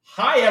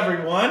Hi,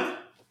 everyone.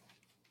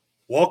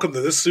 Welcome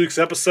to this week's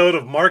episode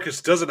of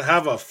Marcus Doesn't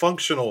Have a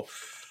Functional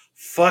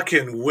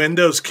Fucking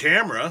Windows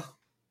Camera.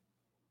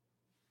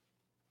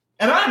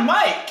 And I'm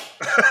Mike.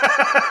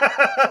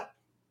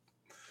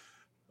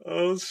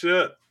 Oh,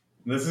 shit.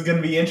 This is going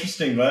to be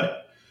interesting,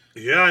 bud.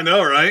 Yeah, I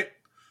know, right?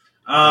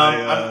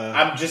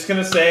 I'm just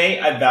going to say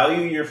I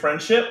value your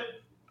friendship.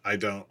 I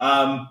don't.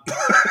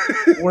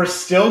 We're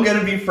still going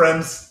to be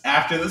friends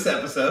after this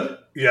episode.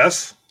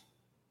 Yes.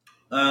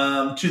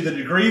 To the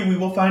degree we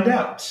will find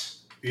out.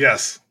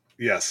 Yes.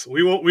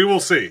 We will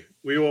see.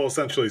 We will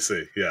essentially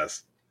see.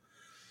 Yes.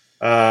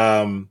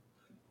 Oh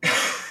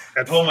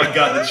my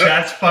God, the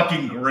chat's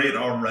fucking great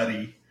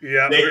already.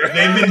 Yeah.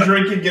 They've been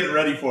drinking, getting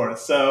ready for it.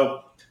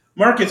 So,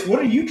 Marcus, what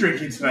are you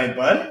drinking tonight,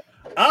 bud?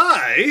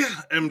 I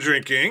am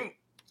drinking.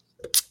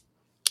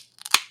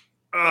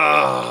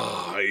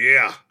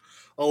 Yeah.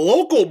 A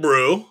local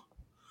brew,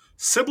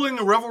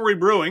 sibling Revelry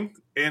Brewing,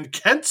 and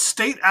Kent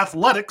State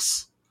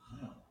Athletics.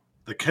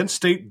 The Kent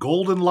State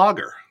Golden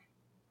Lager.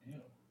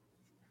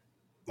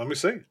 Let me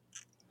see.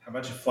 How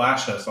about you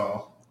flash us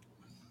all?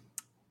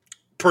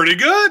 Pretty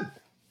good.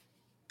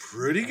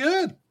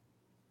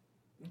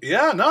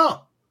 Yeah,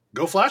 no.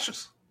 Go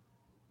Flashes.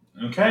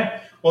 Okay.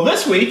 Well,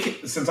 this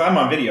week, since I'm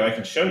on video, I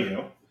can show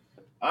you.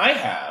 I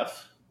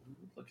have,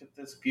 look at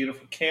this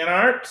beautiful can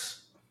art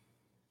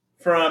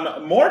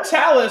from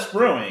Mortalis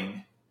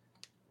Brewing,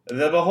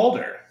 the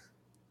Beholder.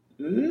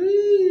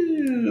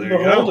 Ooh, There you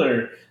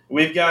Beholder. Go.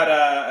 We've got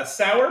a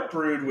sour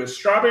brewed with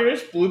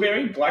strawberries,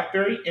 blueberry,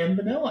 blackberry, and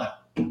vanilla.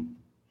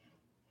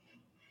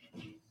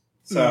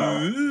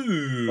 So,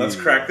 Let's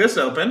crack this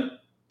open.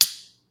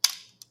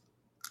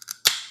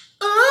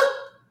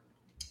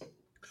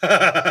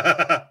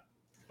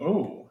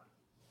 Oh,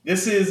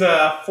 this is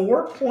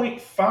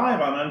 4.5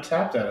 on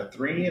Untapped out of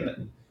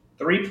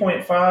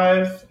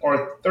 3.5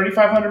 or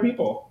 3,500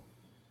 people,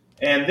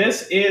 and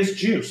this is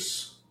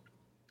juice.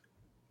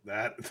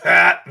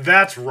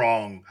 That's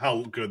wrong.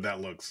 How good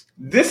that looks.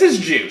 This is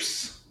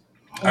juice.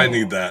 I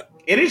need that.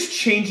 It is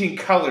changing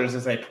colors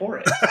as I pour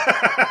it.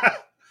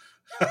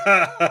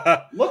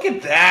 Look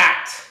at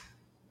that.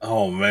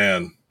 Oh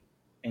man.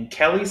 And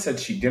Kelly said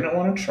she didn't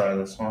want to try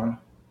this one.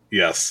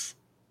 Yes.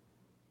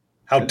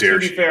 How dare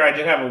she? To be fair, I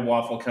did have a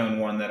waffle cone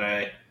one that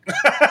I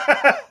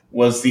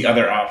was the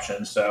other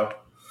option. So,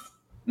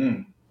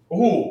 Ooh.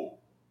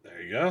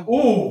 There you go.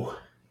 Ooh.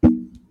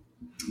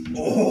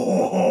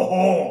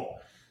 Oh.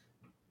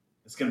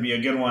 It's going to be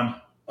a good one.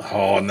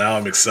 Oh, now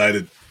I'm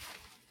excited.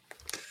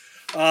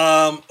 Hold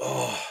on,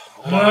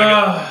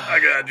 I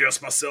gotta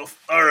adjust myself.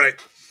 All right.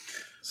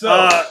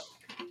 So,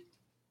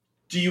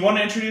 do you want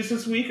to introduce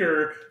this week?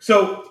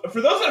 So, for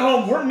those at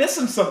home, we're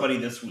missing somebody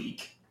this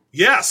week.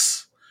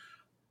 Yes.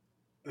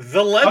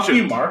 The legend. Fuck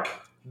you, Mark.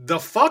 The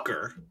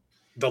fucker.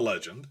 The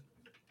legend.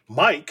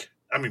 Mark.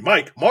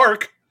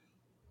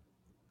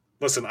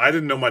 Listen, I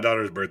didn't know my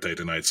daughter's birthday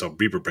tonight, so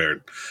be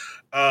prepared.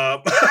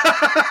 Oh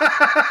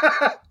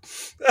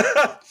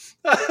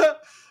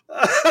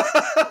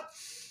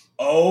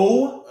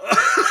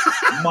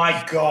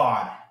my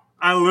God.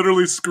 I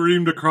literally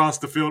screamed across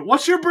the field,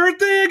 "What's your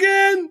birthday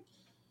again?"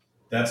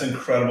 That's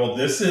incredible.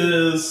 This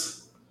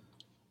is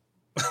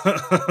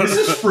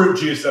fruit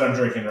juice that I'm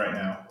drinking right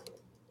now.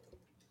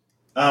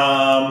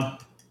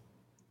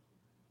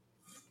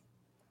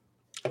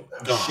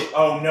 Shit.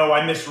 Oh no,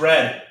 I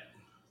misread.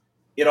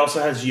 It also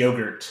has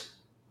yogurt.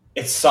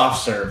 It's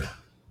soft serve.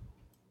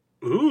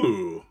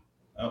 Ooh.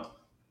 Oh.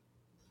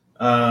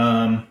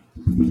 I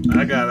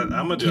got it.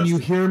 I'm adjusting. Can you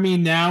hear me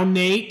now,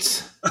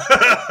 Nate?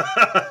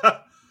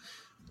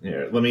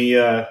 Here, let me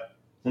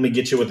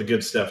get you with the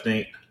good stuff,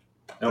 Nate.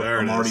 Oh,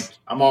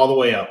 I'm all the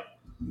way up.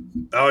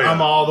 Oh yeah.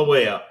 I'm all the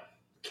way up.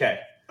 Okay.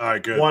 All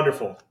right, good.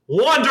 Wonderful.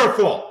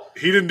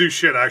 He didn't do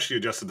shit. I actually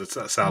adjusted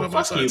the sound of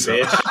my side. You,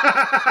 bitch.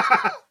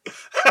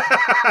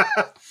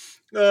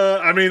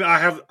 I mean, I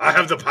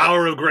have the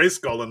power of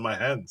Grayskull in my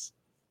hands.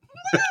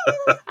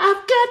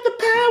 I've got the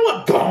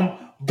power. Boom,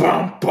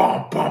 boom,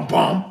 boom, boom,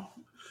 boom.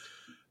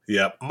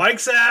 Yep.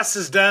 Mike's ass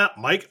is down.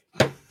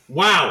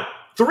 Wow.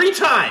 3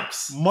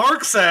 times.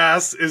 Mark's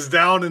ass is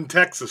down in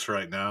Texas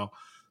right now.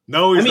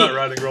 No, he's not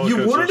riding roller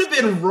coasters. You wouldn't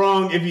have been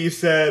wrong if you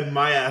said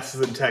my ass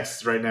is in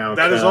Texas right now.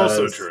 That is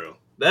also true.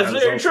 That's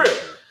very true.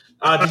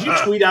 Did you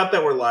tweet out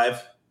that we're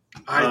live?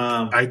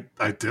 I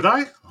did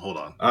I? Hold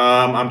on.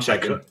 I'm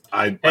checking.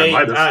 I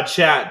might have.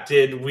 Chat,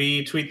 did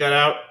we tweet that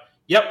out?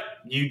 Yep,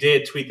 you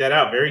did tweet that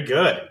out. Very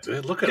good.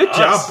 Dude, look at us. Good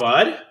job,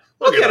 bud.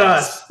 Look at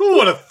us. Who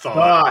would have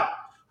thought?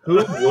 Who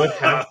would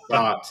have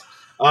thought?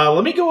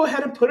 Let me go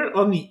ahead and put it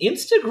on the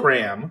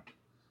Instagram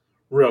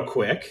real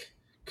quick,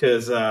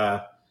 because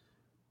we're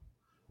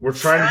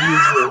trying to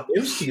use your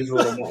Insties a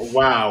little more.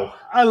 Wow.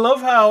 I love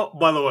how,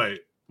 by the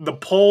way, the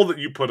poll that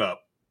you put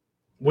up.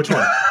 Which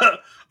one?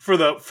 For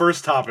the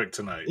first topic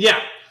tonight.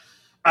 Yeah.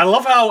 I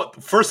love how,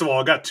 first of all,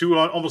 I got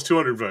almost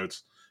 200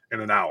 votes in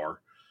an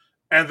hour.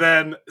 And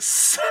then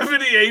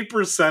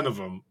 78% of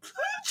them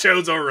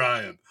chose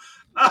Orion.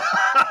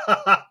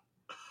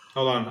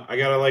 Hold on. I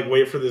got to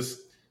wait for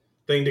this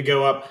thing to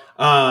go up.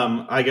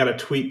 I got to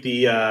tweet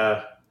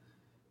the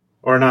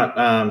or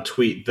not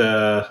tweet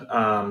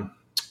the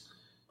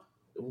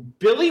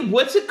Billy.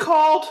 What's it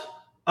called?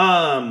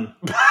 I'm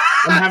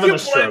having a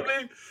stroke.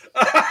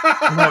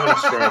 I'm having a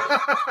stroke.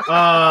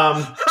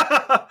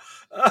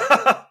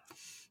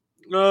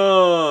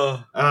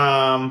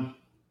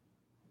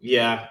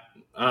 Yeah.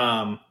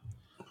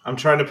 I'm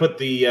trying to put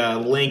the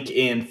link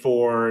in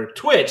for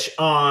Twitch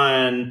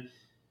on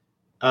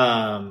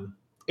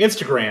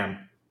Instagram.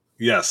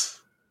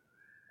 Yes.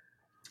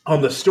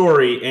 On the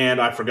story, and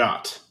I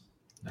forgot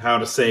how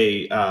to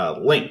say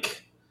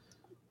link.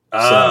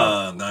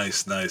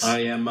 Nice. I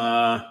am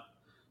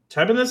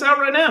typing this out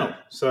right now.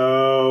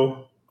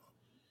 So,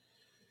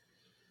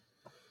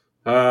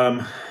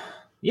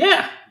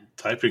 yeah.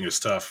 Typing is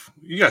tough.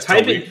 You guys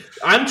typing.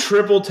 I'm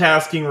triple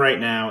tasking right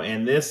now,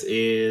 and this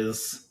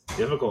is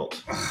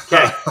difficult.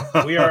 Okay,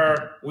 we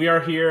are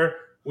here.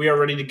 We are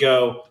ready to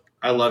go.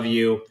 I love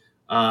you.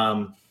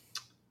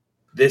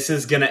 This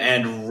is going to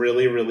end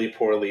really, really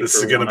poorly. This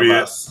is going to be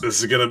it.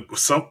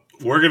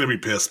 We're going to be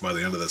pissed by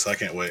the end of this. I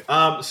can't wait.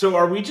 So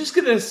are we just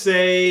going to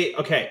say,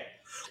 okay.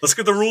 Let's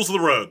get the rules of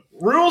the road.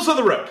 Rules of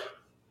the road.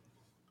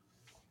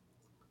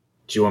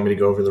 Do you want me to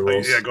go over the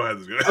rules? Yeah, go ahead.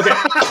 Okay.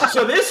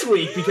 So this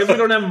week, because we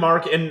don't have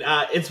Mark, and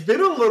it's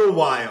been a little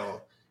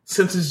while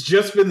since it's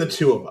just been the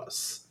two of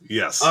us.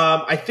 Yes.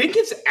 I think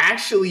it's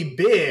actually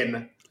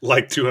been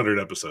like 200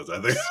 episodes,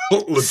 I think.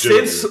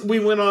 Since we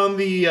went on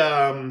the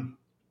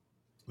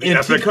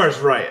Antique Cars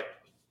Riot.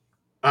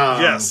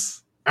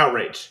 Yes.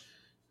 Outrage.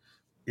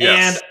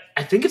 Yes. And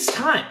I think it's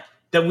time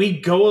that we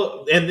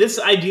go, and this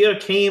idea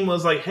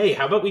was like, hey,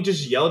 how about we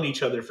just yell at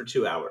each other for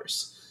 2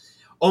 hours?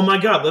 Oh my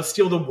God, let's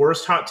steal the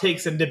worst hot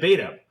takes and debate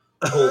them.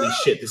 Holy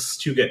shit, this is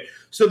too good.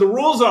 So the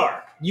rules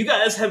are, you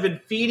guys have been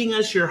feeding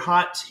us your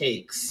hot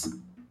takes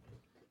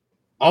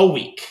all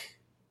week.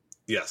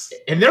 Yes.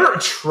 And they're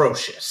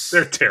atrocious.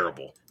 They're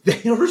terrible.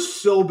 They are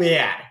so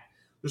bad.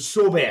 They're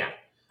so bad.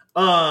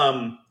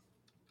 I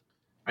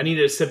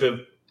needed a sip of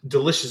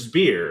delicious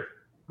beer.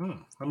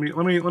 Let me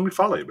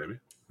follow you, baby.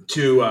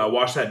 To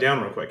wash that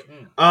down real quick.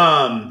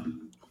 Oh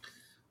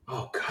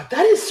God,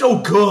 that is so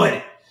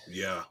good.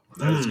 Yeah,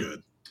 that is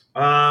good.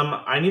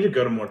 I need to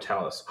go to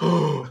Mortalis.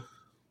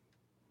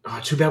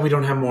 Too bad we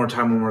don't have more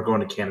time when we're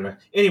going to Canada.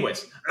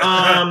 Anyways,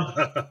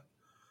 God,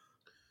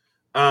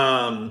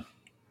 I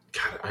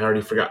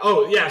already forgot.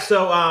 Oh yeah,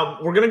 so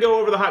we're gonna go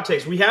over the hot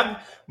takes. We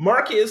have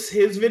Marcus.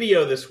 His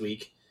video this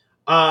week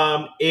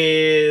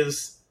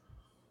his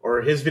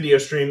video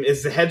stream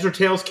is the heads or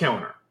tails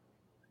counter.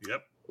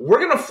 Yep. We're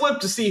gonna flip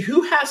to see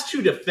who has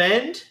to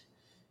defend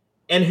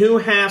and who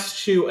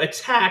has to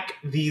attack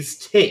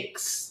these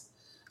takes.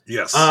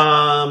 Yes.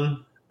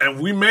 And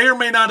we may or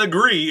may not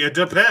agree. It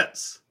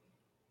depends.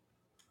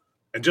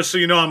 And just so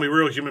you know, I'm a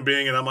real human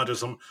being, and I'm not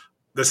just some.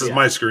 This is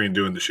my screen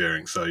doing the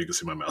sharing, so you can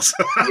see my mouse.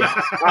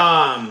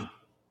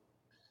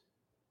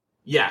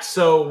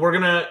 So we're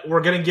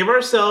gonna give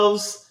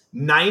ourselves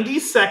 90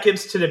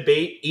 seconds to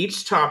debate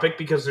each topic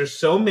because there's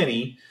so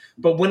many.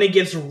 But when it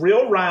gets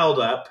real riled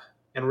up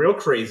and real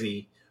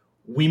crazy,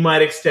 we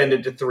might extend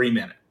it to 3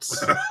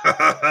 minutes.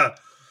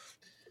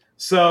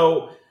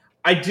 So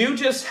I do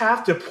just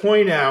have to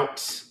point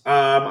out,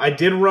 I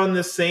did run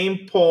the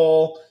same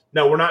poll.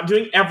 No, we're not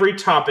doing every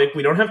topic.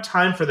 We don't have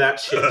time for that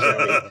shit,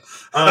 Joey.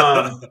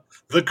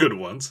 The good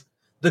ones.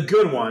 The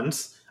good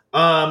ones.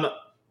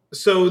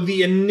 So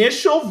the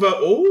initial vote...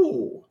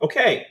 Oh,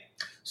 okay.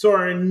 So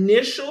our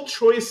initial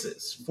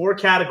choices, 4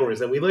 categories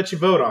that we let you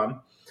vote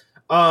on,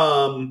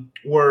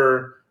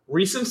 were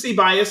recency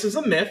bias is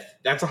a myth.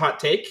 That's a hot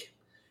take.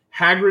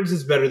 Hagrid's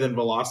is better than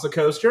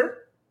Velocicoaster.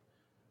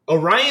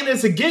 Orion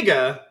is a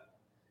Giga.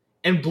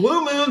 And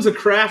Blue Moon's a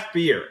craft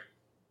beer.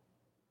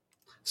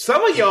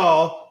 Some of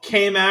y'all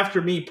came after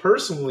me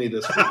personally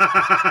this week.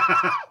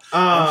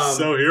 I'm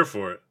so here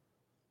for it.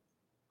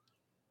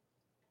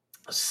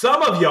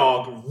 Some of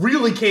y'all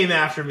really came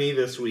after me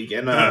this week,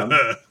 and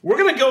we're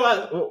gonna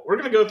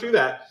go through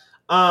that.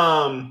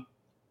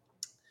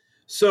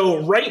 So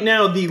right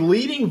now, the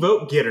leading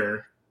vote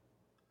getter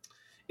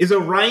is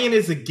Orion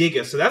is a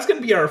Giga. So that's gonna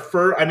be our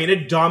first. I mean,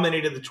 it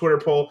dominated the Twitter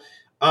poll.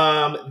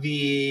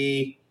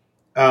 The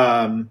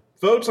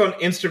votes on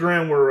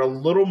Instagram were a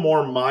little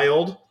more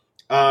mild.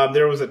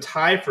 There was a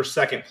tie for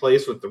second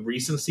place with the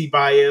recency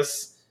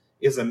bias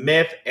is a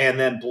myth, and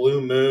then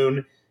Blue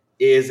Moon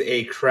is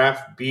a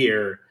craft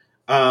beer.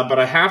 But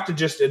I have to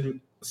just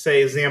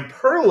say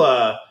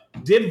Zamperla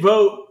did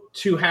vote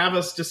to have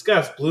us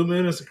discuss Blue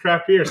Moon is a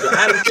craft beer. So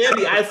Adam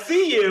Sandy, I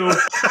see you.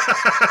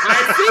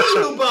 I see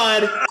you,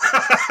 bud.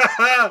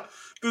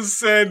 The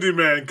Sandy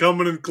man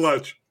coming in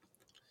clutch.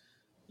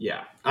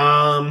 Yeah.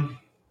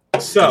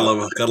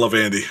 So gotta love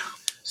Andy.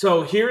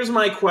 So here's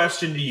my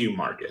question to you,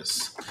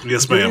 Marcus.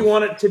 Yes, ma'am. Do you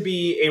want it to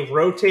be a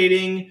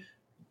rotating,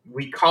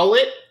 we call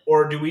it,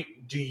 or do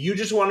you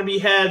just want to be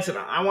heads and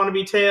I want to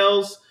be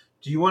tails?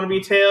 Do you want to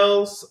be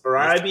tails or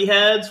I be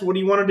heads? What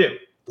do you want to do?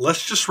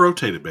 Let's just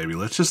rotate it, baby.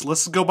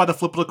 Let's go by the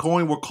flip of the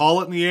coin. We'll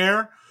call it in the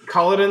air.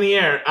 Call it in the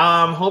air.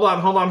 Hold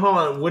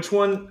on. Which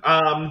one?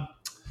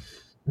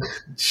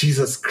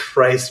 Jesus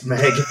Christ,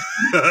 Meg.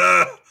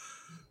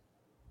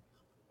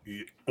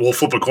 We'll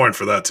flip a coin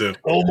for that too.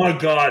 Oh my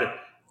God.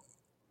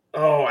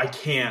 Oh, I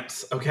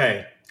can't.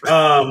 Okay.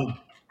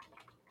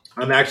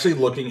 I'm actually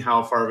looking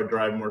how far of a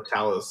drive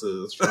Mortalis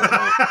is from.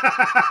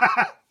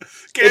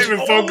 Can't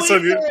even focus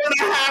on you.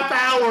 4.5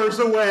 hours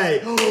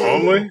away.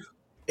 Only?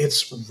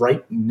 It's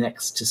right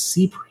next to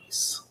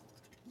Seabreeze.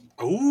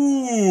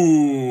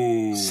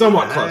 Ooh.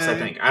 Somewhat close, I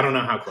think. I don't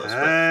know how close,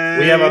 but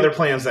we have other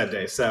plans that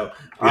day, so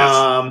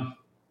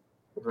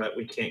but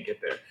we can't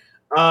get there.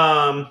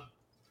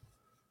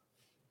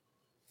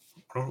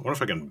 What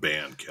if I can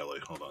ban Kelly?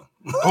 Hold on.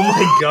 Oh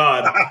my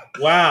God.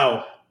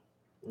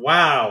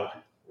 Wow.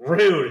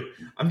 Rude.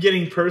 I'm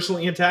getting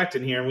personally attacked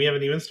in here, and we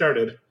haven't even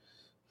started.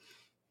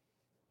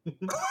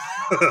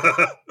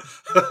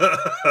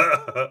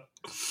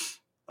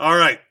 All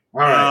right.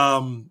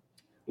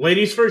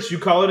 Ladies first. You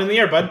call it in the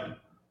air, bud.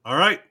 All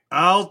right.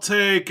 I'll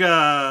take...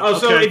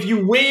 So if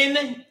you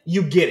win,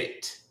 you get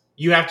it.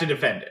 You have to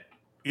defend it.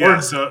 Yeah,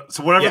 so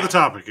whatever the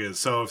topic is.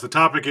 So if the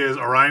topic is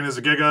Orion is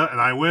a Giga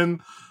and I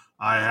win,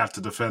 I have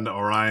to defend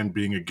Orion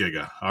being a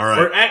Giga. All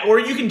right. Or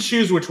you can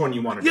choose which one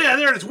you want to do. Yeah,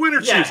 there it is. Winner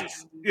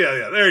chooses.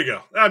 Yeah, there you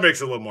go. That makes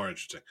it a little more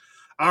interesting.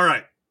 All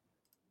right.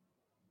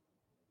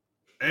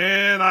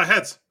 And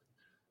heads.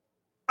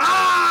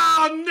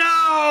 Oh,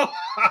 no!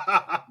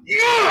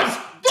 Yes!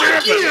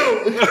 Fuck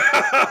you!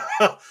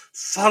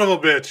 Son of a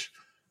bitch.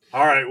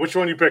 All right, which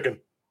one are you picking?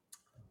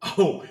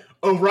 Oh,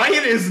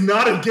 Orion is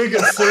not a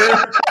Giga,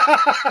 sir.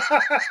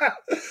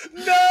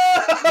 No!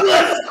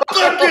 Let's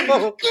fucking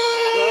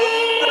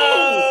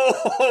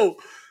go!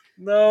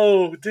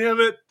 No, damn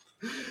it.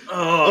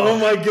 Oh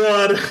my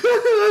God.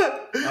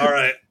 All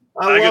right.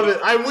 I love it.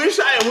 I wish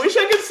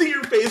I could see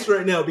your face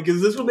right now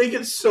because this would make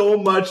it so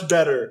much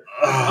better.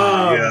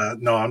 Yeah,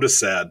 no, I'm just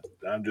sad.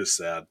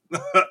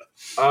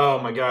 Oh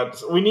my God.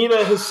 So we need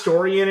a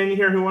historian in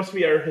here. Who wants to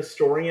be our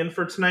historian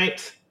for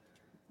tonight?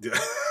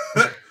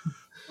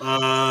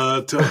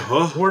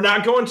 We're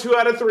not going 2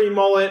 out of 3,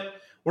 Mullet.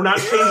 We're not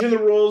changing the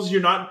rules.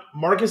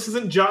 Marcus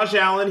isn't Josh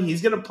Allen.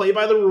 He's going to play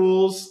by the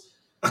rules.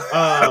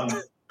 All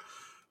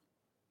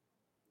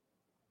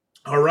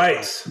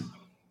right.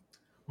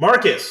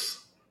 Marcus.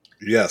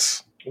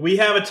 Yes. We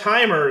have a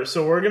timer,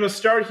 so we're going to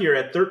start here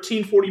at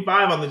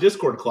 13:45 on the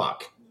Discord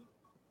clock.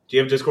 Do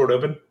you have Discord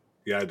open?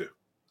 Yeah, I do.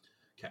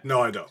 Okay.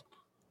 No, I don't.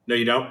 No,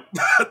 you don't?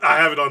 I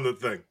have it on the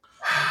thing.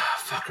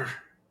 Fucker.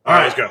 All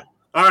right, let's go.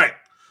 All right.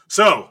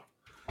 So,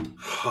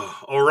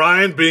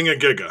 Orion being a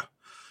Giga.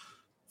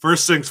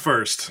 First things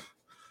first.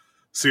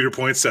 Cedar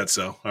Point said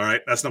so. All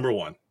right, that's number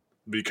one.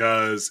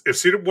 Because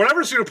if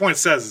whatever Cedar Point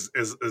says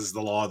is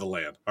the law of the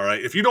land. All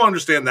right. If you don't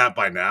understand that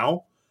by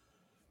now,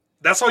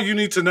 that's all you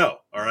need to know.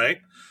 All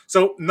right.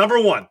 So number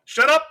one,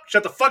 shut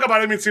the fuck up. I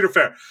didn't mean Cedar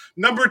Fair.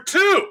 Number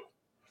two,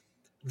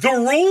 the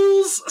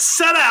rules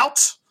set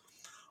out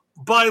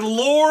by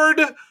Lord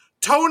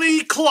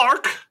Tony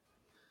Clark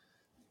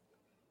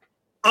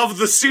of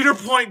the Cedar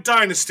Point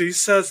dynasty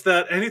says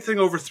that anything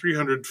over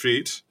 300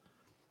 feet,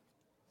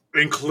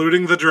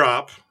 including the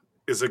drop,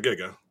 is a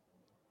Giga.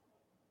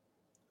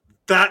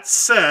 That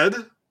said,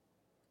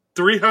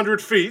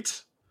 300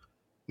 feet,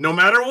 no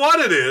matter what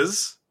it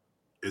is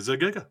a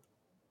Giga.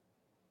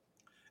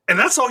 And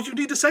that's all you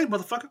need to say,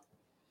 motherfucker.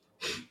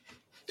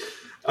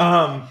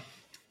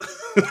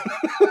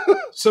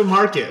 So,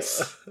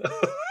 Marcus,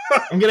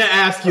 I'm going to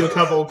ask you a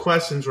couple of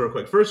questions real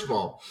quick. First of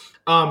all,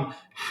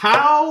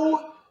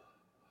 how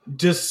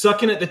does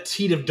sucking at the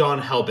teat of Don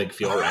Helbig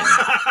feel right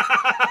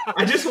now?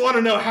 I just want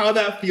to know how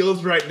that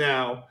feels right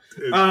now.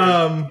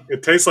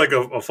 It tastes like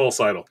a full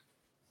sidle.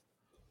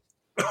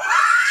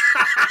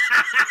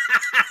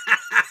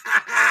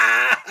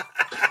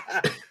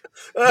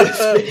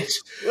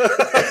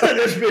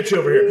 This bitch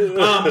over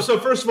here. So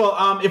first of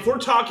all, if we're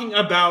talking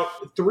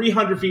about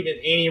 300 feet in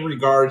any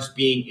regards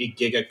being a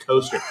Giga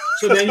coaster,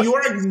 so then you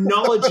are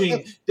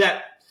acknowledging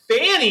that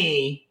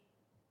Phantom's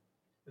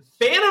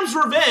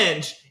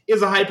Revenge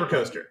is a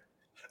hypercoaster.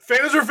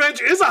 Phantom's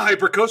Revenge is a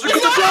hypercoaster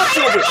because the drop's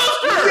over.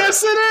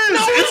 Yes, it is.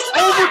 No, it's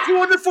over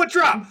 200-foot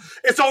drop.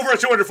 It's over a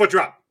 200-foot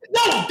drop.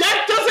 No,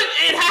 that doesn't.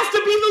 It has to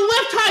be the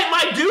lift height,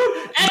 my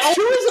dude. X2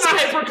 isn't a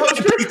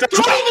hypercoaster.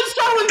 Don't even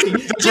start with me.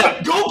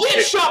 Just go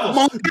get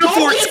shovels.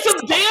 Go get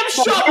some damn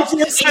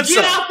shovels and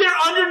get out there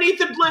underneath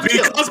the lift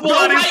hill. Go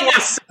right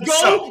now.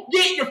 Go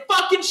get your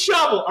fucking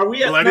shovel. Are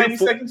we at 90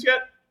 seconds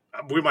yet?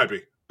 We might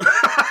be.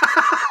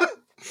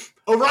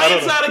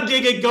 Orion's not a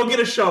Giga. Go get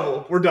a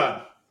shovel. We're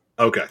done.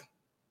 Okay.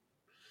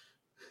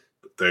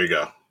 There you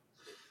go.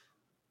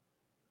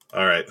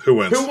 All right. Who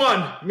wins? Who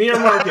won? Me or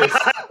Marcus?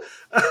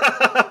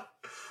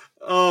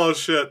 Oh,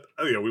 shit.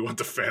 Yeah, we went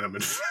to Phantom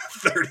in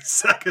 30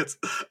 seconds.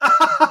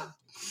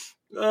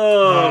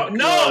 No,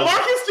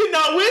 Marcus did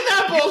not win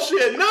that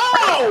bullshit.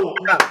 No!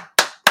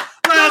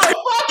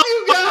 Fuck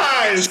you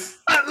guys!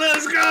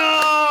 Let's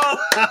go!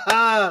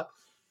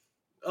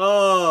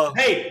 Oh.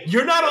 Hey,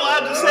 you're not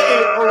allowed to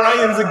say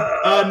Orion's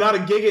not a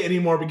Giga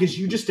anymore because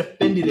you just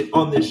defended it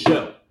on this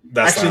show.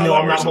 Actually, no,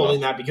 I'm not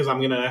holding that because I'm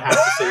going to have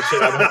to say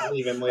shit I don't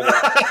believe in later.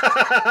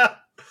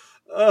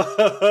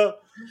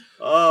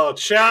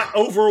 Chat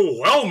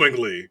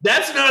overwhelmingly.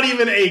 That's not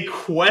even a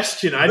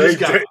question. I just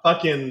got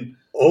fucking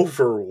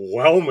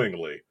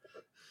overwhelmingly.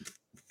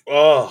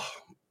 Oh,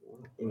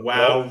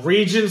 wow.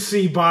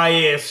 Regency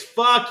bias.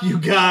 Fuck you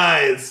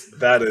guys.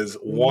 That is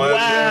one.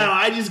 Wow,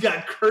 I just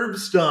got curb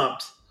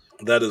stomped.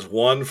 That is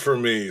one for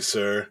me,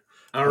 sir.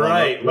 All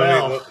right.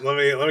 Let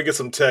me get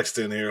some text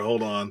in here.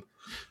 Hold on.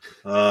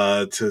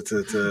 Oh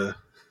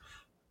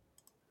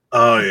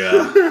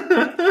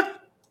yeah.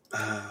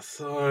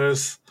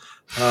 Source.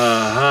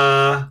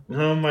 Oh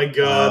my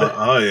god.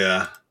 Oh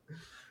yeah.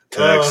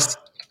 Text.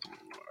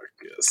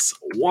 Marcus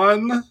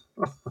 1.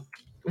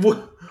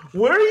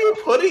 Where are you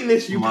putting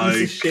this, you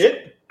piece of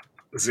shit?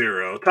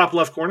 0. Top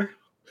left corner.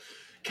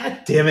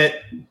 God damn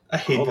it. I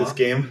hate this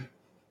game.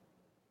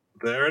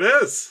 There it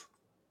is.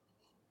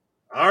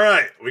 All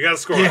right. We got a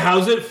score. Hey,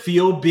 how's it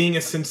feel being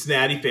a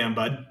Cincinnati fan,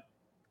 bud?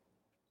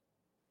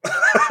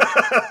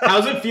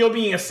 How's it feel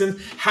being a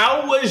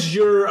How was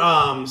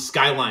your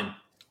skyline?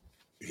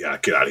 Yeah,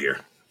 get out of here.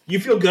 You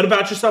feel good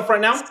about yourself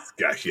right now?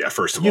 Yeah,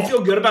 first of all. You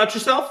feel good about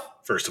yourself?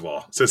 First of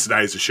all,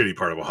 Cincinnati's a shitty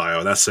part of Ohio,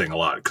 and that's saying a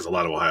lot because a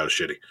lot of Ohio is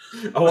shitty.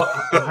 Oh,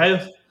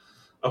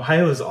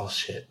 Ohio is all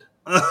shit.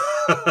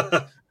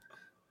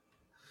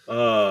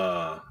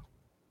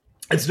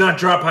 It's not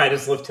drop height,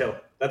 it's lift hill.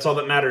 That's all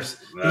that matters.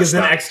 Because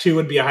then X2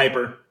 would be a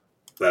hyper.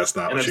 That's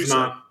not what she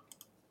said.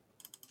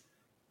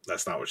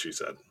 That's not what she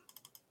said.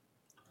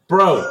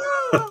 Bro.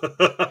 All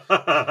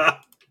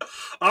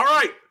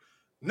right.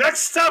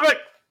 Next topic.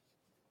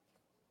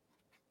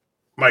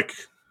 Mike.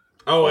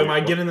 Oh, am I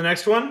getting the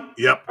next one?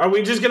 Yep. Are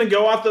we just going to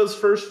go off those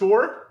first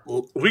 4?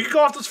 We can go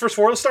off those first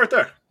 4. Let's start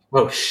there.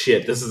 Oh,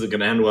 shit. This isn't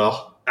going to end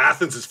well.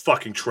 Athens is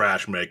fucking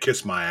trash, man.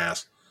 Kiss my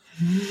ass.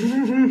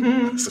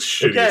 It's the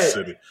shittiest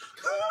city.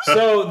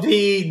 So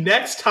the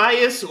next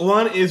highest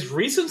one is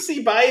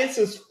recency bias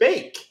is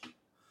fake.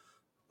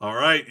 All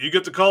right. You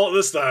get to call it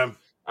this time.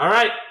 All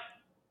right.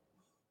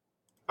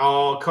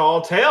 I'll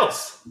call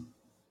tails.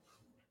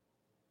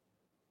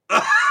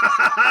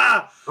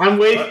 I'm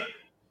waiting.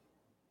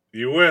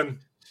 You win.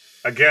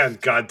 Again,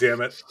 God damn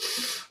it.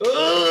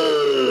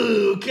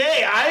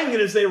 Okay, I'm going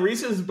to say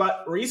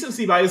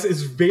recency bias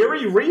is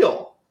very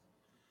real.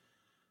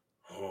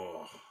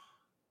 Oh.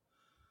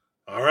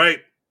 All right.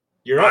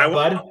 You're up,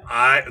 bud.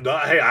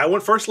 Hey, I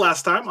went first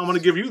last time. I'm going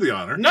to give you the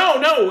honor.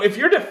 No. If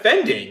you're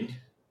defending.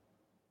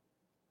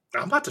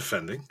 I'm not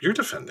defending. You're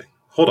defending.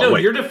 Hold on,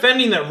 wait. You're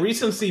defending that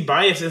recency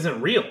bias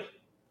isn't real.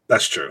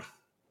 That's true.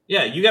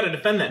 Yeah, you got to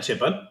defend that shit,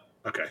 bud.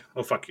 Okay.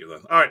 Well, fuck you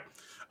then. All right.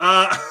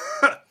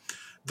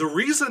 The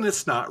reason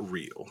it's not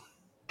real,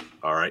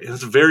 all right, and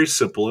it's very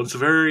simple, and it's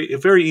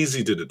very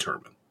easy to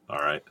determine, all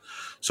right?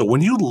 So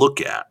when you look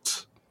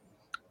at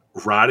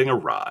riding a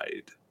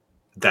ride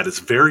that is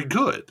very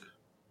good,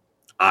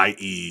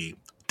 i.e.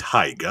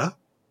 Taiga,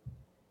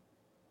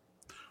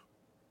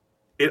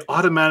 you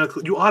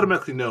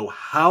automatically know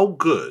how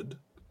good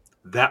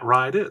that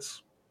ride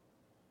is.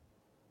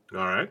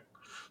 All right?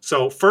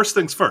 So first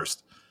things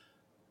first,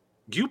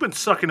 you've been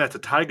sucking at the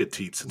Taiga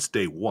teat since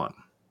day 1.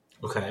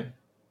 Okay.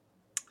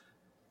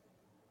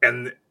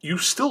 And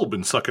you've still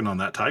been sucking on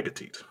that Taiga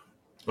teat.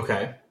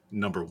 Okay.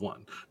 Number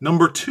 1.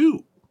 Number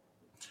 2,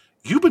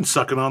 you've been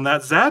sucking on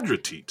that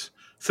Zadra teat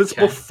since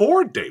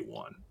before day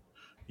 1.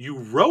 You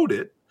rode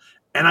it,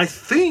 and I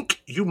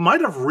think you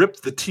might have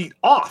ripped the teat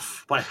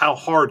off by how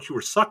hard you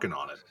were sucking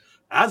on it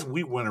as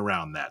we went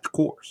around that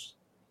course.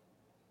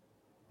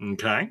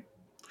 Okay?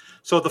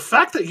 So the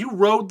fact that you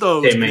rode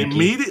those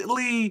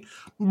immediately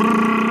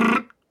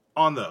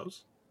on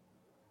those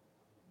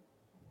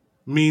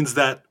means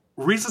that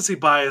recency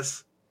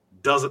bias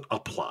doesn't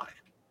apply.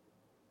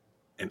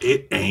 And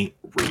it ain't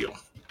real.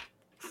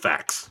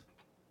 Facts.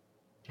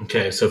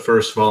 Okay, so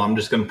first of all, I'm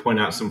just going to point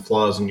out some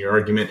flaws in your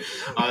argument.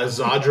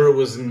 Zadra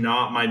was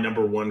not my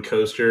number 1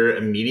 coaster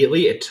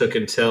immediately. It took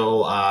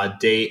until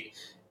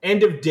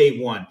end of day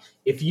 1.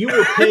 If you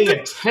were paying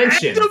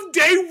attention... End of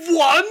day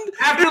 1?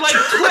 After like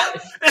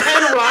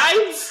 10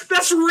 rides?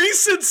 That's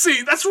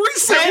recency. That's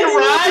recent. 10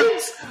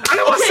 rides?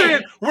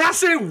 We're not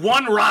saying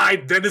one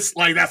ride, then it's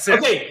like, that's it.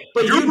 Okay,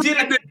 but you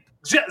didn't...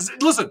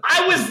 Listen.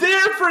 I was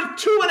there for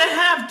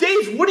 2.5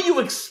 days. What do you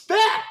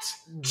expect?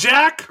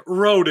 Jack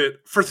rode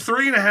it for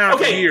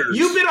 3.5 years.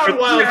 You've been on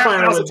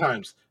Wildfire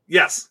times.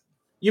 Yes.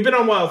 You've been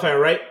on Wildfire,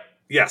 right?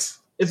 Yes.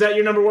 Is that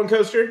your number 1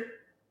 coaster?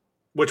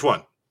 Which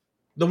one?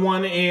 The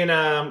one in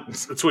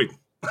Sweden.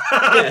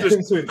 Yeah, it's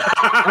in Sweden.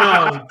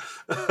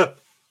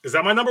 Is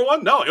that my number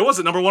 1? No, it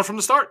wasn't number 1 from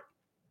the start.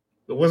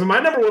 It wasn't my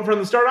number 1 from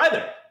the start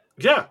either.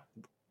 Yeah.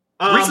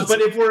 But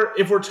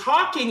if we're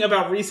talking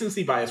about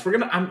recency bias, we're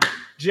gonna.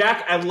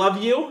 Jack, I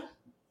love you.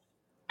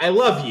 But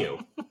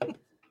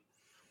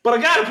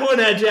I gotta point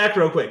at Jack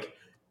real quick.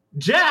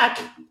 Jack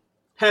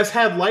has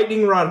had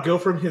Lightning Rod go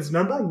from his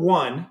number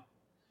 1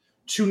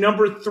 to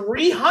number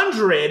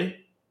 300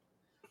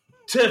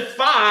 to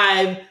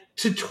 5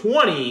 to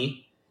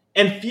 20,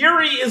 and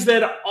Fury is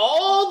then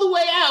all the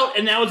way out,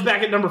 and now it's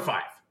back at number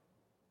 5.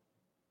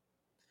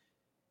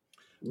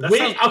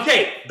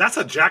 That's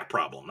a Jack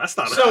problem. That's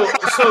not.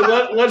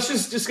 Let's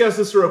just discuss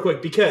this real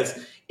quick, because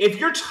if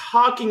you're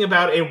talking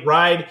about a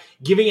ride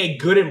giving a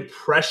good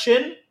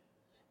impression,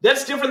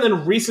 that's different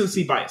than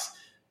recency bias.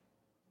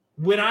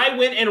 When I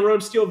went and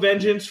rode Steel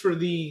Vengeance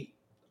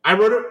I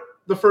rode it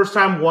the first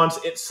time once,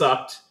 it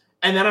sucked.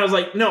 And then I was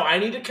like, no, I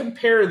need to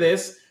compare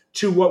this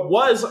to what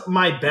was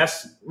my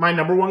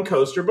number one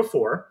coaster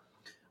before.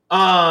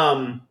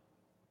 Skyrush.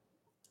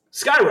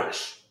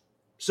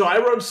 So I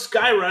rode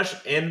Skyrush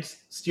and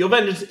Steel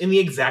Vengeance in the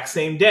exact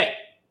same day.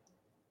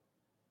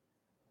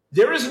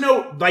 There is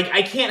no,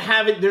 I can't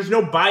have it. There's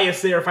no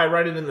bias there if I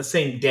ride it in the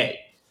same day.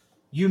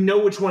 You know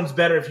which one's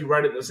better if you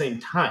ride it at the same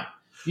time.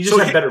 You just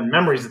have better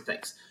memories of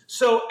things.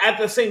 So at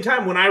the same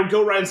time, when I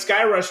go ride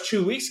Skyrush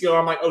 2 weeks ago,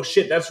 I'm like, oh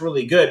shit, that's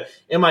really good.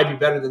 It might be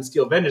better than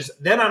Steel Vengeance.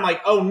 Then I'm like,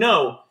 oh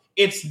no,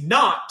 it's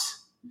not.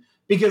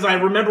 Because I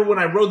remember when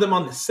I rode them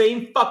on the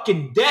same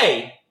fucking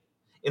day,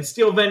 and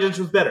Steel Vengeance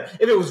was better.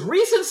 If it was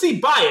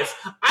recency bias,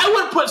 I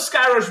would put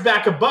Skyrush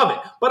back above it.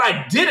 But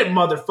I didn't,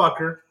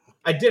 motherfucker.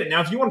 I didn't. Now,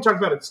 if you want to talk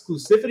about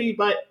exclusivity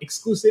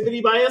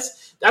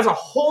bias, that's a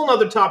whole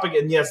other topic,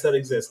 and yes, that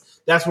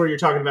exists. That's where you're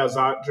talking about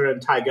Zadra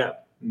and Taiga.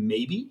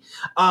 Maybe.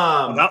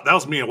 That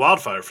was me and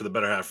Wildfire for the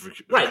better half of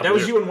right, that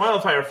was you and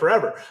Wildfire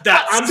forever.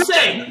 I'm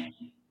saying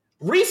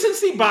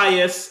recency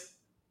bias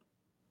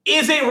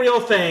is a real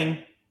thing.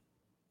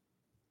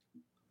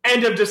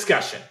 End of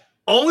discussion.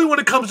 Only when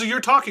it comes to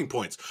your talking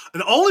points.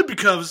 And only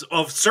because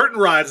of certain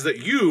rides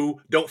that you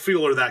don't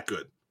feel are that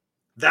good.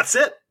 That's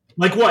it.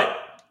 Like what?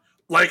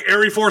 Like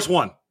Air Force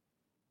One.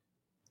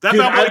 That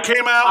bad boy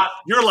came out,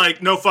 you're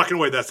like, no fucking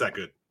way that's that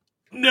good.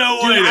 No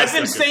way. I've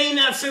been saying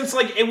that since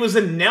it was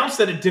announced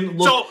that it didn't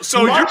look.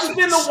 So Mark's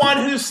been the one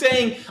who's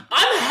saying,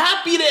 I'm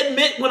happy to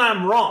admit when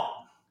I'm wrong.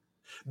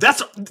 Do you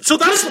not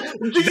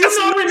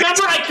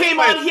remember I came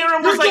on here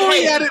and was like,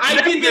 hey,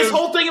 I did this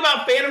whole thing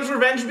about Phantom's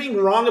Revenge being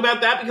wrong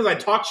about that because I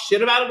talked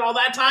shit about it all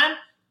that time?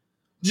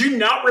 Do you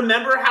not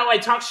remember how I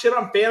talked shit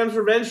on Phantom's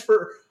Revenge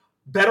for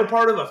better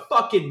part of a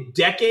fucking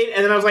decade?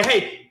 And then I was like,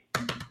 hey,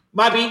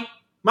 might be,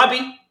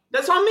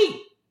 that's on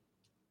me.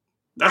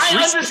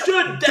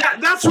 Understood that.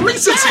 That's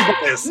recency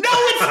bias. No,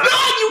 it's not,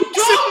 you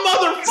dumb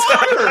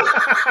motherfucker.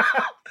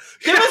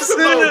 Give us a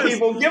vote,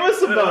 people. Give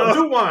us a vote.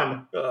 Who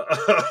won?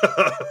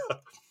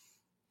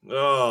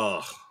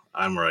 Oh,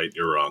 I'm right.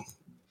 You're wrong.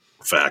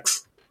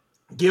 Facts.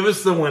 Give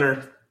us the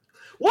winner.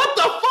 What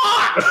the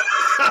fuck?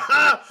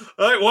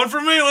 All right, one for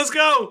me. Let's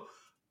go.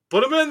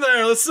 Put him in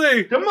there. Let's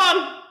see. Come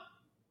on.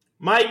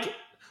 Mike.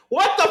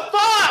 What the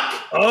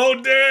fuck?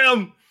 Oh,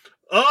 damn.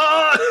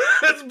 Oh,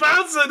 it's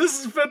bouncing. This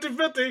is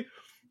 50-50.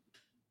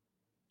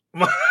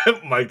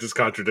 Mike just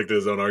contradicted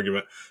his own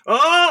argument.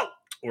 Oh,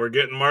 we're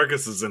getting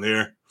Marcus's in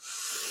here.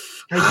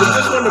 Hey, give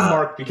this one to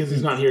Mark because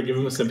he's not here. Give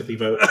him a sympathy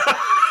vote.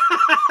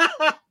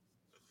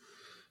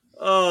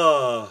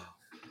 Oh.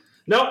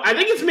 No, I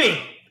think it's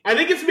me. I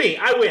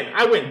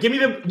win. Give me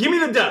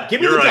the dub.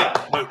 Give me You're the right.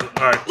 dub. All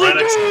right,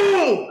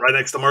 right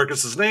next to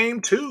Marcus's name,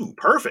 too.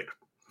 Perfect.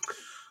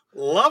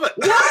 Love it.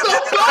 What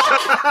the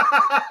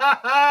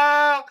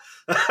fuck?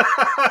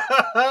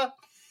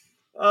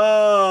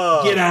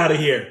 Oh. Get out of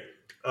here.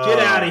 Get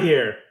out of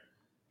here.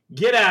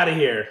 Get out of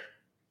here.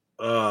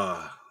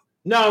 No.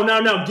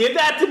 Give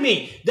that to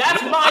me.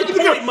 That's my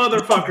point,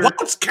 motherfucker.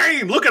 What's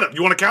Kane? Look at him.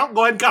 You want to count?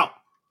 Go ahead and count.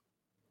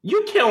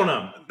 You count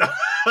him.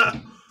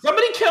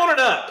 Somebody count it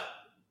up.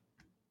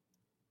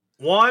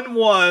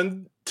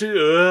 1,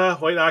 2.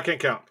 Wait, no, I can't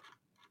count.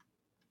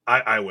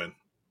 I win.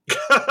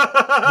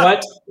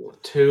 What?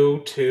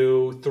 2,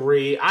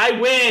 3. I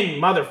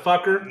win,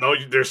 motherfucker. No,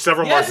 there's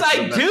several. Yes,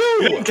 I do.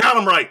 You didn't count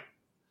them right.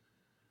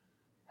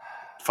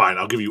 Fine,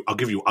 I'll give you a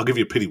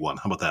pity one.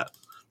 How about that?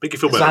 Make you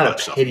feel better about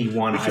yourself. Pity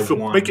one.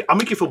 I'll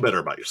make you feel better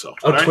about yourself.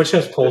 Oh, right? Twitch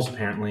has polls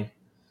apparently.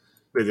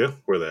 They do.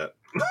 Where they at?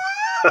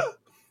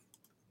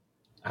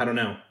 I don't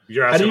know.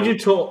 How do you do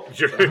polls?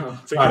 You're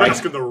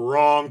asking the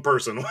wrong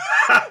person.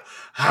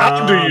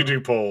 How do you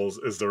do polls?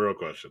 Is the real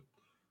question.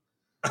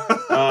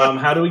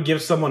 How do we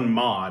give someone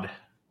mod?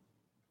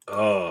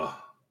 Oh.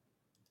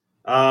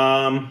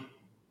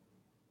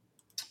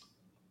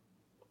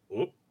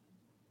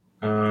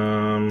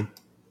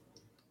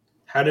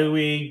 How do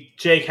we,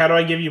 Jake? How do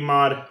I give you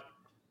mod?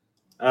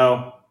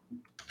 Oh,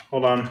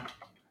 hold on.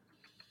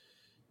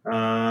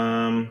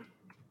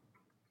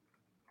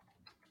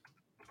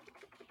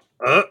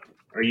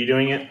 Are you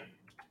doing it?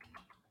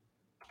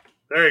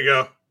 There you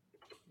go.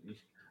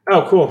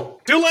 Oh,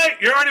 cool. Too late.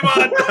 You're already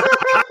mod.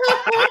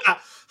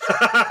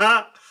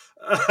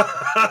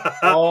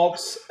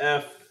 Alt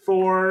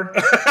F4.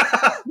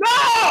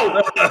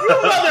 No! You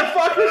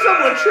motherfucker!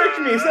 Someone tricked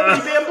me.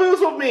 Somebody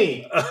bamboozled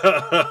me.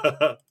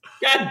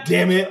 God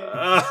damn it.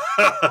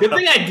 Good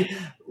thing I did.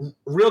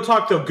 Real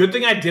talk, though. Good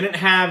thing I didn't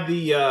have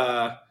the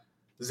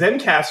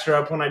Zencaster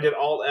up when I did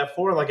Alt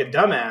F4 like a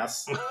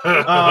dumbass.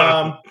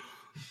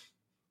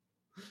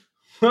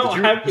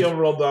 Well, I feel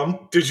real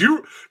dumb. Did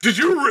you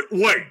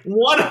wait?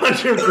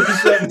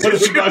 100%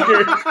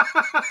 motherfucker.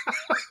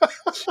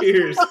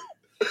 Cheers.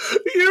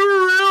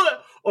 You really?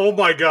 Oh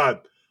my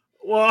god!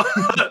 Well,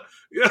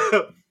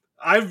 Yeah.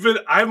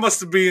 I must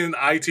have been in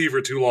IT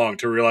for too long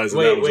to realize that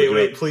Wait, was a joke.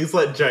 wait. Please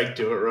let Jake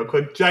do it real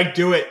quick. Jake,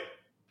 do it.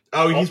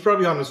 Oh, he's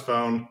probably on his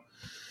phone.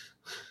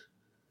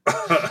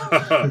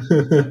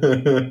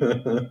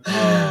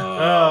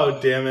 Oh,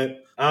 damn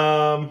it.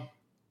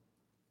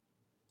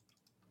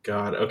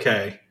 God,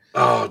 okay.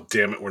 Oh,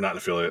 damn it. We're not an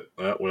affiliate.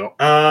 Well.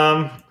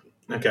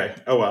 Okay.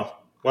 Oh,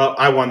 well. Well,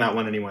 I won that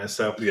one anyway,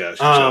 so. Yeah.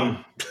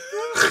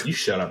 You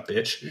shut up,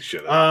 bitch. You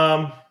shut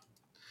up.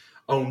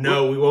 Oh,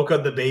 no. We woke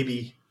up the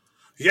baby.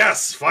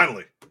 Yes,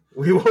 finally.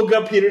 We woke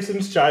up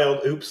Peterson's child.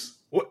 Oops.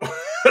 What?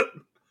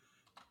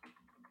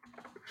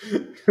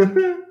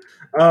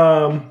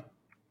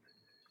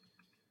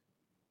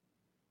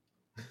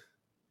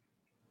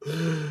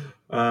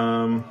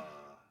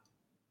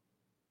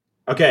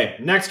 Okay,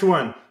 next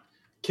one.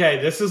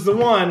 Okay, this is the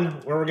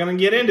one where we're gonna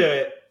get into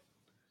it.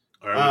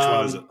 All right, which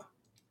one is it?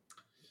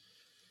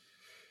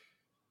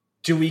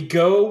 Do we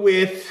go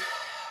with?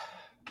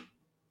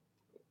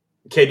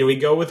 Okay, do we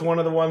go with one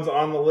of the ones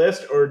on the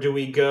list, or do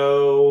we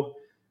go?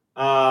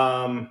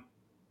 One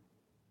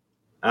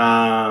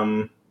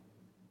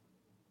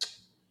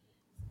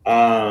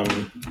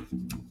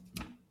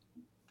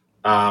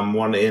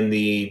in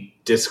the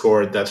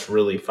Discord that's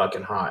really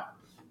fucking hot.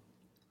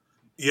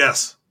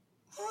 Yes.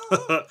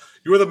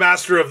 You are the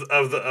master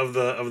of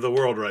the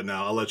world right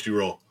now. I'll let you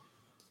roll.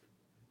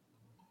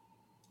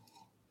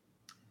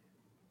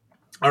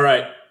 All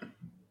right.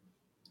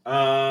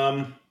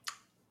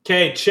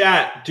 Okay,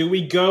 chat. Do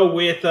we go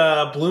with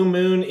Blue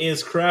Moon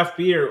is craft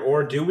beer,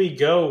 or do we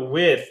go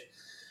with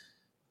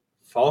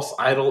False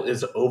Idol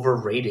is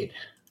overrated?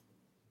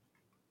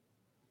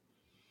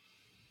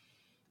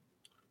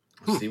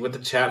 See what the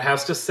chat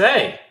has to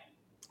say.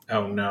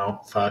 Oh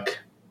no! Fuck.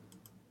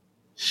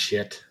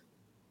 Shit.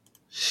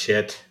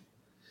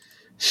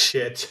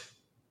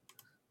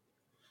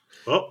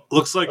 Oh,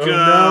 looks like.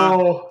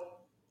 No.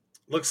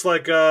 Looks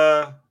like.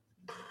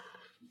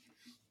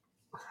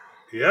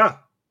 Yeah,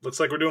 looks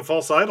like we're doing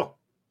False Idol.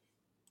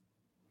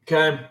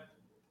 Okay.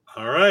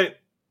 All right.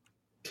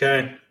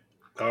 Okay.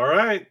 All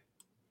right.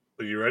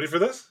 Are you ready for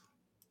this?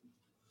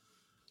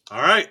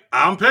 All right,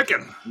 I'm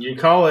picking. You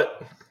call it.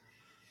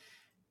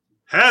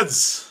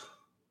 Heads.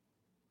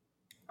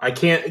 I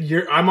can't.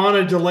 I'm on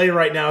a delay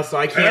right now, so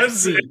I can't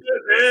Heads see. It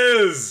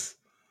is.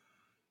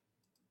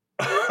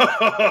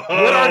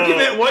 What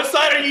argument? What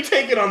side are you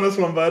taking on this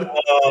one, bud?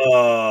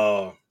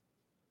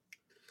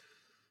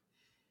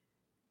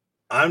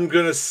 I'm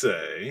gonna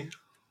say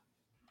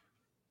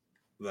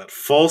that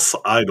False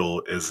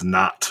Idol is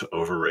not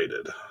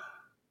overrated.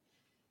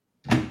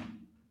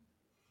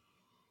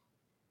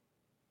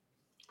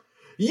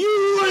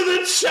 You are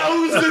the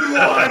chosen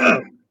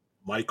one.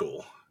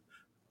 Michael,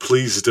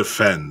 please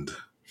defend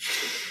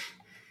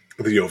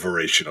the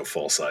overration of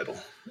False Idol.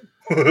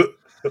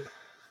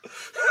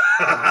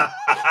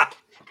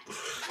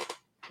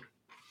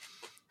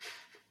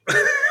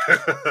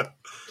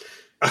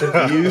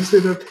 The views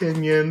and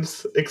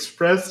opinions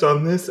expressed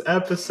on this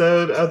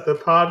episode of the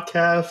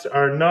podcast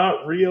are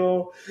not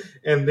real,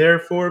 and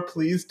therefore,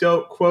 please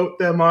don't quote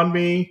them on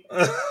me.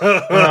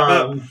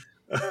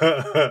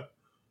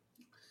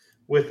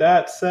 With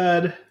that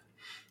said,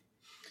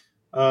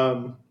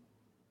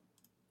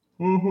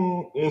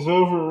 is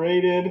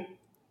overrated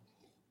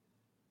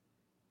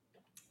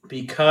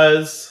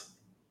because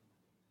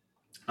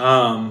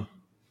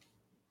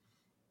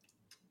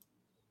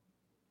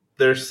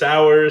their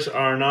sours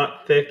are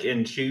not thick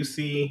and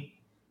juicy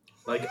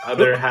like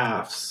other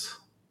halves.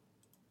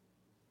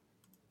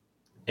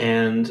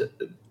 And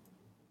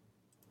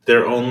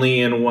they're only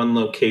in one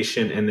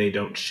location and they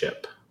don't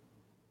ship.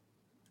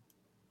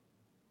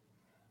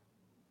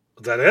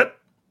 Is that it?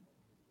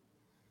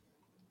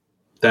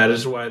 That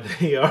is why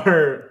they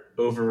are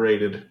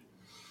overrated.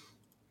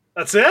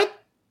 That's it?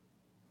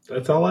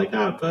 That's all I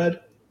got, bud.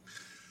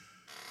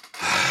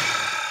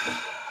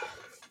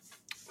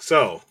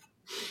 So,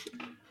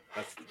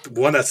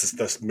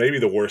 that's maybe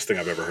the worst thing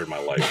I've ever heard in my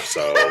life.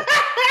 So,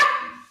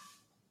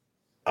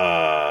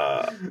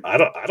 I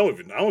don't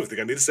even think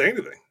I need to say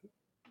anything.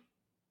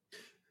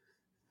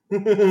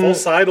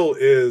 False Idol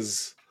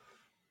is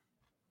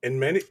in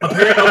many.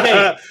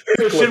 Okay.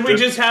 Should we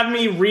just have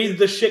me read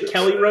the shit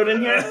Kelly wrote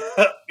in here?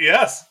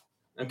 Yes.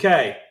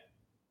 Okay.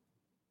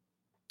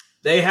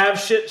 They have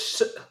shit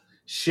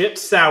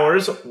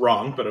sours.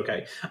 Wrong, but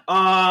okay.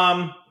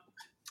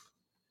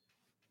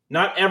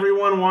 Not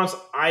everyone wants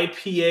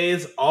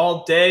IPAs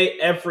all day,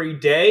 every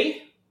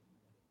day.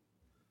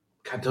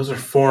 God, those are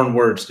foreign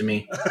words to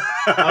me.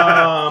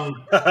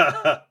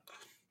 Not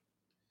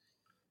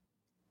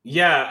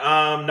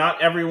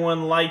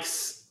everyone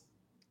likes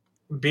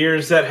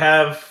beers that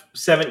have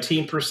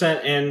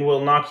 17% and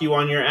will knock you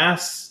on your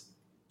ass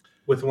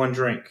with one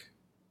drink.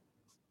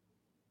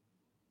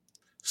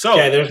 So,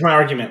 okay, there's my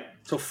argument.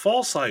 So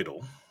False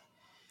Idol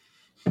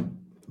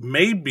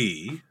may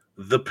be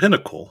the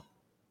pinnacle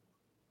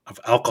of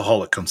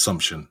alcoholic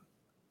consumption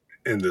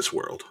in this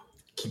world.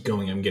 Keep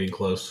going, I'm getting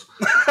close.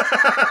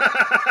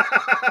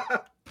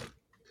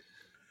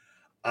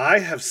 I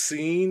have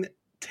seen,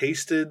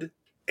 tasted,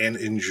 and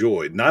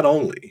enjoyed not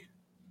only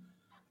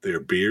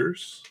their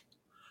beers,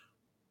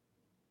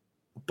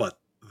 but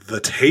the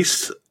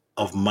taste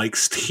of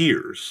Mike's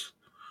tears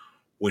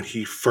when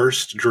he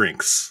first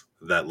drinks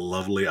that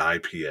lovely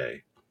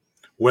IPA.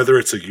 Whether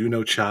it's a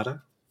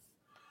Chata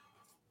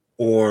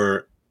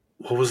or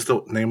what was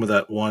the name of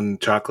that one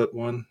chocolate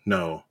one?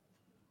 No.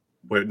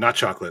 Wait, not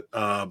chocolate.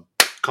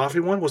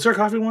 Coffee one? Was there a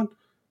coffee one?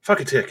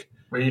 Fucking tick.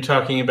 Were you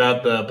talking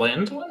about the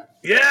Blanton's one?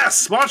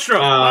 Yes, Monstro.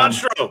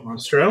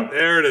 Monstro?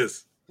 There it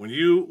is.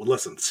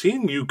 Listen,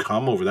 seeing you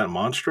come over that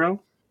Monstro,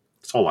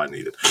 that's all I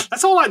needed.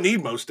 That's all I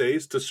need most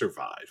days to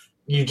survive.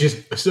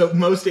 So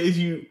most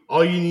days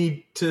all you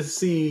need to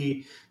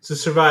see to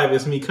survive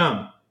is me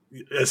come.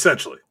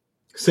 Essentially.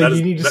 So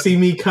you need to see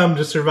me come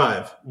to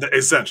survive.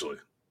 Essentially.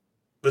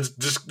 But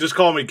just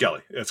call me Kelly.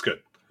 That's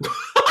good.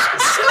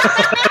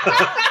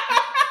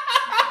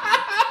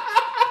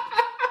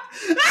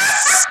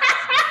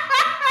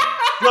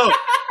 No.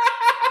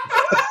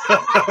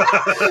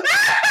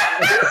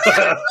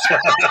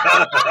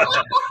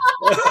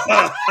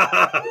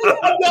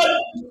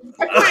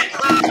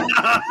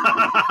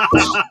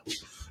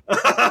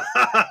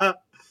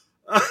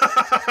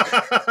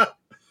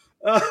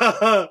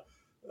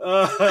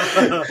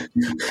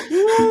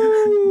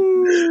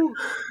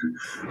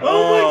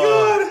 Oh my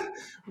god!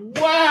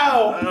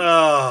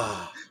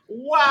 Wow!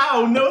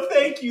 Wow! No,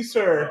 thank you,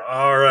 sir.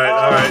 All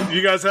right.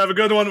 You guys have a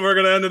good one. We're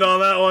gonna end it on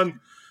that one.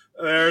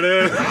 There it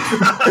is.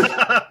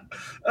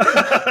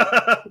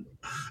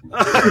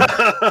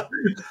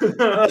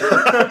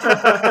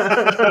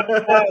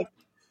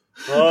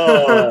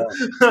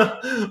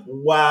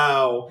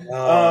 Wow.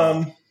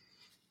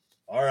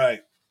 All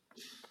right.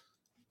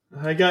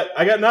 I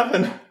got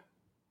nothing.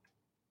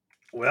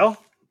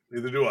 Well,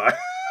 neither do I.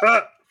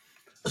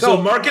 So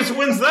Marcus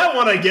wins that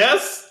one, I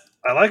guess.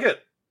 I like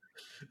it.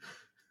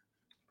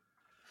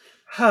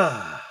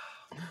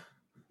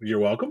 You're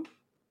welcome.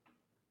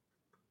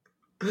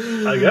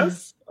 I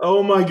guess.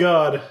 Oh my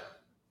god.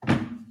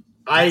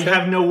 I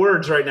have no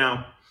words right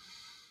now.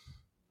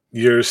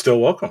 You're still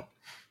welcome.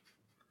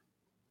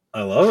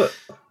 I love it.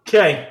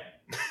 Okay.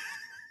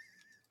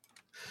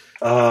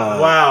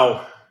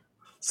 Wow.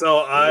 So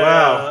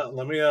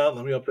let me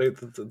update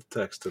the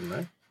text in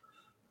there.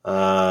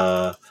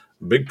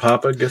 Big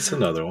Papa gets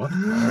another one.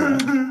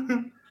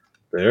 Right.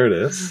 There it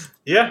is.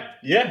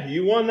 Yeah,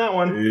 you won that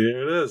one.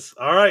 Here it is.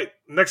 All right,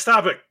 next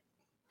topic.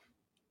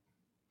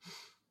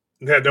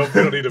 Yeah, we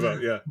don't need to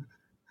vote. Yeah.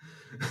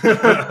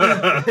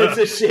 It's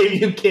a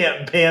shame you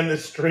can't ban the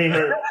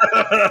streamer.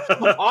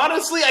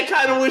 Honestly, I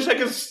kind of wish I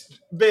could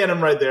ban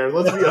him right there.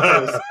 Let's be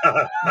honest.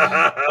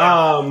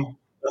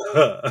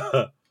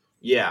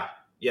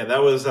 Yeah,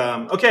 that was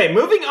okay.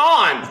 Moving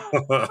on.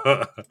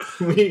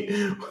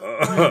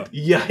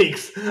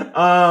 Yikes!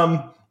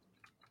 Oh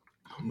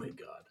my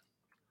god,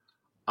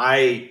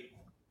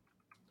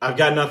 I've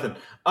got nothing.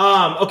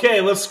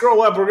 Okay, let's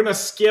scroll up. We're gonna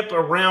skip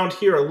around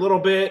here a little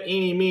bit.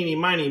 Eeny, meeny,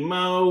 miny,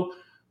 mo.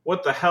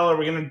 What the hell are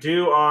we gonna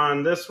do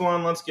on this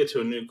one? Let's get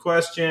to a new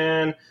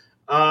question.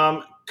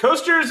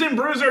 Coasters and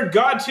Brews are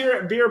god tier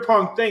at beer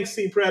pong. Thanks,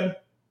 C-Pred.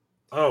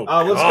 Oh,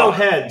 let's go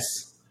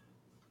heads.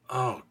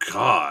 Oh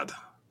God.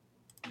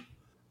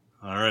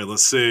 All right,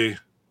 let's see.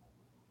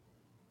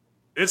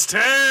 It's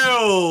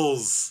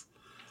tails.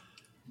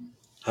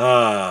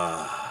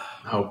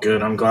 Oh,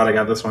 good. I'm glad I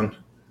got this one.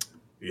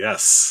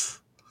 Yes.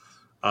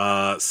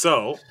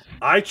 So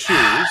I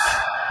choose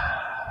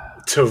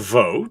to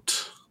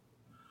vote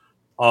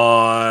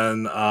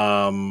on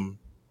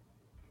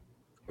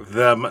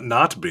them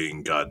not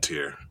being god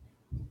tier.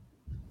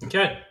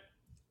 Okay.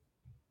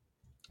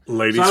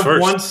 Ladies so I have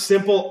first. one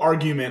simple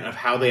argument of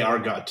how they are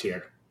god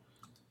tier.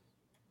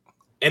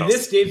 And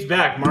this dates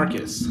back,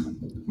 Marcus.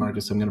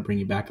 Marcus, I'm going to bring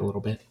you back a little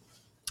bit.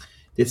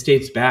 This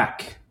dates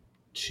back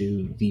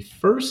to the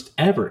first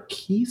ever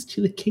Keys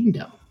to the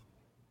Kingdom.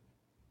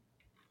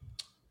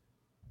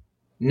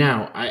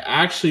 Now, I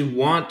actually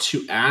want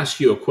to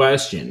ask you a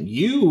question.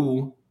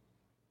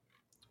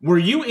 Were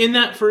you in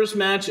that first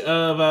match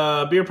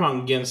of beer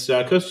pong against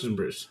Coasters and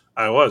Brews?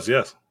 I was,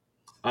 yes.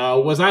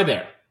 Was I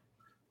there?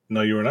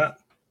 No, you were not.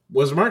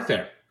 Was Mark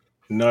there?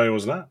 No, he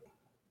was not.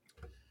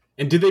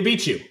 And did they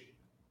beat you?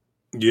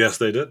 Yes,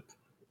 they did.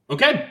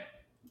 Okay.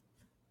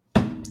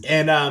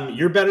 And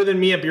you're better than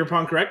me at beer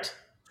pong, correct?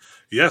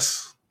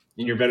 Yes.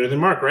 And you're better than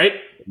Mark, right?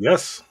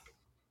 Yes.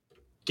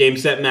 Game,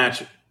 set,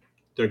 match.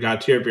 They're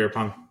god tier beer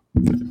pong.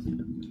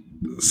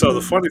 So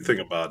the funny thing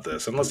about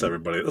this, and let's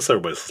everybody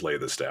lay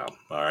this down.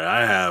 All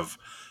right, I have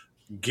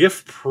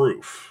GIF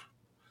proof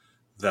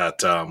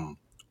that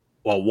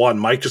one,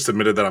 Mike just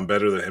admitted that I'm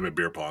better than him at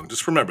beer pong.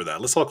 Just remember that.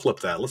 Let's all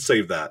clip that. Let's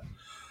save that.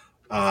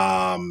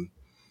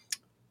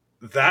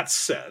 That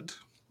said,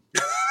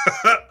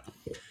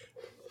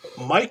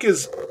 Mike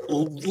is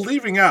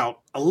leaving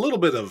out a little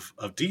bit of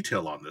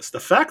detail on this.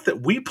 The fact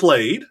that we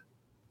played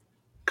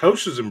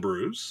Coasters and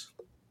Brews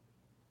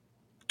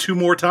 2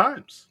 more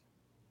times.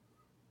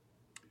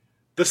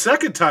 The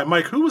second time,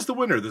 Mike, who was the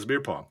winner of this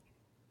beer pong?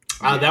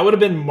 That would have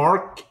been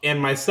Mark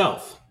and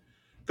myself.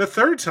 The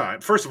third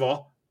time, first of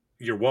all,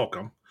 you're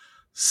welcome.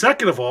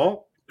 Second of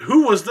all,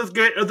 who was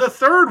the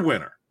third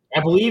winner? I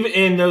believe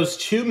in those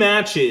two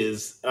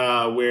matches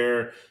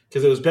where,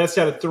 because it was best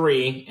out of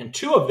 3, and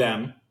 2 of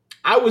them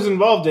I was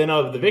involved in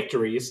of the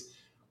victories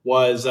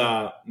was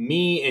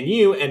me and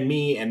you and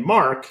me and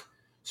Mark.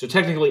 So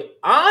technically,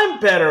 I'm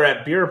better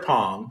at beer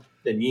pong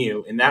than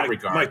you in that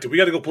regard. Mike, do we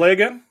got to go play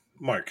again?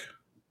 Mike,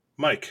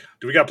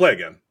 do we got to play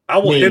again? I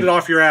will hit it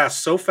off your ass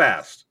so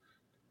fast.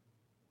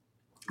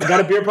 I got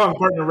a beer pong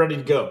partner ready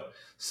to go.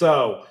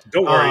 So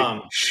don't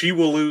worry, she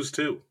will lose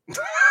too.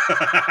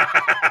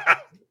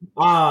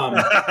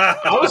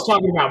 I was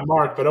talking about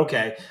Mark, but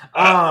okay.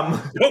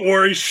 Don't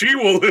worry, she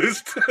will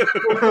lose too.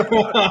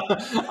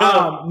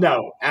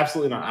 No,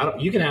 absolutely not.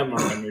 You can have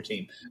Mark on your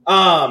team.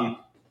 No,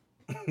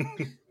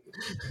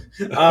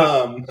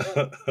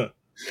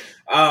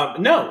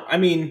 I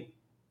mean,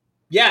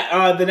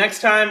 yeah, the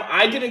next time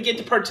I didn't get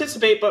to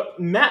participate, but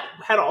Matt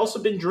had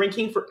also been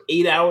drinking for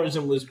 8 hours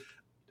and was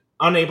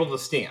unable to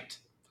stand.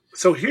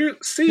 So here,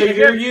 see,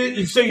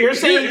 you're saying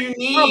you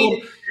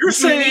need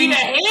a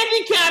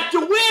handicap to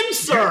win,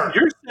 sir.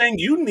 You're saying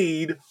you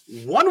need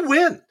one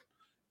win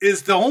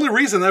is the only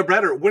reason they're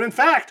better. When in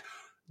fact,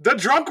 the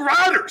Drunk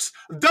Riders,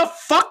 the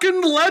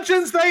fucking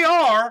legends they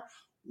are,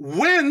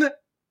 win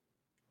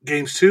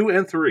games 2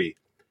 and 3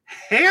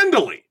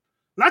 handily,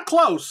 not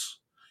close,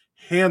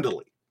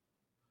 handily.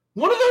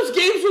 One of those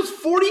games was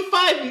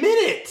 45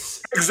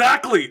 minutes.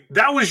 Exactly.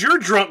 That was your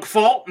drunk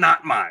fault,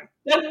 not mine.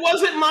 That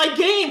wasn't my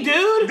game,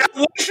 dude. That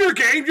was your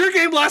game. Your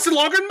game lasted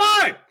longer than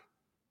mine.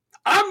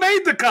 I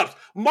made the cups.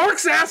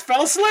 Mark's ass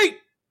fell asleep.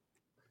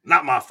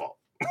 Not my fault.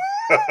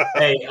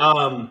 Hey,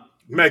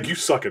 Meg, you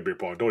suck at beer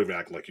pong. Don't even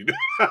act like you do.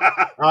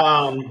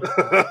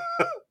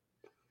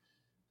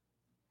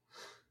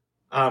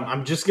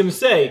 I'm just gonna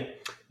say,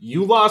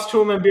 you lost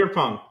to him in beer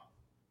pong.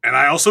 And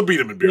I also beat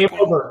him in beer pong.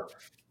 Over.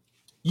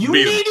 You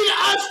needed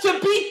us to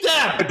beat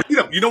them. I beat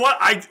him. You know what?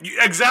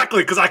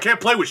 Exactly, because I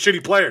can't play with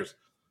shitty players.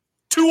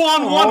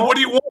 2-on-1, what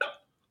do you want?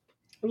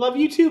 I love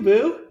you too,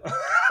 boo.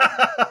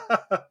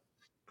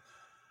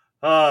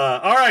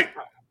 All right.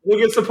 Who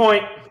gets the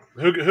point?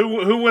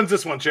 Who wins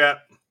this one, chat?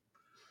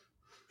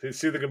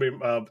 It's either going to be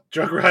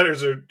Drunk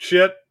Riders or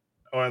shit,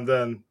 and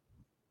then,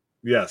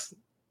 yes.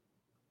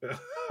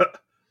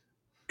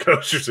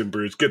 Coasters and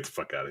Brews, get the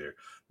fuck out of here.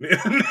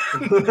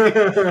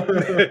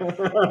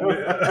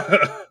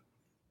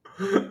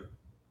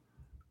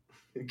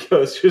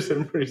 Coasters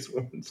and Brews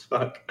wins,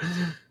 fuck.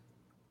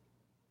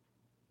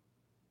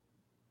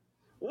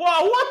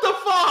 Whoa, what the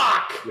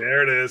fuck?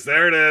 There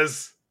it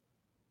is.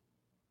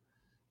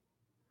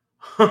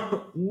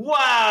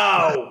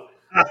 Wow.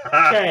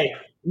 Okay.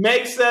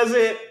 Meg says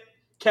it.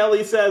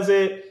 Kelly says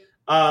it.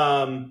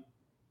 I'm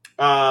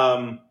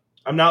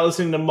not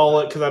listening to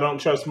Mullet because I don't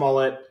trust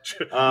Mullet.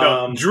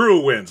 No,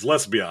 Drew wins.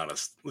 Let's be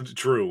honest.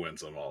 Drew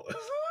wins on all this.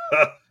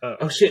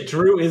 Oh shit,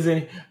 Drew is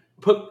in.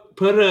 Put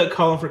a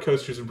column for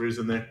Coasters and Brews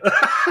in there.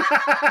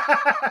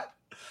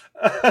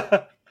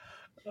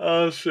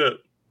 Oh shit.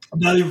 I'm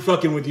not even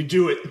fucking with you.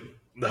 Do it.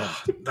 No,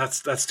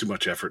 that's too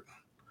much effort.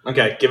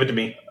 Okay, give it to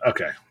me.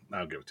 Okay,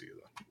 I'll give it to you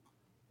though.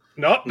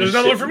 No, there's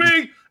another one for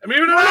me. I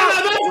mean, no,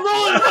 that's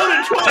Mullet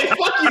voted twice.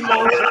 Fuck you,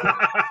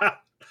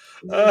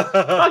 Mullet.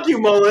 Fuck you,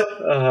 Mullet.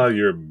 Oh,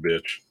 you're a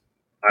bitch.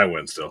 I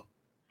win still.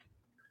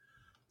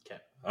 Okay.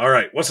 All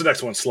right. What's the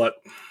next one, slut?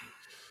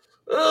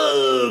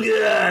 Oh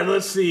god.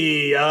 Let's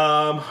see.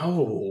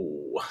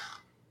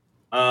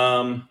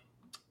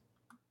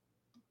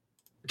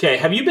 Okay.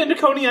 Have you been to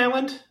Coney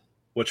Island?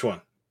 Which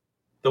one?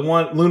 The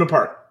one Luna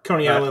Park,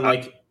 Coney Island.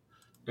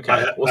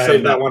 We'll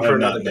save that one for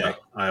another day.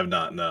 I have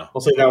not. No.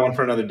 We'll save that one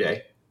for another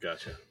day.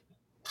 Gotcha.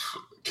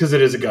 Because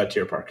it is a god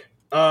tier park.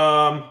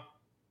 Oh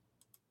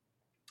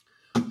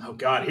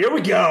god, here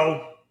we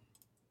go.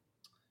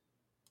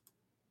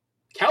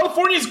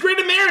 California's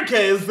Great America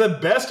is the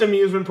best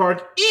amusement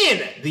park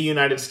in the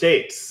United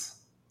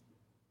States.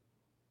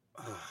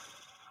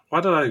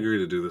 Why did I agree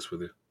to do this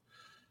with you?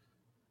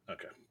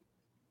 Okay.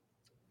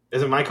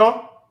 Is it my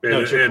call?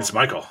 It's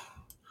my call.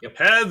 Yep.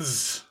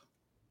 Heads.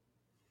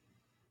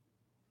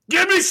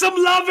 Give me some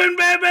loving,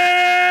 baby!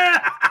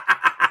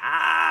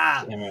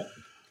 Damn it.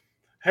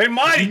 Hey,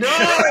 Mike!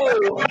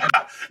 No!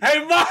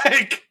 Hey,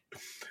 Mike!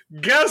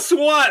 Guess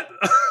what?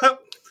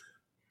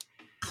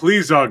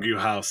 Please argue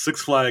how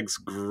Six Flags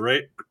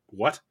Great...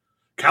 What?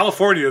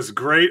 California's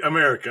Great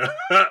America.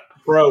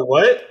 Bro,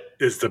 what?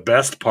 Is the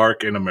best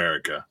park in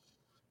America.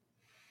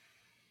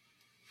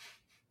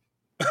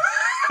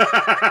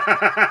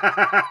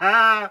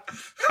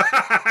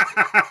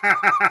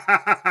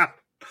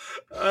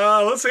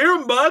 Let's hear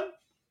him, bud.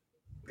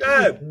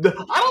 Good.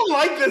 I don't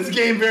like this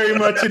game very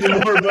much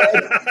anymore,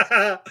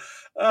 bud.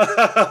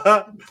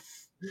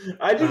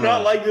 I do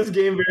not like this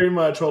game very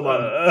much. Hold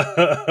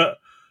on.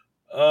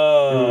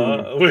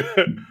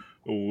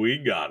 We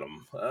got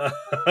him.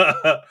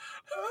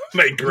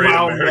 Make Great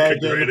America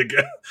great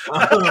again.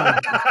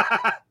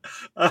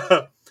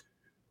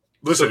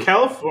 Listen, so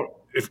California.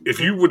 If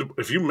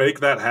you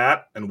make that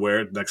hat and wear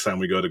it next time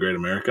we go to Great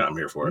America, I'm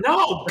here for it.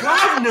 No,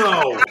 God,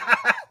 no.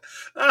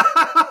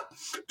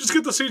 Just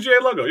get the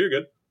CGA logo. You're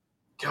good.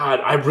 God,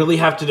 I really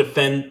have to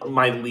defend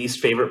my least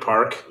favorite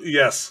park.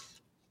 Yes.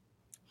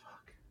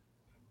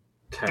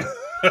 Okay.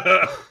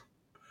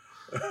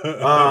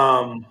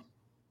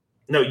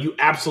 No, you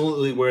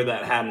absolutely wear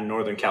that hat in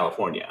Northern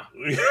California.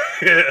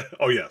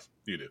 Oh, yes,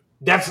 you do.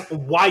 That's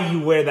why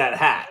you wear that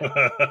hat.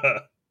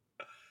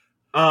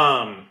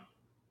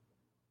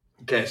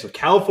 Okay, so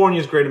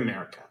California's Great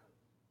America.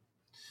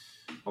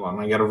 Hold on,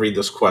 I gotta read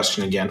this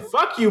question again.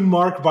 Fuck you,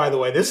 Mark, by the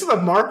way. This is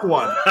a Mark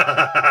one.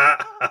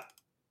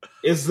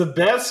 Is the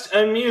best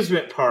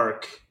amusement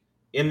park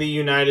in the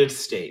United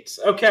States?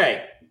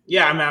 Okay.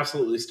 Yeah, I'm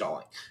absolutely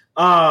stalling.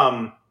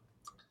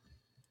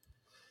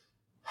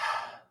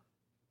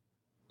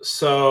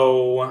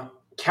 So,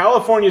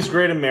 California's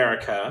Great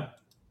America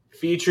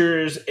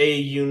features a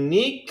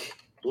unique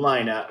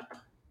lineup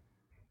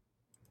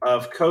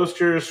of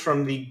coasters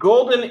from the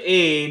golden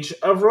age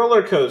of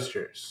roller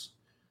coasters.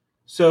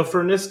 So,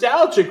 for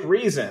nostalgic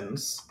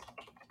reasons,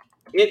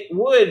 it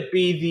would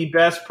be the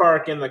best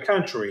park in the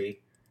country.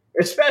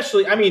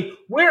 Especially, I mean,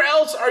 where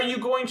else are you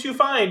going to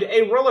find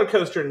a roller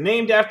coaster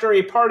named after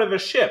a part of a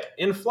ship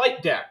in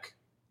flight deck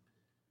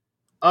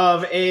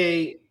of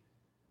a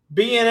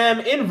B&M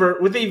invert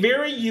with a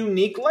very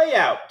unique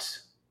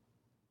layout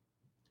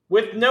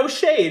with no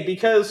shade?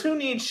 Because who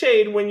needs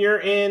shade when you're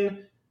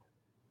in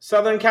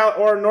Southern Cal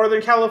or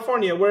Northern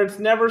California where it's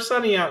never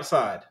sunny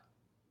outside?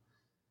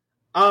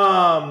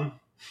 Or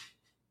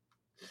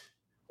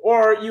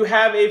you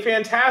have a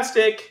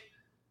fantastic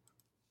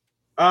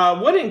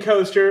wooden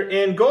coaster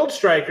in Gold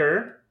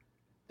Striker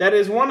that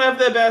is one of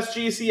the best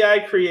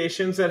GCI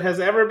creations that has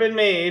ever been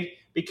made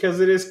because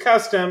it is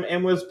custom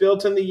and was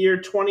built in the year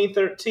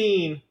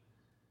 2013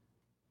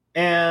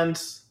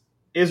 and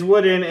is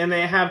wooden, and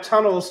they have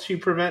tunnels to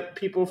prevent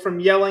people from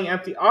yelling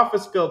at the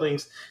office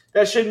buildings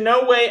that should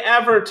no way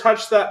ever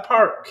touch that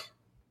park.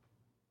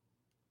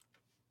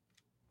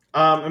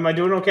 Am I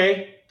doing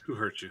okay? Who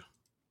hurt you?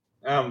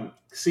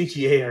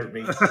 CGA hurt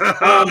me.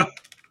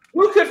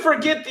 Who could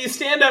forget the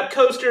stand-up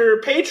coaster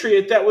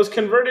Patriot that was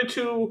converted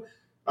to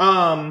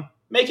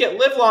make it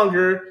live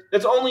longer,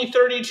 that's only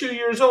 32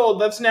 years old,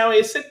 that's now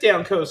a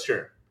sit-down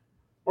coaster?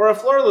 Or a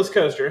floorless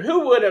coaster?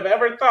 Who would have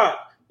ever thought,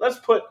 let's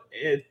put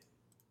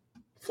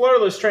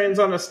floorless trains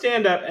on a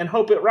stand-up and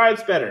hope it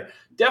rides better?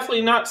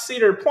 Definitely not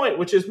Cedar Point,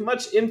 which is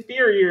much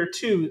inferior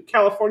to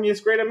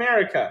California's Great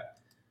America.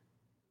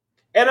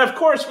 And of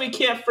course, we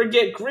can't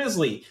forget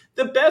Grizzly,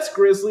 the best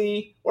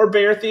grizzly or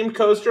bear-themed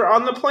coaster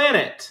on the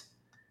planet.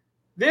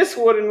 This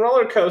wooden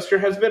roller coaster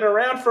has been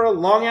around for a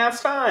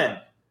long-ass time.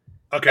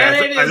 Okay, And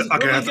I it is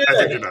really think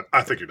good. you're done.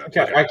 I think you're done.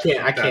 Okay, I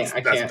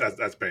can't.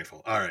 That's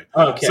painful. All right.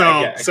 Okay,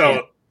 I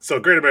can't. So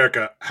Great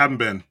America, haven't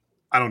been.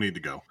 I don't need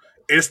to go.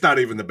 It's not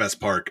even the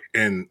best park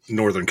in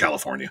Northern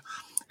California.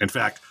 In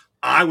fact,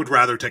 I would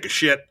rather take a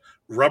shit,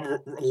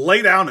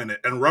 lay down in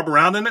it, and rub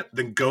around in it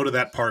than go to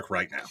that park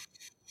right now.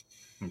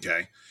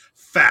 Okay?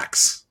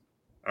 Facts.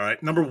 All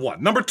right, number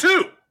one. Number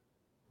two,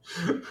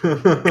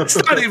 it's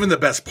not even the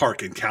best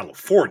park in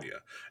California.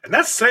 And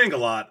that's saying a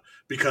lot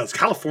because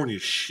California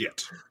is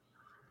shit.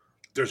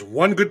 There's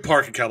one good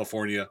park in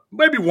California,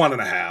 maybe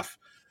 1.5,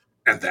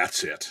 and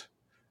that's it.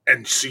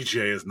 And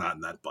CJ is not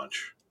in that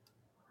bunch.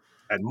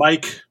 And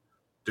Mike,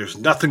 there's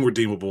nothing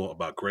redeemable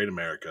about Great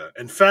America.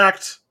 In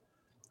fact,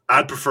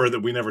 I'd prefer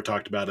that we never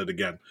talked about it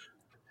again.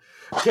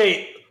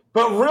 Okay,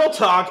 but real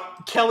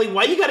talk, Kelly,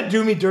 why you got to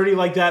do me dirty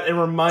like that and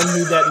remind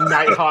me that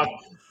Nighthawk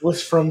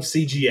was from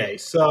CGA?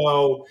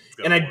 So,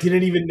 and I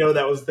didn't even know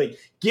that was the thing.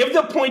 Give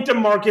the point to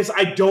Marcus.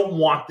 I don't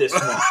want this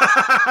one.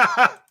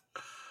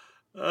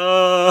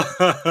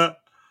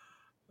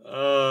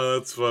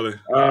 That's funny.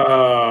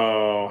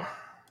 Oh.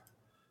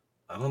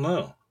 I don't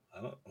know.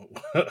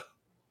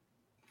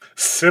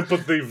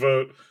 Sympathy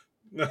vote.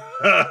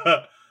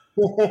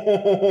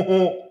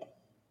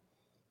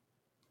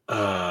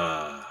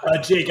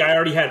 Jake, I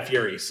already had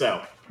Fury,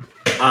 so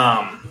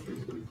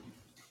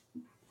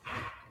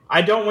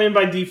I don't win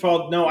by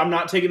default. No, I'm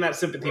not taking that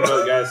sympathy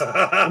vote, guys.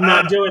 I'm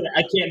not doing it.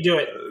 I can't do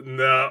it.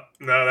 No,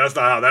 that's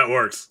not how that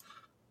works.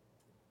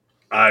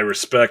 I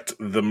respect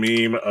the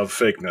meme of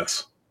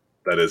fakeness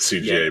that is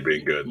CGA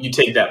being good. You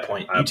take that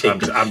point. I'm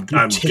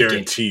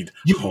guaranteed.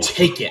 You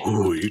take it.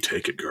 Ooh, you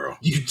take it, girl.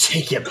 You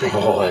take it, big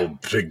boy. Oh,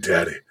 Big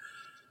Daddy.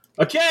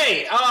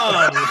 Okay.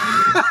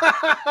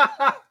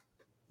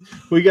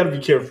 We got to be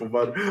careful,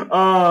 bud.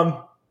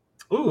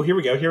 Ooh, here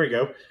we go.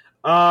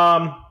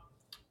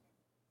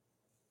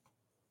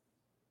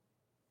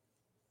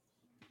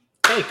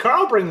 Hey,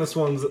 Carl brings this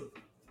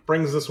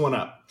one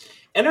up.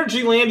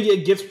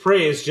 Energylandia gets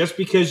praise just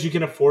because you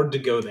can afford to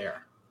go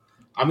there.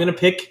 I'm going to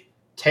pick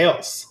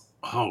Tails.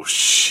 Oh,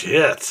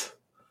 shit.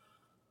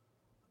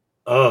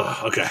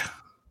 Oh, okay.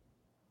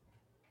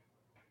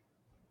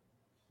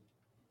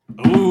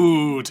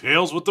 Ooh,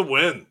 Tails with the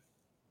win.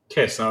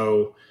 Okay,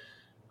 so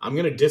I'm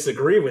going to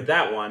disagree with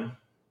that one.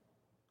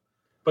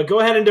 But go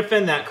ahead and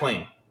defend that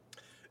claim.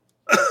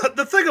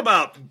 The thing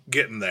about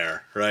getting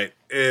there, right,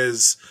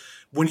 is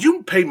when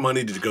you pay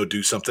money to go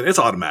do something, it's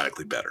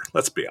automatically better.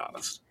 Let's be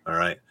honest, all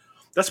right?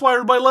 That's why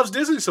everybody loves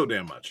Disney so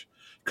damn much.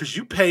 Because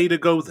you pay to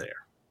go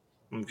there.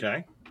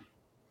 Okay?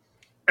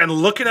 And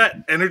looking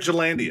at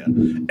Energylandia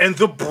and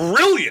the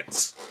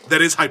brilliance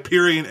that is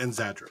Hyperion and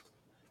Zadra.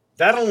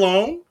 That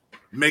alone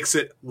makes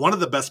it one of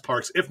the best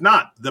parks, if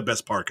not the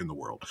best park in the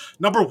world.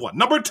 Number one.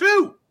 Number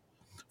two,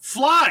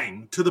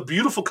 flying to the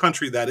beautiful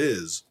country that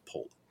is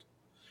Poland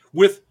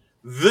with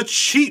the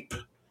cheap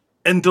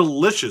and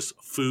delicious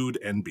food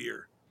and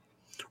beer,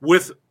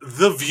 with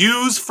the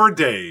views for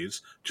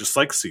days, just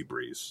like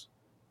Seabreeze,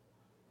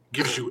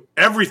 gives you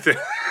everything.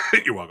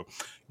 You're welcome.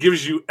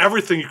 Gives you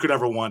everything you could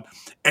ever want,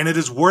 and it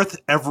is worth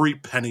every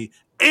penny,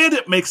 and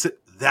it makes it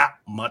that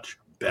much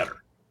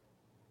better.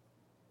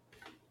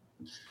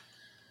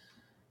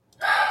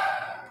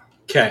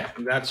 Okay,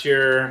 that's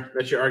your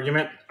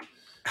argument.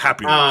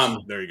 Happy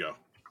Loops. There you go.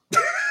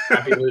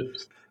 Happy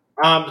Loops.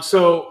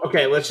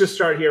 Okay, let's just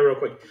start here real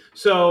quick.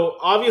 So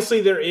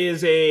obviously there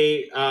is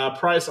a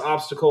price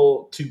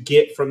obstacle to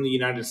get from the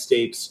United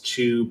States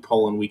to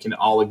Poland. We can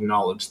all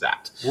acknowledge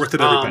that. Worth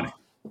it every penny.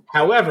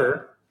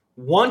 However,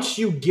 once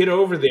you get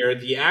over there,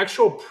 the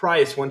actual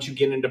price once you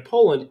get into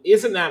Poland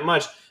isn't that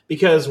much,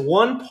 because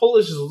one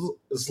Polish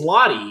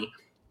zloty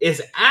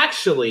is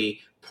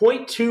actually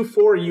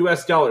 0.24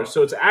 US dollars.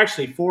 So it's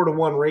actually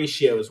 4-to-1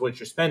 ratio is what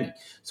you're spending.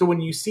 So when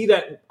you see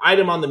that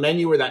item on the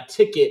menu or that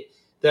ticket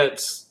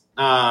that's,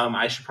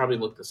 I should probably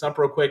look this up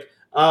real quick.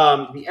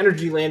 The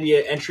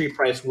Energylandia entry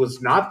price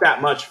was not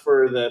that much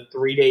for the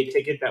 3-day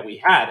ticket that we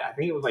had. I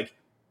think it was like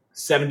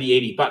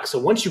 $70-$80. So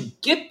once you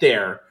get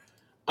there,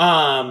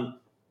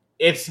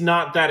 it's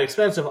not that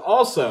expensive.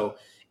 Also,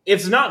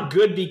 it's not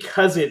good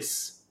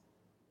because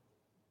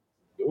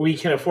we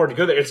can afford to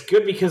go there. It's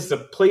good because the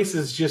place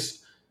is just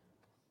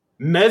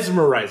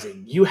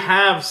mesmerizing. You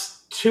have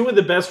two of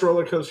the best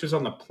roller coasters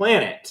on the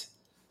planet.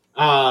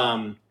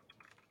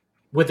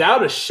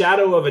 Without a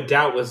shadow of a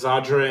doubt, with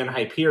Zadra and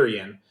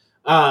Hyperion.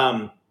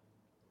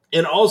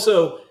 And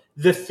also,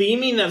 the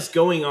theming that's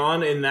going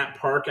on in that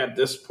park at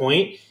this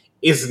point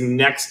is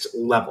next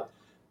level.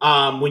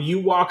 When you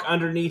walk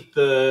underneath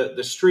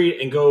the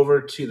street and go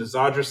over to the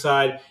Zadra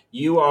side,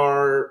 you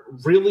are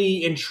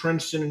really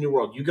entrenched in a new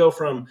world. You go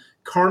from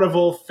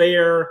Carnival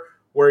Fair,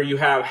 where you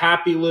have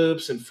Happy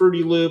Loops and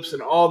Fruity Loops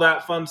and all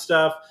that fun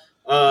stuff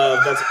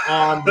that's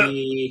on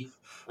the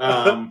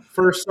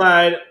first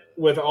side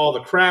with all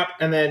the crap.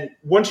 And then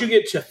once you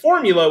get to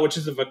Formula, which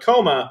is a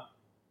Vekoma,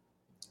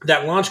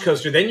 that launch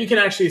coaster, then you can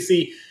actually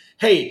see,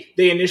 hey,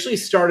 they initially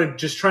started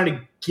just trying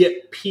to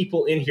get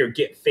people in here,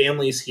 get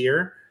families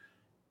here.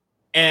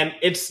 And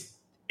it's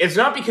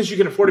not because you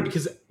can afford it,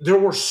 because there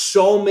were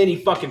so many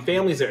fucking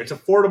families there. It's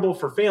affordable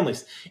for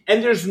families.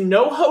 And there's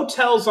no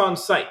hotels on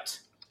site.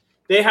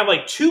 They have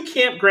like 2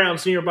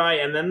 campgrounds nearby,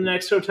 and then the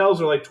next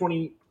hotels are like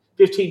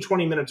 15,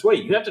 20 minutes away.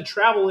 You have to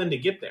travel in to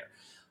get there.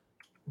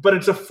 But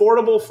it's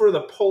affordable for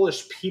the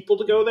Polish people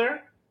to go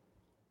there.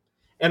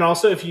 And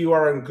also, if you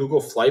are on Google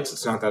Flights,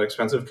 it's not that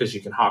expensive because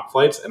you can hawk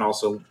flights and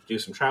also do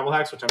some travel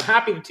hacks, which I'm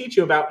happy to teach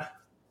you about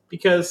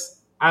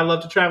because I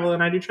love to travel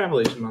and I do travel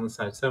agent on the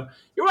side. So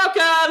you're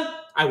welcome.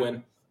 I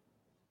win.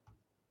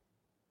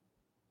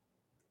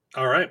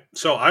 All right.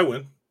 So I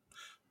win.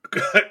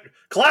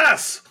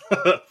 Class.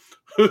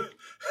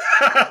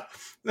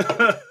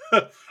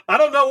 I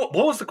don't know.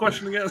 What was the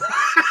question again?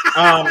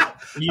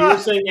 You were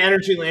saying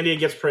Energylandia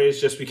gets praised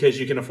just because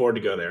you can afford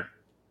to go there.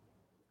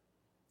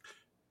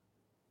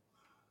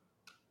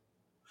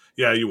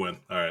 Yeah, you win.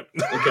 All right.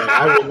 Okay,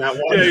 I win that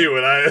one. Yeah, you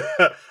win.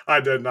 I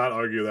did not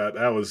argue that.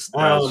 That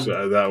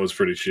was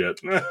pretty shit.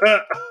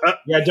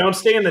 Yeah, don't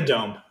stay in the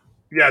dome.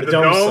 Yeah, the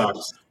dome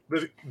sucks.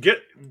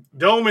 Get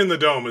dome in the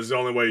dome is the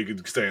only way you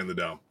can stay in the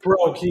dome.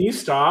 Bro, can you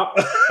stop?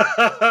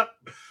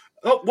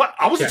 Oh, what?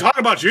 I wasn't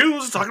talking about you. I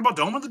was talking about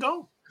dome in the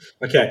dome.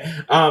 Okay.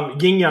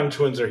 Yin Yang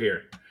twins are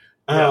here.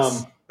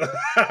 Yes. Ooh,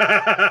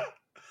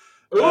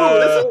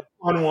 this is a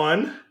fun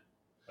one.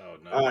 Oh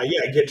no.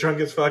 Yeah, get drunk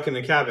as fuck in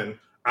the cabin.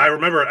 I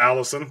remember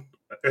Allison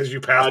as you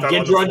passed out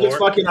get on the drunk floor. as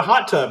fuck in a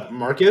hot tub,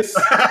 Marcus.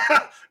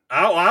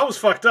 I was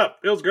fucked up.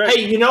 It was great.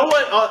 Hey, you know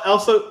what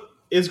also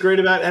is great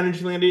about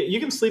Energylandia? You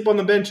can sleep on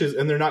the benches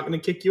and they're not going to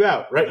kick you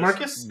out, right,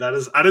 Marcus? That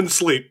is. I didn't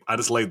sleep. I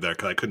just laid there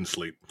because I couldn't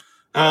sleep.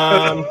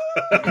 Nope.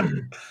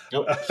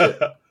 Shit.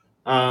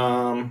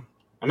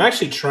 I'm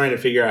actually trying to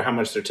figure out how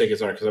much their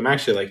tickets are because I'm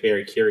actually like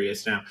very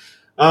curious now.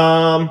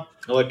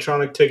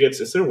 Electronic tickets.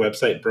 Is their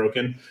website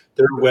broken?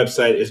 Their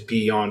website is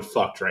beyond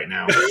fucked right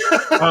now.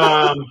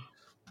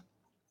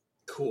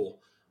 Cool.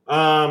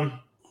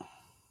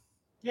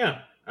 Yeah.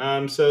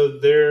 So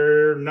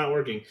they're not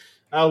working.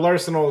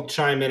 Larson will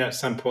chime in at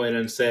some point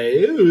and say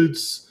it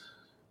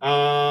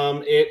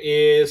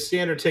is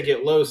standard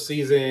ticket, low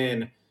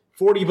season,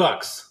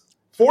 $40.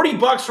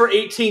 $40 for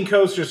 18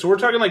 coasters. So we're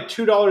talking like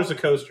 $2 a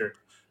coaster.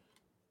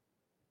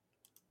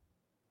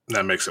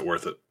 That makes it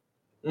worth it.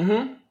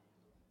 Mm-hmm.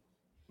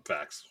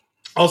 Facts.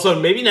 Also,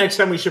 maybe next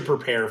time we should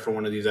prepare for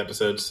one of these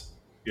episodes.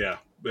 Yeah.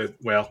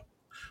 Well,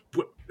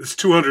 it's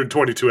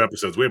 222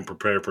 episodes. We haven't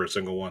prepared for a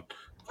single one.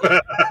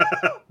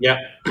 Yeah.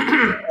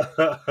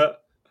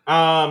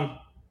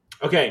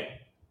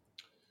 Okay.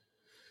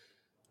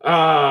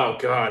 Oh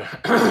God.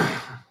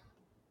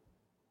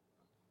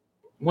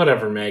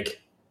 Whatever, Meg.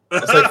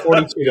 It's like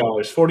 $42,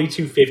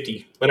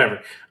 $42.50,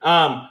 whatever.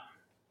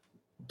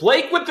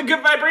 Blake with the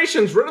good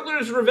vibrations.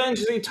 Riddler's Revenge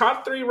is a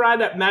top 3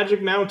 ride at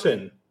Magic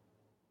Mountain.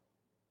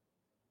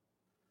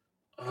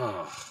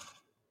 Oh.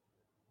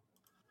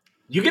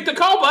 You get the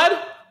call, bud.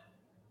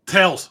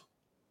 Tails.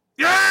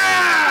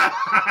 Yeah!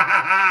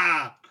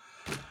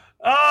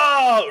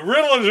 Oh,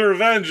 Riddler's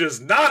Revenge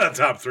is not a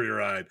top 3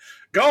 ride.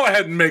 Go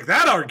ahead and make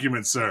that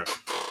argument, sir.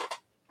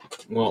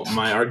 Well,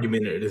 my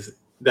argument is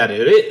that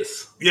it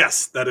is.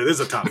 Yes, that it is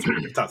a top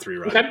 3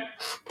 ride. Okay.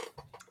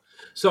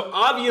 So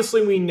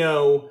obviously we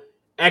know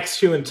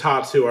X2 and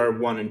Tatsu are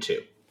 1 and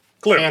 2.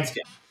 Clear.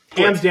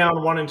 Hands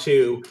down, 1 and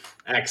 2,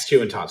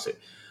 X2 and Tatsu.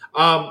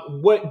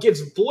 What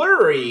gets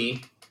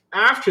blurry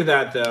after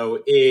that,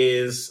 though,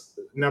 is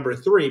number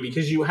 3,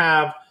 because you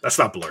have... That's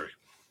not blurry.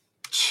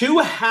 2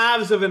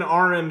 halves of an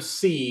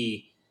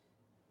RMC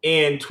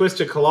in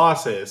Twisted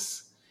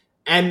Colossus,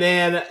 and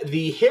then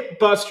the Hip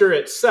Buster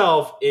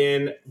itself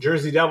in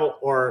Jersey Devil,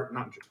 or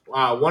not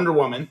Wonder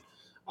Woman.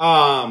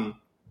 And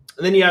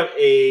then you have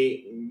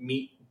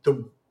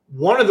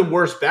one of the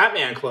worst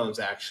Batman clones,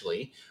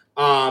 actually.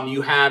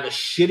 You have a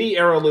shitty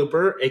Arrow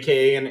Looper,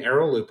 aka an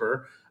Arrow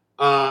Looper,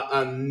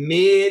 a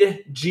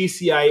mid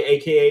GCI,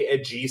 aka a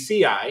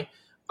GCI.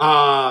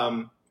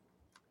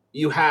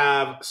 You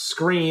have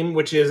Scream,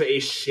 which is a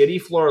shitty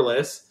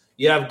floorless.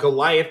 You have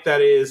Goliath,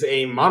 that is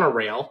a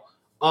monorail.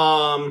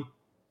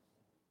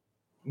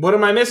 What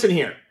am I missing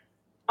here?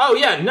 Oh,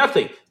 yeah,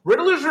 nothing.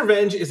 Riddler's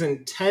Revenge is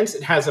intense.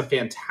 It has a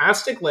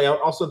fantastic layout.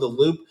 Also, the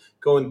loop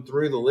going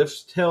through the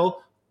lift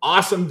hill.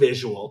 Awesome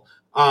visual.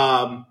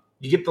 You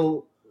get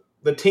the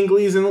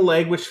tinglies in the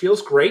leg, which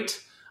feels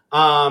great.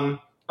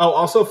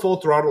 Also, Full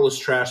Throttle is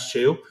trash,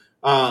 too,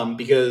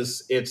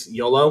 because it's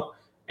YOLO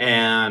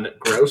and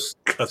gross.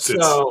 Because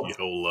it's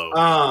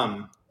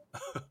YOLO.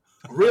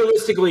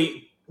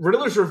 Realistically,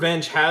 Riddler's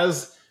Revenge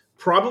has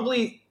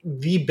probably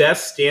the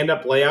best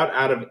stand-up layout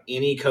out of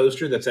any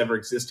coaster that's ever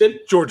existed.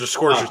 Georgia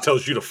Scorcher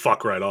tells you to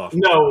fuck right off.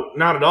 No,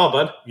 not at all,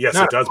 bud. Yes,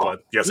 it does, bud.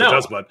 Yes, it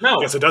does, bud.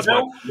 No, yes, it does,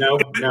 bud.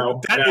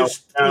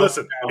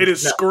 Listen, it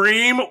is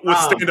Scream with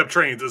stand-up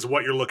trains is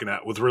what you're looking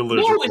at with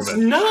Riddler's Revenge. No, it's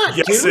not,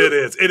 Yes, dude. it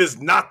is. It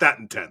is not that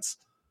intense.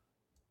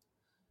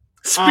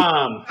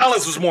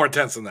 Alice was more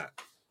intense than that.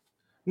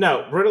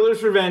 No,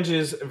 Riddler's Revenge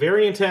is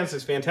very intense.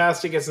 It's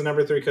fantastic. It's the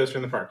number 3 coaster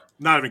in the park.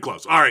 Not even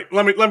close. All right,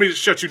 let me just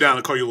shut you down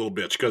and call you a little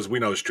bitch because we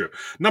know it's true.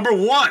 Number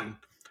 1,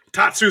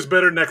 Tatsu's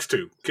better than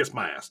X2. Kiss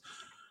my ass.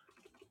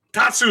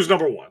 Tatsu's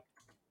number 1.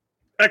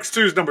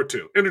 X2's number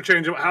 2.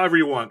 Interchange them however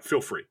you want.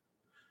 Feel free.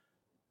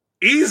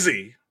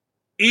 Easy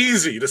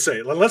to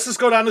say. Let's just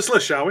go down this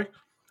list, shall we?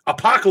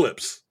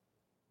 Apocalypse.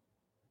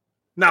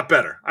 Not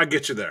better. I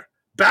get you there.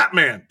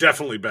 Batman,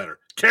 definitely better.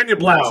 Canyon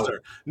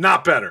Blaster,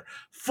 not better.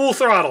 Full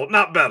Throttle,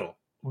 not better.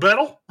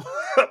 Better?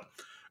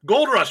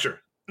 Gold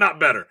Rusher, not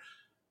better.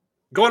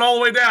 Going all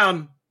the way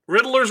down,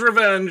 Riddler's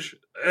Revenge,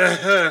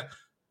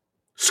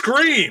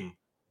 Scream,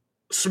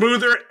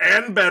 smoother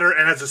and better,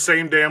 and has the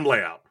same damn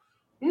layout.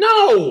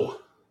 No!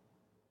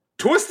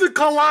 Twisted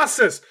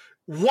Colossus,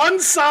 one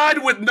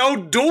side with no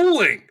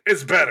dueling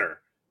is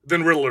better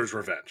than Riddler's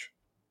Revenge.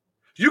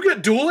 You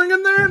get dueling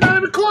in there? Not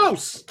even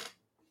close.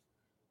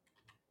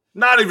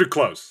 Not even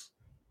close.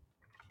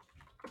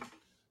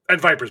 And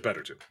Viper's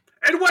better too.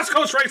 And West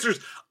Coast Racers,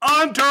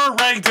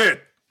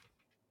 underrated.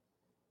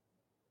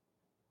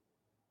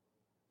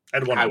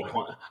 And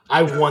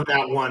I won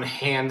that one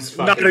hands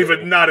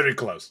fucking. Not even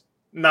close.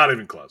 Not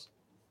even close.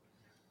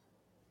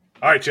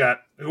 All right,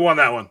 chat. Who won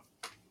that one?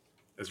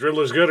 Is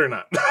Riddler's good or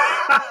not?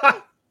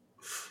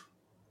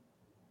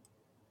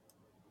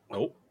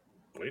 Oh,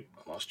 wait,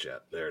 I lost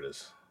chat. There it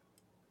is.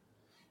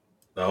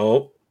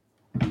 Oh.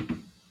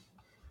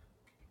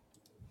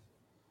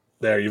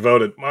 There, you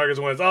voted. Marcus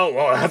wins. Oh,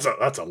 well,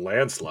 that's a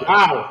landslide.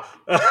 Wow.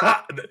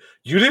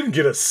 You didn't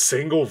get a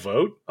single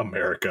vote?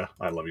 America.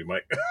 I love you,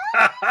 Mike.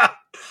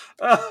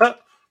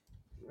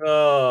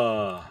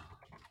 Oh,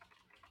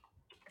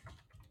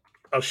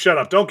 shut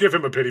up. Don't give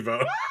him a pity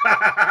vote.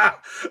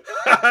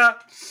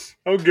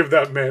 Don't give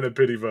that man a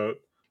pity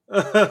vote.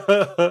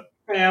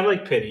 Hey, I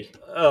like pity.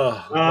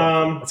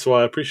 That's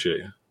why I appreciate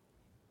you.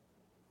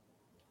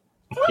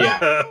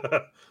 Yeah.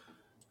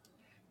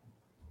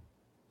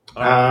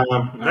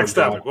 Next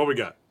topic. What we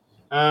got?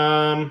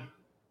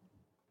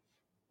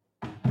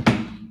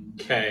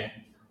 Okay.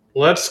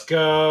 Let's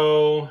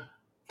go.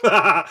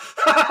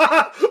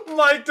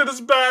 Mike did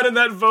as bad in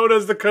that vote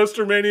as the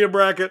Coaster Mania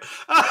bracket.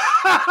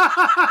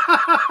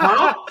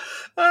 Huh?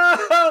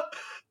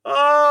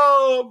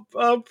 Oh,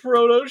 a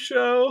proto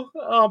show.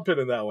 Oh, I'm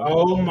pinning that one.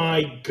 Oh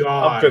my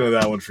god. I'm pinning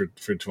that one for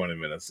 20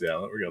 minutes.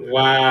 Yeah, we're gonna.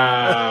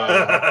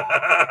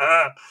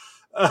 Wow.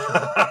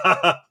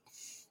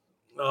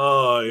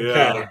 Oh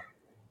yeah.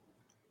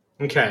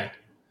 Okay.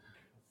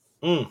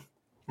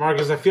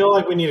 Marcus, I feel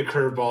like we need a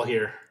curveball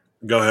here.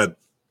 Go ahead.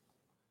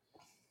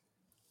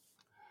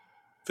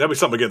 That'd be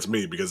something against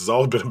me because it's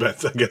all been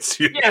against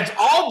you. Yeah, it's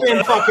all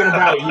been fucking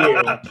about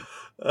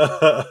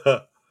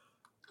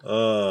you.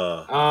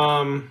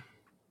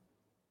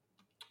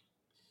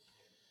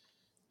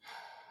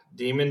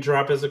 Demon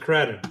Drop is a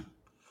credit.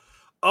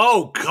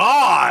 Oh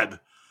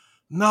God,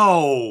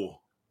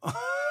 no,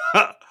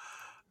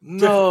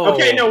 no.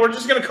 Okay, no, we're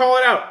just gonna call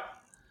it out.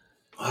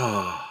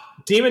 Oh,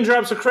 Demon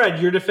Drop's a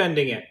cred. You're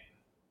defending it.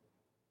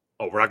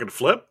 we're not gonna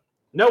flip.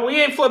 No,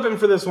 we ain't flipping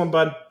for this one,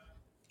 bud.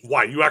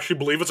 Why? You actually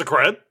believe it's a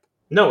cred?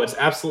 No, it's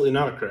absolutely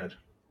not a cred.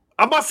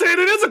 I'm not saying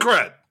it is a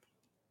cred.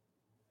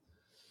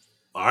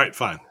 All right,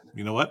 fine.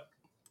 You know what?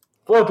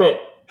 Flip it.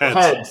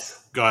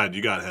 Heads. Go ahead.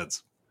 You got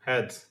heads.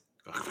 Heads.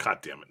 Oh, God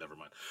damn it. Never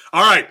mind.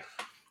 All right.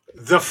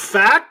 The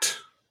fact,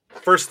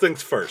 first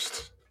things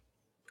first,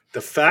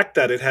 the fact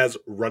that it has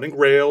running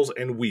rails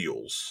and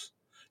wheels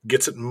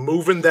gets it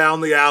moving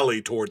down the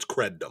alley towards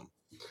creddom.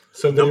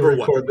 Somebody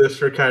record this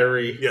for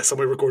Kyrie. Yeah,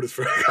 somebody record this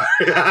for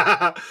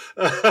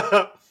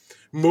Kyrie.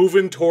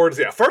 Moving towards,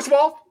 first of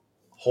all,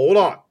 hold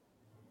on.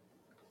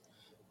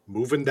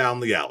 Moving down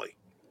the alley.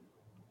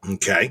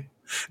 Okay.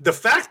 The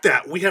fact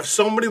that we have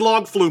so many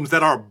log flumes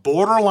that are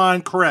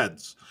borderline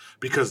creds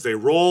because they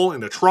roll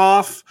in a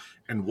trough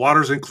and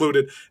water's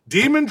included.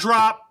 Demon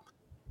Drop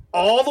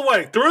all the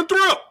way through and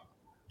through.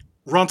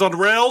 Runs on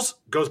rails,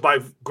 goes by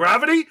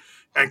gravity,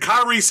 and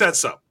Kyrie said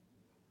so.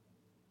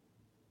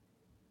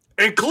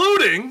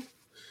 Including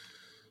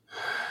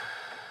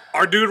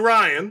our dude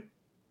Ryan,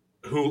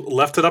 who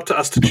left it up to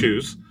us to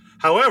choose.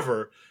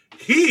 However,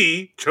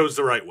 he chose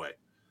the right way.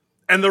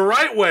 And the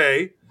right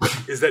way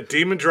is that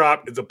Demon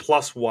Drop is a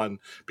 +1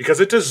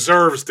 because it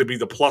deserves to be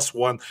the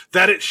 +1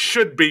 that it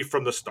should be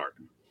from the start.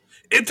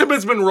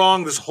 Intimate's been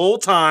wrong this whole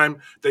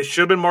time. They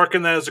should have been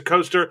marking that as a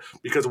coaster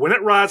because when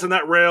it rides on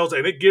that rails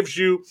and it gives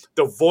you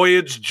the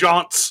voyage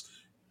jaunts,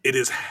 it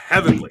is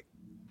heavenly.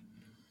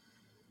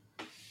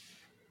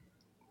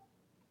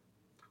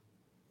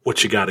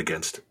 What you got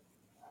against it?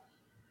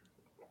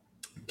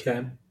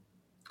 Okay.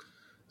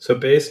 So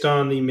based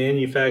on the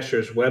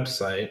manufacturer's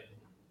website,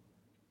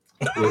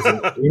 it was an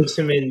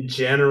Intamin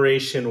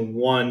Generation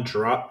 1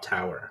 drop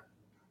tower,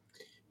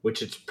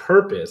 which its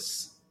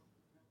purpose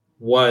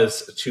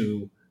was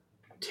to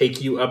take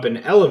you up an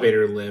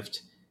elevator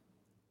lift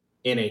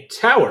in a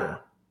tower,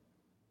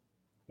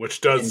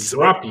 which does and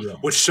drop you.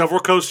 Which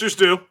several coasters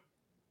do.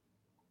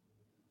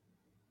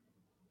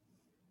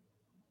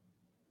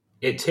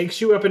 It takes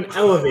you up an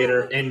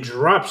elevator and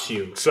drops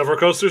you. Several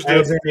coasters do.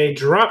 As in a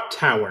drop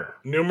tower.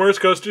 Numerous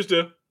coasters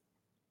do.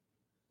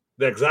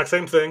 The exact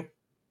same thing.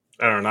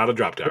 And are not a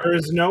drop tower. There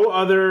is no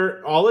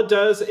other. All it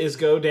does is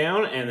go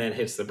down and then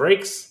hits the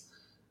brakes.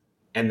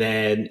 And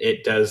then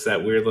it does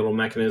that weird little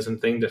mechanism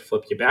thing to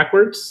flip you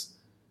backwards.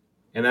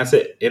 And that's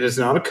it. It is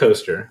not a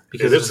coaster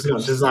because it's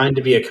not designed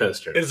to be a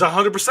coaster. It is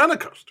 100% a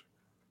coaster.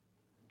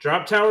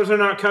 Drop towers are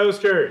not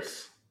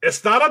coasters.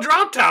 It's not a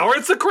drop tower.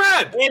 It's a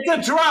cred. It's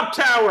a drop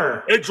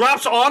tower. It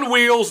drops on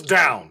wheels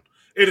down.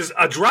 It is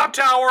a drop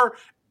tower.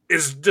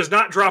 Does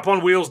not drop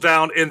on wheels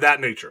down in that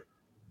nature.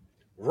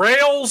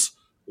 Rails,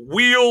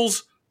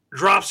 wheels,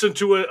 drops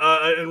into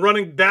and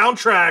running down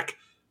track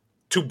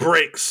to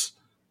brakes.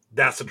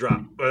 That's a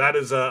drop. That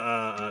is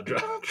a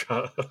drop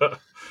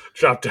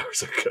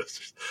towers and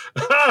coasters.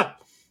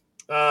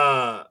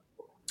 I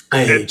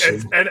hate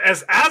you. And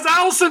as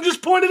Allison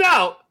just pointed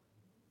out,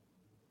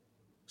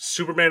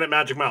 Superman at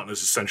Magic Mountain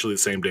is essentially the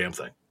same damn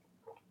thing.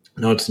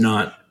 No, it's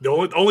not. The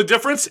only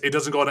difference, it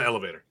doesn't go on an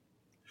elevator.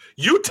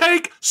 You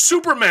take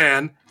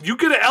Superman, you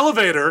get an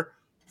elevator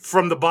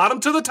from the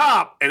bottom to the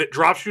top, and it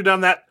drops you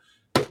down that.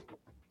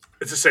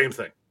 It's the same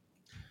thing.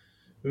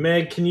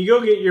 Meg, can you go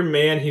get your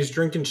man? He's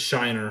drinking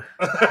Shiner.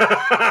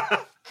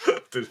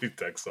 Did he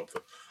text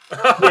something?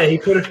 Yeah, he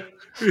put it.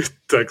 He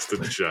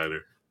texted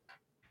Shiner.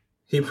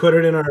 He put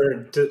it in our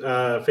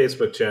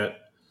Facebook chat.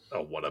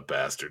 Oh, what a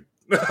bastard!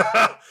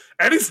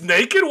 And he's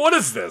naked. What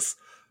is this?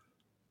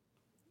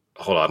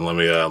 Hold on, let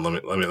me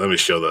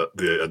show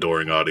the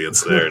adoring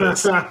audience. There it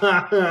is.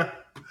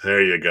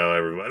 There you go,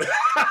 everybody.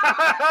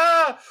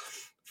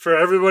 For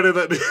everybody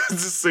that needs to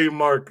see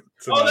Mark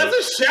tonight. Oh, that's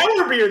a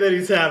shower beer that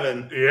he's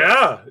having.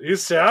 Yeah,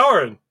 he's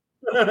showering.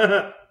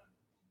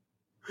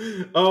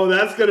 Oh,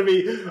 that's gonna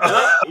be.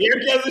 Here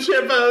comes the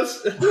shit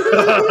post.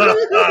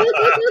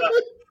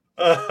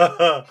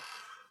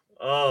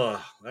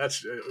 Oh,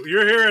 that's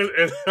you're here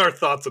in our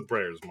thoughts and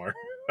prayers, Mark.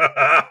 All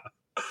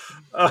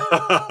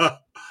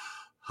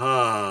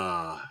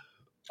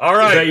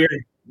right. Is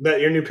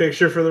that your new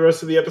picture for the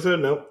rest of the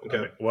episode? Nope.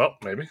 Okay. Well,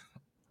 maybe.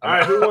 All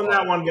right. Who won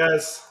that one,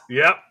 guys?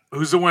 Yep.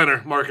 Who's the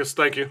winner, Marcus?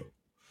 Thank you.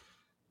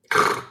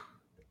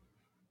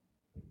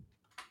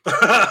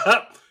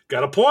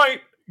 Got a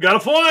point.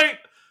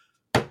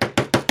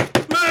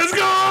 Let's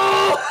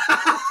go.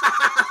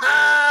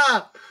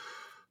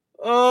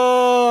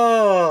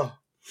 Oh,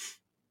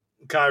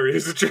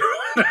 Kyrie's the true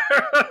winner.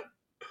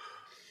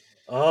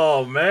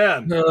 Oh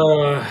man,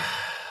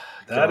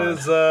 that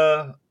is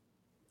that.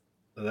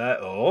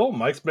 Oh,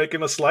 Mike's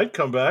making a slight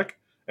comeback.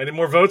 Any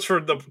more votes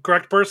for the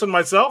correct person?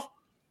 Myself.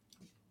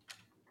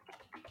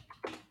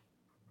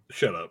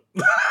 Shut up.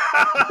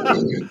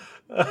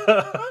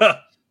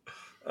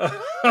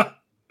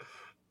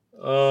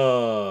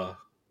 Oh.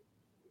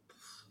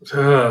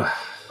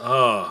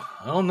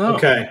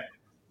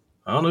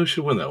 don't know who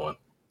should win that one.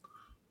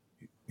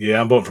 Yeah,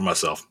 I'm voting for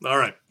myself. All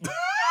right.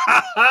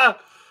 I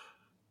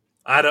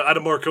had a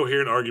more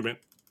coherent argument.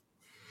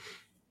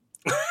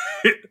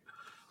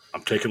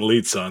 I'm taking the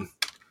lead, son.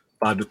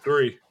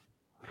 5-3.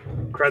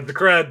 Cred the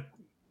cred.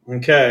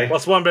 Okay.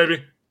 +1,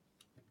 baby.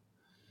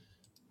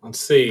 Let's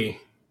see.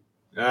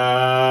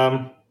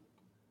 Rips.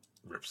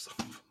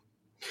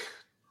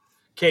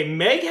 Okay,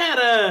 Meg had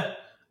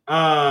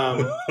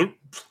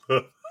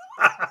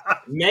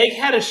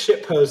a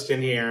shit post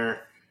in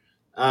here,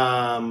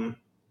 or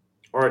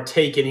a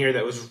take in here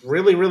that was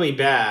really, really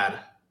bad.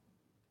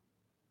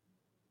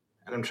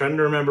 And I'm trying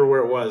to remember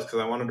where it was because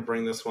I wanted to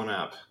bring this one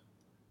up.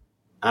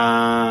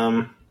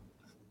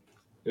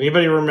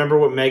 Anybody remember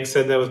what Meg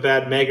said that was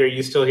bad? Meg, are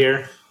you still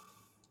here?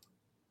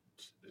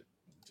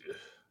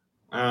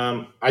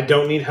 I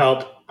don't need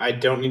help. I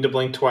don't need to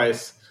blink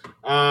twice.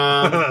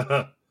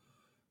 Area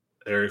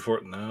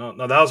Force. No,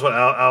 that was what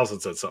Allison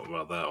said something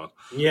about that one.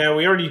 Yeah,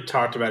 we already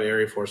talked about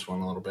Area Force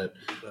One a little bit.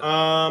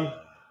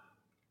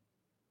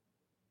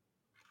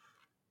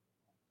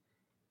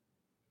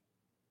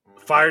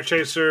 Fire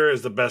Chaser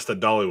is the best at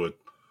Dollywood.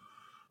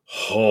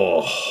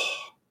 Oh,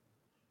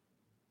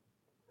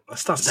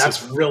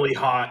 that's really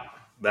hot.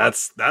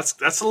 That's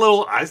a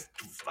little.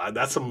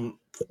 That's some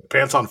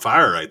pants on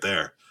fire right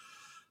there.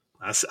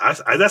 That's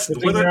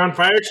you're on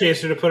Fire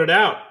Chaser to put it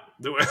out.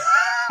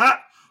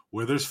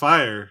 Where there's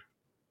fire,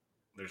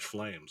 there's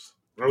flames.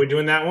 Are we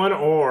doing that one,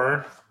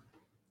 or?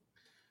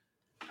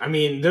 I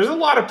mean, there's a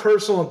lot of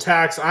personal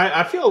attacks.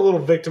 I feel a little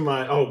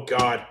victimized. Oh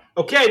God.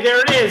 Okay,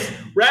 there it is.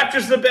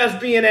 Raptors the best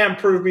B&M.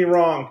 Prove me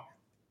wrong.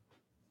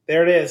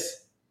 There it is.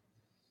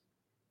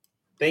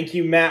 Thank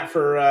you, Matt,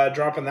 for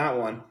dropping that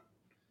one.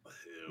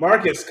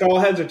 Marcus, call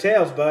heads or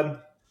tails,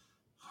 bud.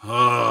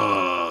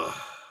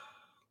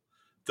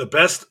 The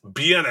best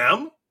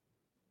B&M?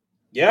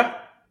 Yeah.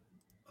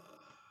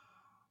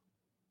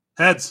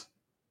 Heads.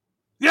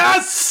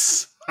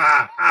 Yes!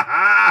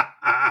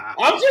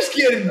 I'm just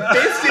getting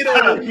biscuit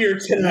over here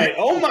tonight.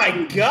 Oh,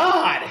 my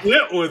God.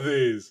 Hit with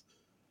these.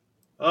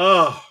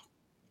 Oh.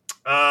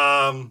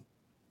 Go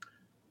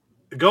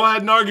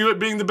ahead and argue it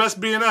being the best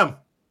B&M.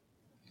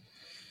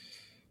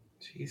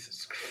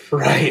 Jesus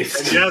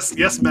Christ. And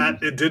yes,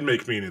 Matt, it did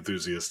make me an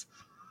enthusiast.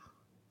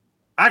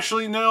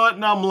 Actually, you know what?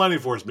 Now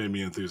Millennium Force made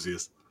me an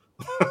enthusiast.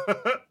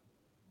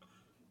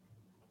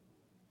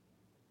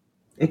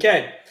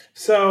 Okay,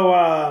 so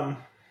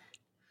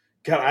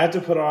God, I have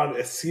to put on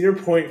a Cedar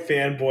Point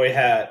fanboy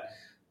hat,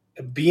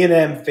 a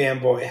B&M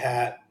fanboy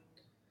hat,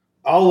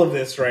 all of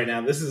this right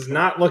now. This is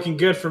not looking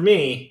good for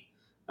me.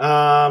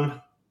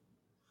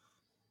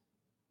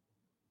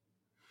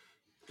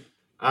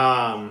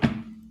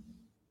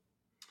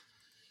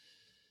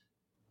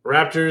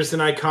 Raptors, an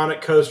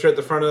iconic coaster at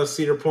the front of the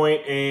Cedar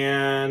Point,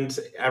 and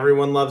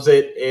everyone loves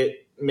it.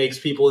 It makes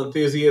people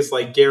enthusiasts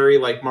like Gary,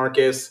 like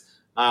Marcus.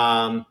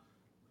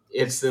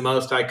 It's the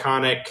most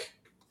iconic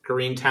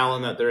green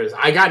Talon that there is.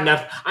 I got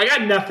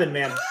nothing,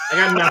 man. I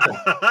got nothing.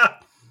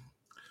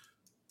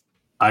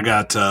 I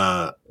got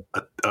a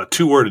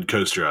two-worded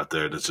coaster out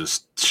there that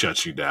just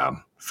shuts you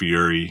down.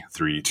 Fury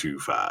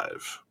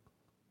 325.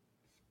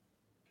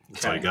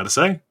 That's all you got to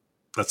say.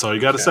 That's all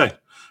you got to say.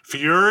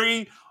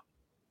 Fury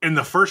in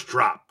the first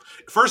drop.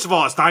 First of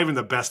all, it's not even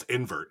the best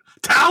invert.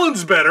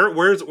 Talon's better.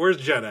 Where's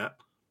Jen at?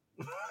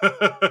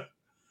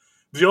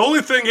 The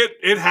only thing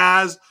it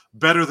has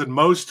better than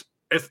most,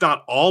 if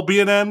not all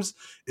B&Ms,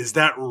 is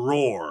that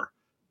roar.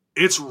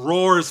 Its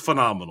roar is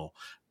phenomenal.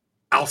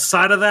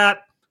 Outside of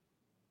that,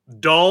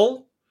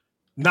 dull,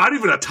 not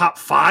even a top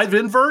 5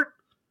 invert.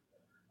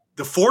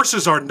 The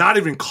forces are not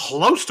even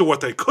close to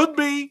what they could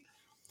be.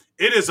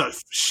 It is a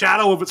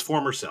shadow of its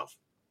former self.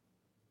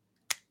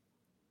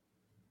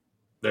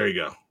 There you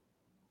go.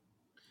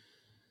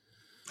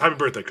 Happy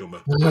birthday,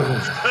 Kumba.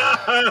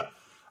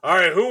 All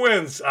right, who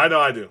wins? I know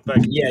I do.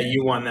 Thank you. Yeah,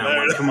 you won that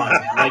one. Come on.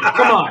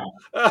 Come on.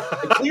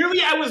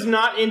 Clearly, I was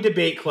not in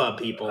debate club,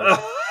 people.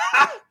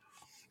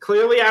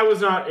 Clearly, I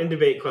was not in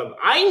debate club.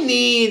 I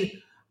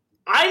need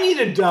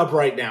a dub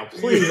right now.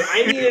 Please,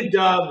 I need a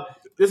dub.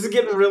 This is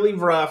getting really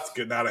rough. It's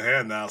getting out of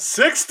hand now.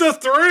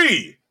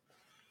 6-3.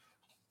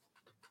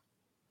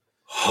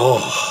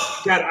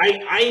 Oh. God,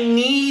 I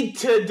need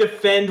to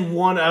defend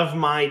one of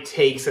my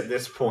takes at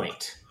this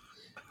point.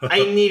 I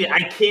need it.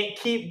 I can't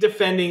keep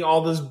defending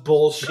all this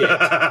bullshit.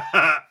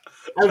 I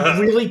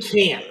really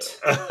can't.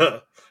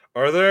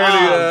 Are there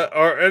any?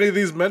 Are any of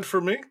these meant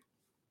for me?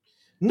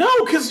 No,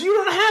 because you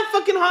don't have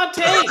fucking hot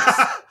takes.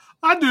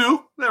 I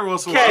do. There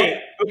was one. Okay.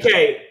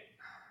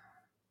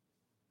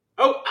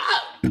 Oh,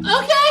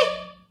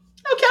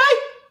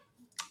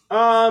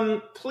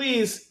 okay.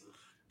 Please,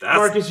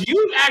 Marcus,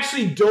 you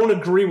actually don't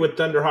agree with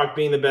Thunderhawk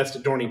being the best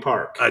at Dorney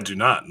Park. I do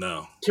not,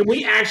 no. Can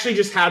we actually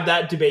just have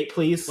that debate,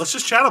 please? Let's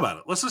just chat about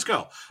it. Let's just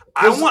go.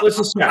 Let's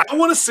just chat. I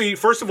want to see,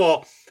 first of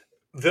all,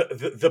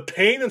 the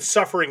pain and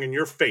suffering in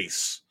your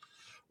face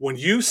when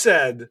you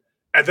said,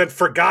 and then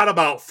forgot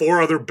about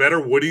 4 other better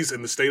Woodies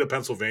in the state of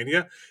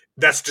Pennsylvania.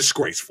 That's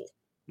disgraceful.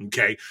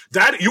 Okay?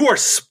 That you are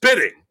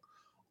spitting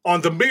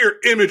on the mere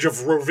image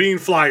of Ravine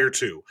Flyer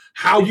 2.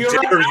 How You're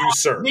dare right. you,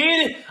 sir?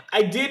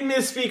 I did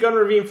misspeak on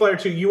Ravine Flyer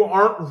 2. You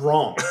aren't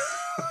wrong.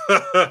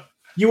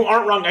 You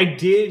aren't wrong. I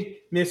did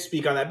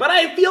misspeak on that. But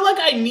I feel like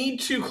I need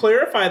to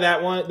clarify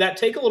that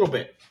take a little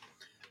bit.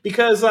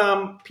 Because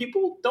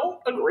people don't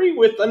agree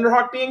with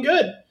Thunderhawk being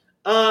good.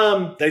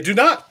 They do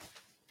not.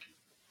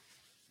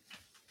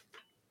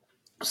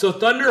 So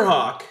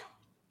Thunderhawk,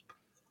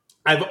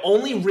 I've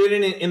only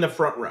ridden it in the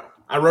front row.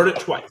 I rode it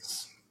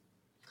twice.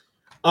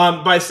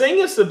 By saying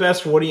it's the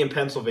best Woody in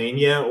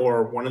Pennsylvania,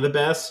 or one of the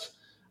best,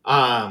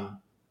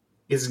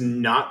 is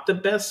not the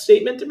best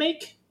statement to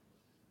make.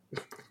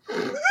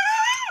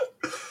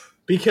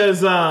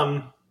 Because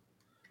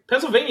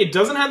Pennsylvania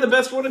doesn't have the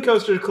best wooden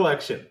coaster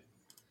collection.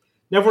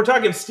 Now, if we're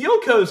talking steel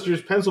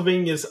coasters,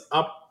 Pennsylvania's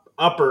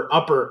upper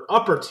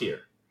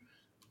tier.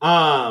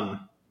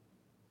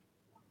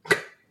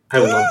 I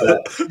love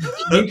that.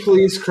 Can you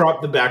please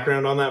crop the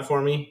background on that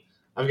for me?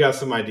 I've got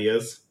some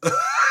ideas.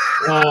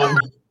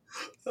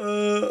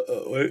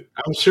 Wait.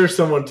 I'm sure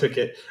someone took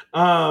it.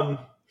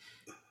 Thunderhawk,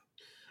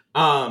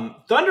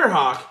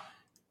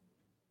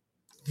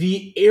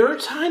 the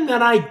airtime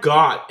that I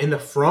got in the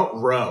front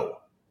row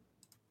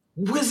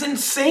was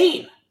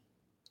insane.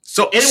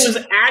 So, And it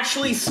was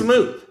actually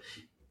smooth.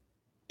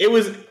 It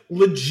was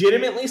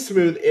legitimately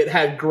smooth. It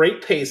had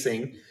great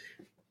pacing.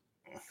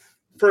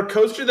 For a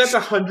coaster that's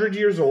 100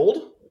 years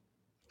old,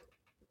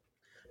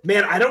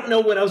 man, I don't know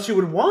what else you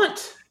would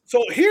want.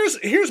 So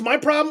here's my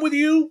problem with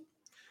you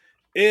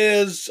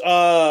is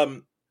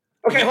Okay,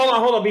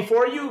 hold on.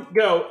 Before you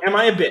go, am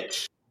I a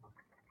bitch?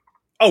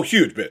 oh,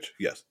 huge bitch.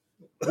 Yes.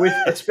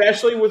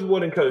 Especially with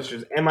wooden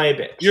coasters, am I a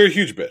bitch? You're a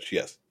huge bitch.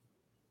 Yes.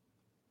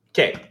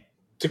 Okay.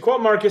 To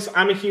quote Marcus,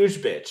 I'm a huge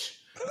bitch.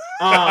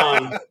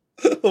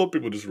 Oh,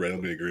 people just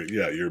randomly agree.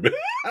 Yeah, you're a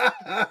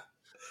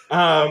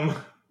bitch.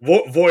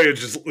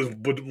 Voyage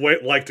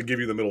would like to give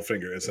you the middle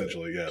finger,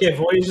 essentially. Yeah. Yeah,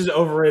 Voyage is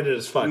overrated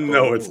as fuck.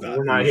 No, it's not.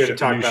 We're not here to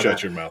talk about that.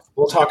 Shut your mouth.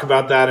 We'll talk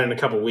about that in a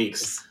couple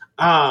weeks.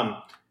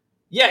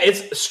 Yeah,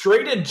 it's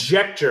straight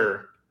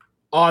ejector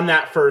on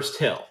that first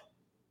hill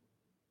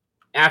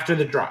after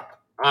the drop.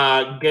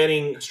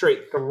 Getting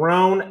straight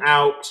thrown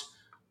out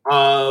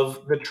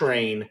of the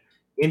train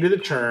into the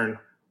turn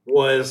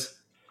was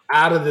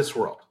out of this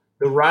world.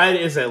 The ride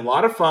is a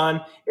lot of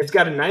fun. It's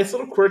got a nice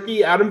little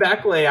quirky out and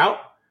back layout.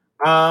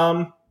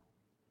 For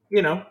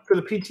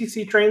the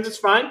PTC trains, it's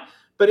fine,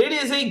 but it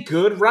is a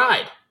good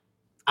ride.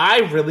 I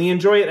really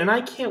enjoy it, and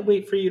I can't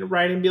wait for you to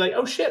ride and be like,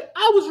 "Oh shit,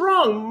 I was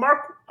wrong.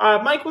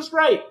 Mike was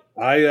right."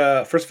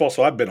 First of all,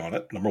 so I've been on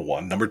it. Number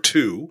one, number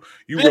two,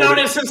 you been on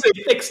it since they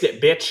fixed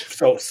it, bitch.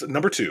 So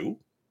number two,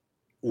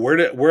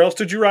 where else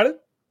did you ride it?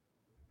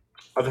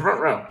 Of the front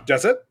row.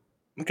 That's it.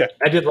 Okay,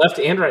 I did left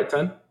and right,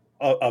 son.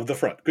 Of the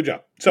front. Good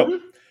job. So,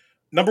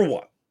 Number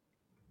one,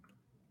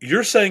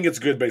 you're saying it's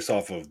good based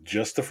off of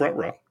just the front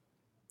row,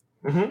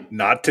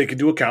 not take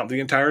into account the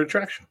entire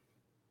attraction.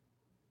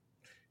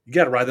 You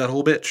got to ride that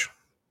whole bitch.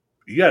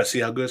 You got to see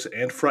how good it's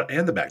and front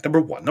and the back. Number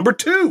one. Number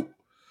two,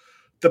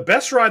 the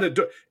best ride.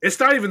 It's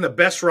not even the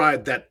best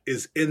ride that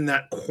is in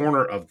that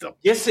corner of the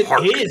Yes, it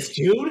park. is,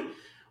 dude.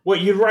 What,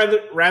 you'd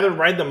rather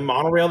ride the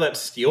monorail that's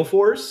Steel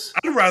Force?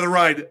 I'd rather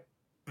ride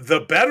the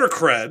better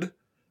cred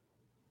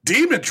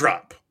Demon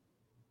Drop.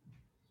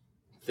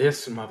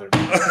 This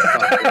motherfucker.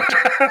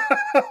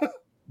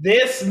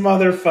 This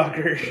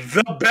motherfucker.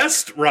 The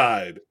best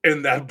ride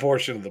in that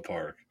portion of the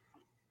park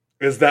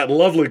is that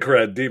lovely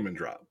cred Demon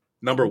Drop.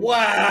 Number one.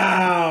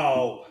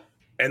 Wow.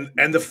 And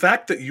the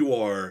fact that you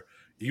are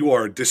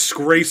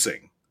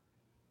disgracing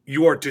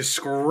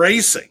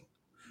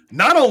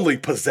not only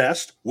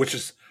Possessed, which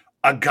is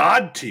a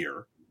god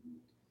tier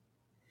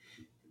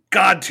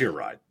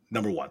ride,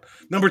 number one.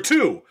 Number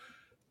two,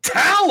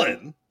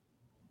 Talon.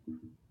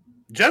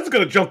 Jen's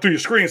going to jump through your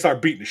screen and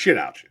start beating the shit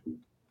out of you.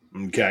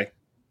 Okay?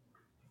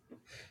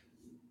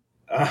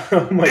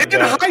 Oh my and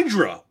God.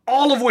 Hydra,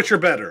 all of which are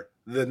better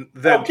than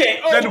one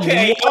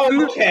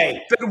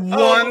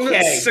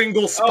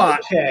single spot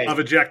of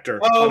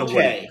ejector on a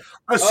Woody.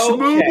 A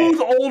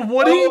smooth old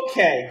Woody.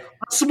 A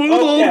smooth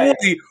old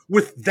Woody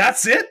with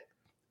that's it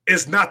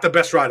is not the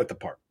best ride at the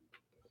park.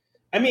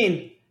 I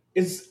mean,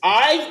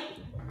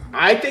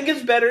 I think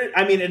it's better.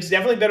 I mean, it's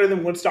definitely better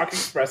than Woodstock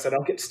Express. I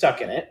don't get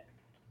stuck in it.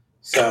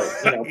 So,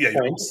 yeah,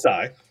 points.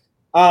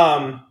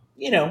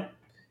 You die.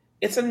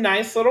 It's a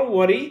nice little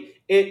Woody.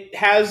 It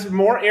has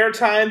more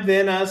airtime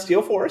than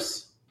Steel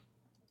Force.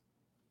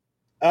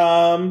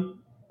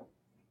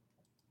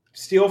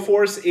 Steel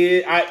Force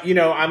is,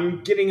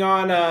 I'm getting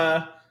on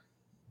a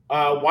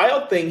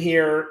Wild Thing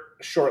here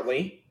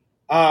shortly,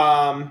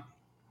 in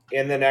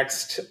the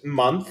next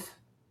month,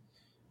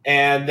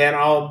 and then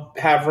I'll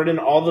have ridden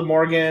all the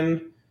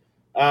Morgan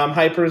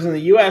hypers in the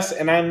U.S.,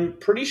 and I'm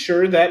pretty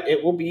sure that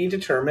it will be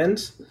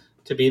determined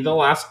to be the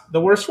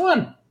worst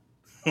one.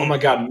 Oh my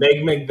God,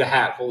 Meg the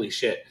Hat! Holy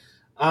shit!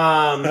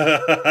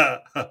 Yeah.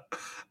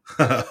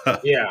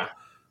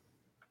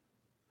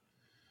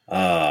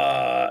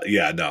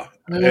 No.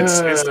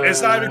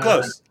 It's not even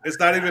close. It's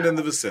not even in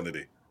the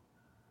vicinity.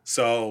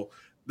 So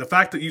the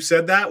fact that you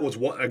said that was,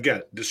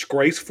 again,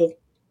 disgraceful,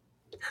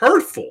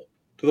 hurtful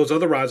to those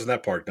other rides in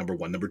that park, number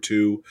one. Number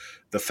two,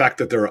 the fact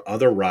that there are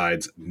other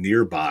rides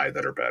nearby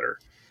that are better.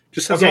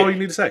 Just that's all you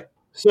need to say.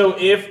 So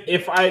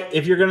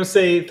if you're gonna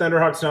say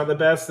Thunderhawk's not the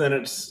best, then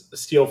it's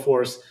Steel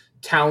Force.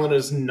 Talon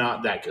is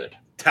not that good.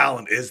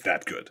 Talon is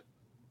that good.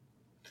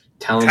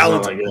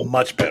 Talon's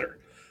much better.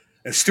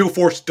 And Steel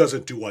Force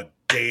doesn't do a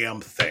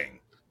damn thing.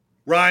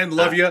 Ryan,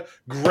 love you.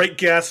 Great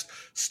guest.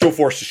 Steel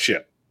Force is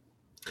shit.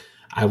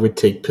 I would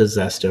take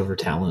Possessed over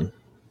Talon.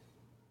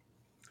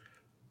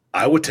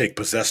 I would take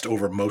Possessed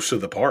over most of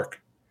the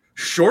park,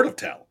 short of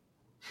Talon.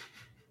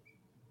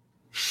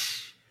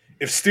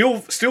 If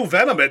Steel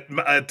Venom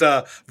at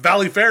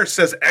Valley Fair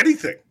says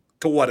anything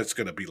to what it's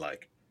going to be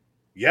like,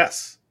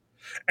 yes.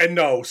 And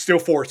no, Steel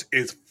Force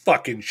is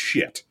fucking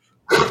shit.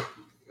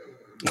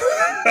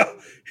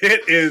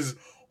 It is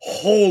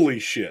holy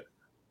shit.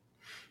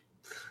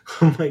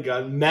 Oh my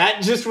god,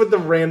 Matt just with the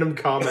random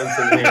comments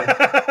in here.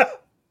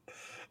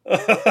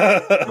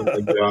 Oh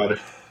my god,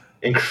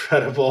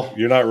 incredible!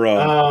 You're not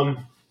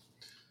wrong.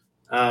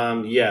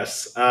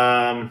 Yes,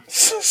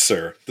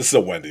 sir. This is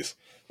a Wendy's.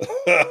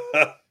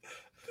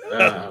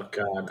 Oh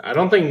god, I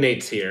don't think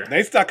Nate's here.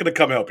 Nate's not going to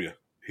come help you.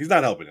 He's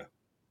not helping you.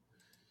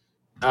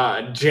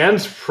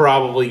 Jen's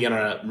probably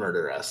gonna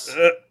murder us.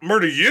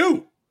 Murder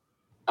you?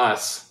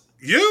 Us?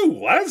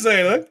 You? I didn't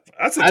say anything.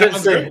 I didn't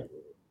say.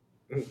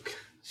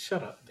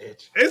 Shut up,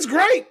 bitch. It's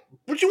great.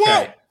 What you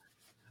want?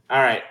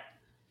 All right.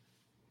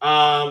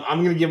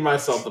 I'm gonna give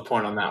myself the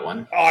point on that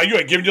one. Oh, you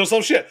ain't giving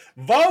yourself shit.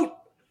 Vote,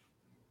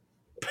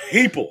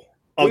 people.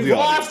 We've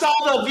lost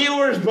all the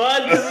viewers,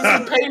 bud, because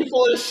this is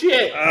painful as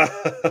shit.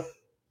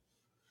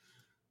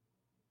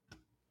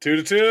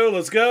 2-2.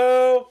 Let's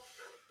go.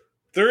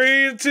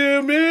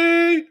 3-2.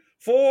 Me.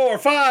 4,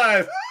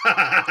 5.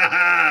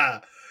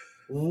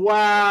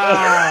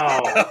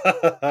 Wow.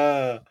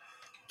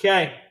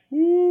 Okay.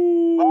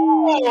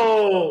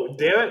 Oh,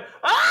 damn it.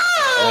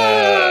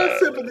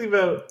 Sympathy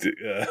vote.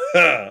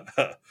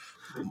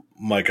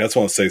 Mike, I just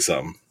want to say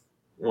something.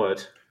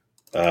 What?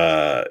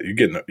 You're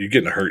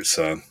getting hurt,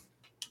 son.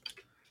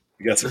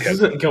 You got some this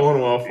isn't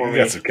going well for me. You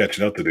got some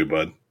catching up to do,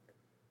 bud.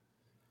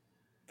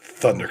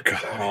 Thunder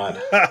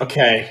God.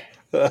 Okay.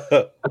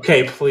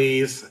 Okay,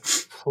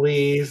 please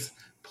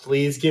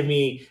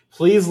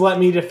let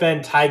me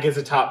defend Taiga's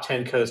a top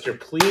 10 coaster.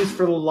 Please,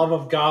 for the love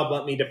of God,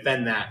 let me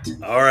defend that.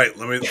 All right,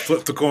 let me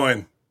flip the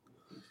coin.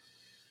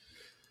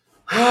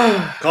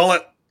 Call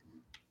it.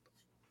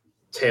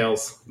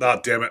 Tails. Oh,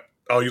 damn it.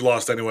 Oh, you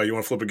lost anyway. You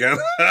want to flip again?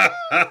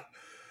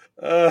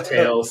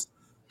 Tails.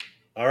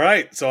 All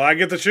right, so I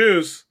get to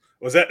choose.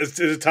 Is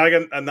it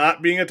Taiga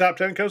not being a top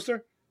 10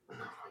 coaster? Oh,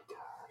 my God.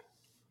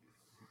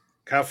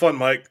 Have fun,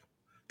 Mike.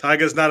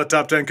 Taiga's not a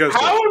top 10 coaster.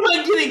 How am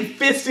I getting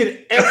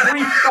fisted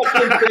every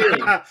fucking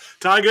thing?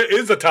 Taiga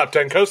is a top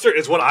 10 coaster,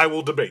 is what I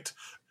will debate.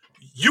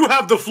 You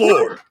have the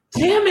floor.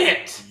 Damn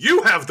it!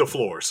 You have the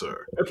floor,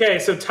 sir. Okay,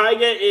 so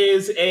Taiga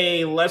is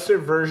a lesser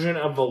version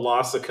of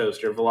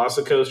Velocicoaster.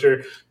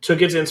 Velocicoaster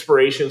took its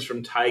inspirations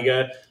from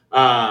Taiga.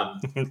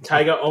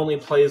 Taiga only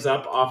plays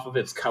up off of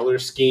its color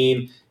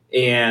scheme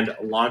and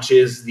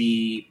launches.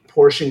 The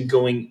portion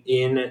going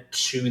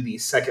into the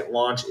second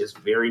launch is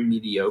very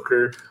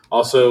mediocre.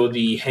 Also,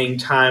 the hang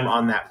time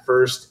on that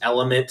first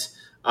element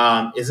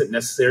isn't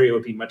necessary. It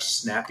would be much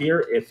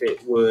snappier if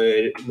it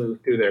would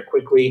move through there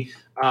quickly.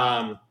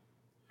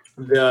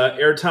 The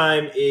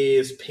airtime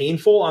is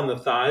painful on the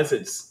thighs.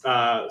 It's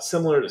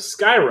similar to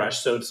Sky Rush,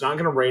 so it's not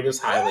going to rate as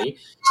highly.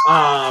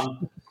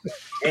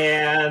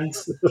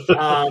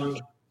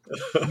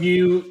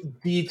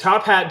 The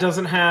top hat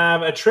doesn't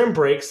have a trim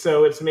brake,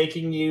 so it's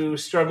making you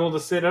struggle to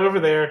sit over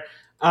there.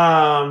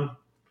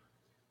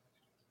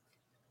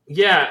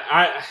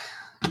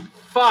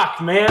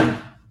 Fuck,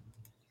 man.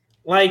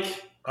 Like,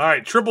 all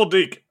right, Triple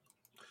Deke.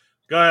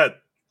 Go ahead.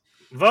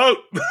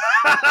 Vote.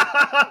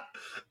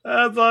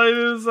 That's all you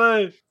need to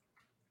say.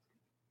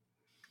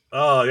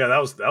 Oh yeah,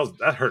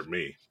 that hurt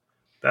me.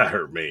 That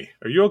hurt me.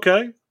 Are you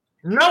okay?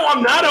 No,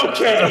 I'm not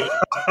okay.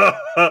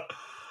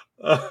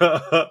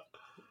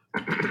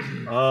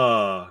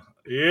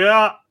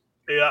 Yeah.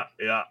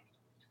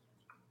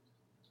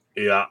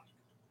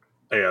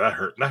 That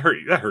hurt.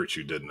 That hurt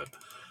you, didn't it?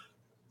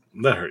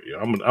 That hurt you.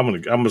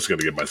 I'm just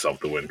gonna give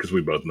myself the win because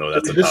we both know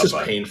that's a top 5. This is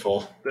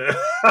painful.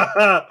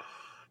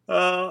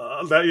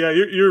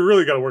 You're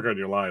really got to work on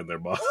your line there,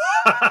 boss.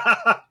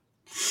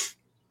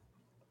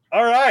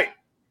 All right,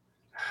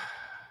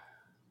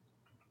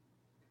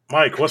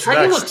 Mike. What's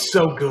Taiga next? looks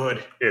so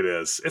good. It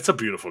is. It's a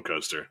beautiful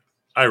coaster.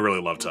 I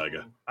really love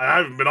Taiga. I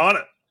haven't been on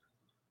it.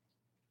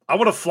 I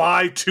want to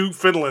fly to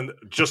Finland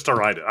just to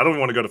ride it. I don't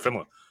even want to go to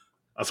Finland.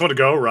 I just want to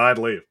go, ride,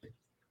 leave.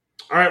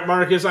 All right,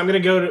 Marcus. We're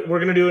going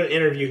to do an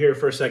interview here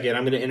for a second.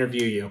 I'm going to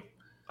interview you.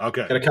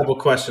 Okay. Got a couple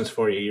questions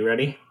for you. You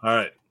ready? All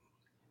right.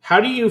 How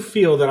do you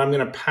feel that I'm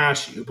going to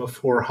pass you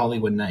before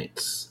Hollywood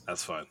Nights?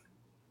 That's fine.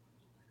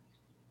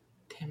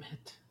 Damn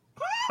it.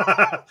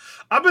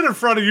 I've been in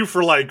front of you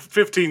for like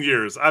 15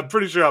 years. I'm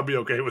pretty sure I'll be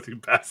okay with you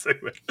passing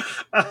me.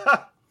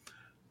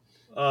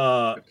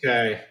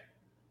 Okay.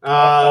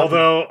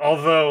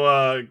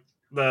 Although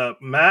the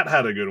Matt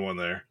had a good one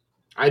there.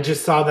 I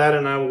just saw that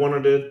and I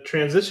wanted to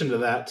transition to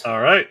that. All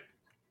right.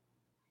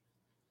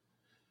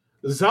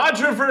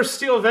 Zadra versus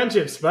Steel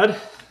Vengeance, bud.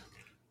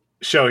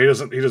 Show he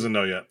doesn't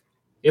know yet.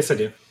 Yes, I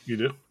do. You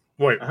do?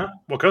 Wait,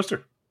 what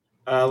coaster?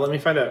 Let me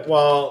find out.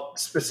 Well,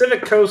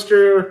 specific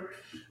coaster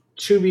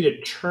to be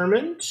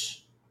determined.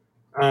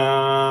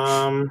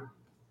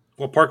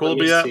 What park will it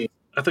be at? See.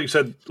 I think you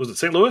said, was it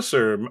St. Louis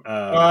or?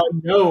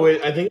 No,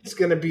 I think it's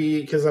going to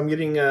be because I'm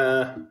getting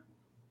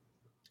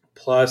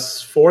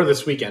 +4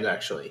 this weekend,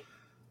 actually,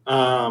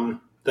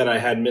 that I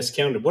had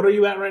miscounted. What are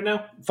you at right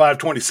now?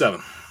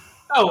 527.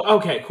 Oh,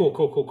 okay. Cool.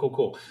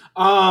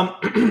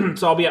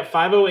 So I'll be at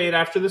 508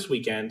 after this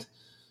weekend.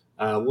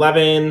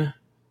 11.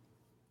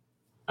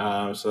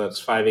 So that's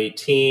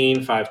 518,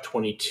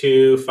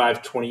 522,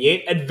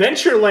 528.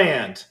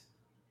 Adventureland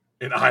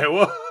In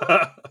Iowa?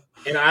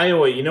 in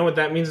Iowa. You know what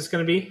that means it's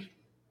going to be?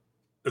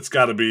 It's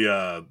got to be,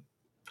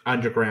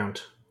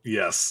 Underground.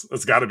 yes,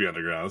 it's got to be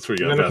underground. That's where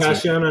you I'm got going to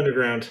pass you on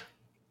Underground.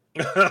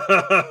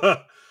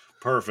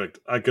 Perfect.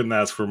 I couldn't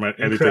ask for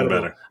anything Incredible.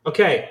 better.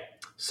 Okay,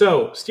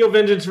 so Steel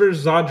Vengeance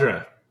versus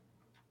Zadra.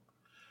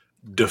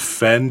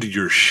 Defend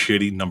your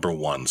shitty number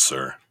 1,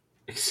 sir.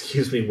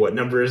 Excuse me, what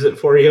number is it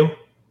for you?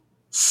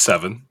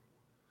 7.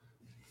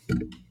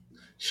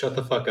 Shut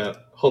the fuck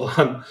up. Hold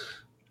on.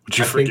 Would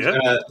you forget?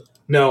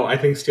 No, I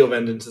think Steel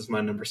Vengeance is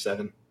my number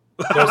 7.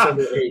 That's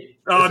number 8.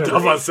 I That's was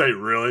number about 8. to say,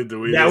 really? Do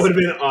we? That would have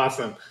been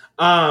awesome.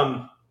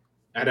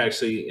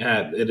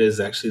 It is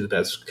actually the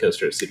best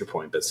coaster at Cedar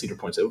Point, but Cedar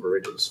Point's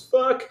overrated as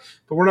fuck.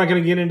 But we're not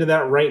going to get into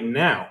that right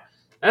now.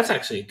 That's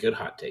actually a good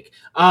hot take.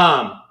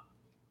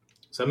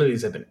 Some of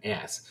these have been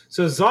ass.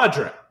 So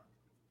Zadra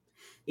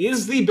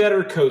is the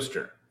better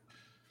coaster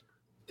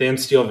than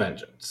Steel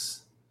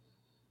Vengeance.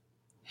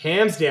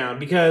 Hands down,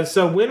 because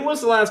so when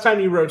was the last time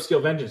you rode Steel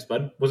Vengeance,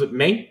 bud? Was it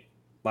May?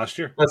 Last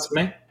year. Last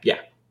May? Yeah.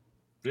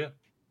 Yeah.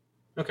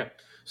 Okay.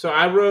 So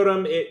I rode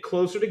them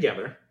closer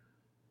together.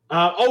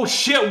 Oh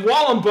shit,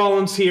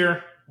 Wallenballen's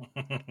here.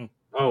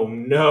 Oh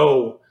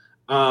no.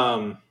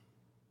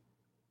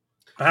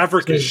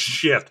 Maverick is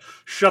shit.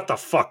 Shut the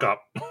fuck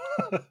up.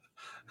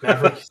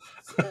 Maverick.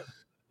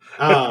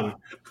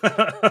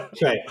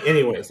 Okay,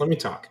 anyways, let me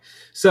talk.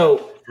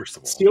 So First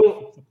of all,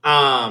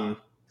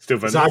 Steel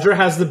Vengeance. Zadra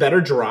has the better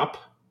drop.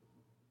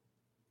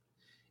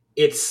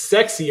 It's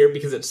sexier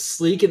because it's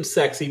sleek and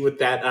sexy with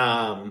that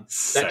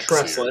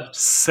truss lift.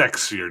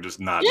 Sexier does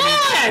not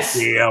Yes!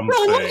 mean a damn Bro,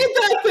 thing. look at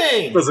that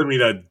thing. Doesn't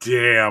mean a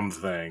damn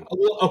thing.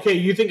 Okay,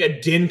 you think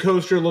a Din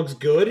coaster looks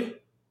good?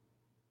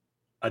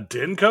 A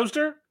Din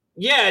coaster?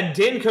 Yeah, a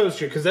Din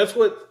coaster, because that's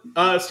what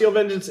Steel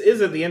Vengeance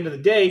is at the end of the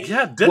day.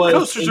 Yeah, Din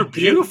coasters are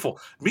beautiful.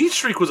 Meat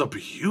Streak was a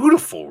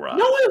beautiful ride.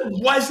 No, it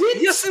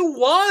wasn't. Yes, it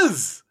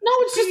was. No,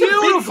 it's just a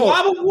big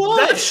blob of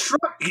wood.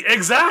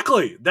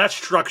 Exactly. That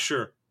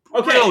structure.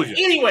 Okay, Brilliant.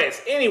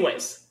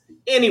 anyways.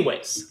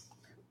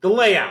 The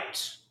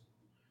layout.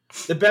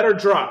 The better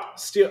drop,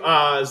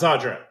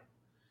 Zadra.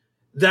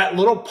 That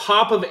little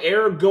pop of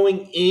air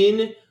going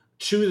in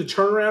to the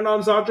turnaround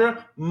on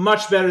Zadra,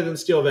 much better than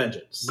Steel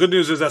Vengeance. Good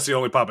news is that's the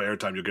only pop of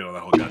airtime you'll get on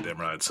that whole goddamn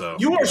ride. So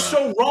you are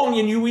so wrong,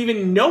 and you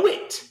even know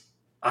it.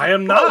 I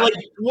am not. Like,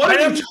 what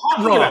are you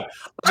talking about?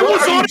 I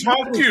was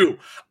on with you.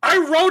 I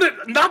wrote it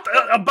not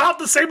about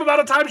the same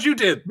amount of times you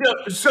did.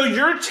 So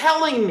you're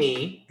telling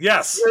me?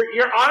 Yes.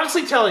 You're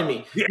honestly telling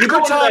me you go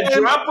into that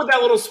drop with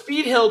that little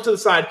speed hill to the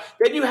side,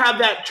 then you have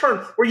that turn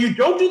where you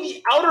don't do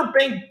the Outer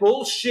Bank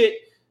bullshit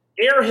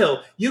air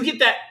hill. You get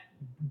that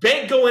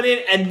bank going in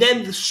and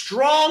then the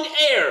strong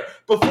air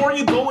before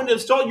you go into the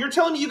stall. You're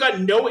telling me you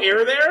got no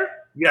air there?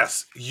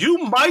 Yes. You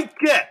might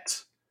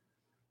get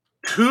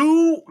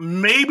 2,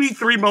 maybe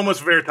 3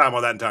 moments of airtime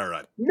on that entire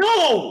ride.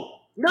 No,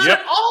 not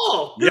at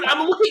all. Dude,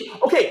 I'm looking.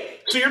 Okay,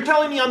 so you're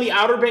telling me on the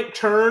Outer Bank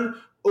turn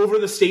over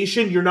the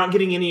station, you're not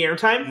getting any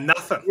airtime?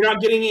 Nothing. You're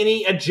not getting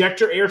any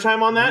ejector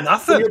airtime on that?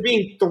 Nothing. So you're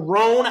being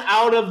thrown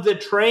out of the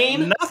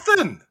train?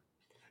 Nothing.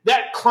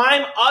 That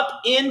climb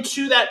up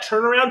into that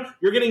turnaround,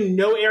 you're getting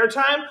no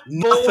airtime?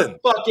 Nothing.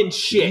 Bull fucking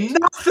shit.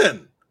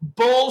 Nothing.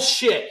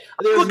 Bullshit.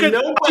 There's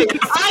no way.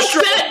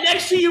 I sat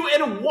next to you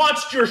and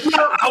watched your shirt.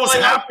 I was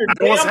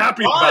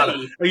happy about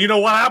it. And you know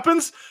what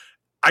happens?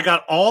 I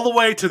got all the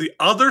way to the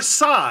other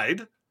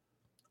side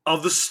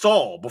of the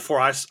stall before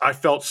I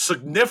felt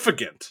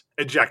significant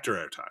ejector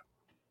airtime.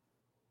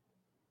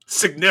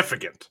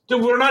 Significant.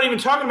 Dude, we're not even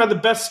talking about the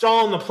best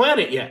stall on the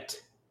planet yet.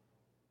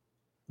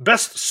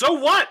 Best. So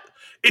what?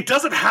 It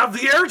doesn't have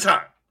the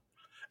airtime.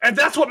 And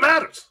that's what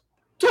matters.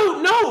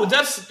 Dude, no,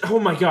 that's... Oh,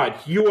 my God.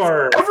 You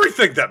are...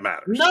 Everything that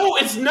matters. No,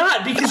 it's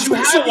not, because you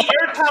have the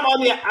airtime on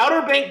the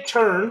Outer Bank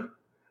turn.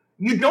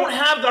 You don't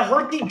have the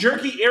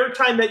herky-jerky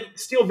airtime that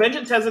Steel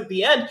Vengeance has at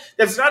the end.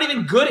 That's not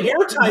even good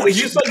airtime. It's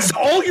just like...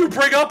 all you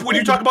bring up when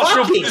you talk about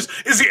Steel Vengeance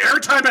is the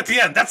airtime at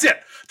the end. That's it.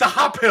 The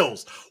hop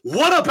hills.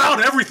 What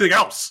about everything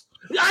else?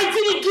 I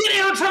didn't get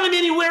airtime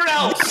anywhere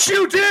else. Yes,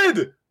 you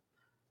did.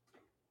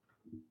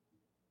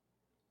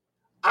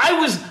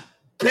 I was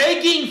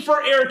begging for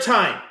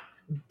airtime.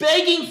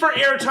 begging for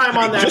airtime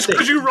on that Just thing.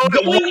 because you wrote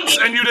it Going once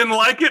in- and you didn't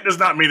like it does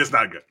not mean it's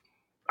not good.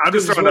 I'm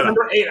just throwing that out.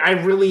 number 8, I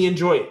really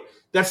enjoy it.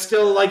 That's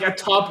still like a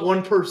top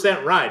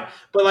 1% ride.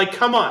 But like,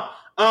 come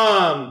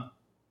on.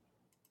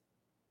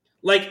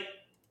 Like,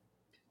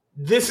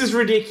 this is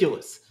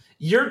ridiculous.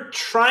 You're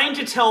trying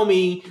to tell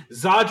me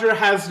Zadra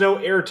has no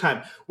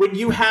airtime when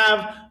you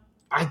have,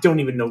 I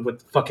don't even know what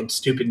the fucking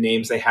stupid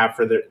names they have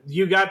for their,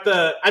 you got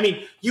the, I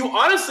mean, you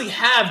honestly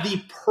have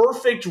the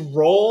perfect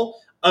roll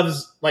of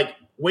like,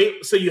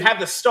 wait, so you have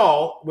the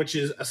stall, which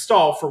is a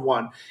stall for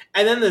one,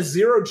 and then the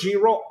 0G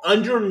roll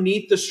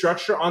underneath the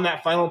structure on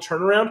that final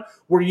turnaround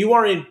where you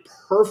are in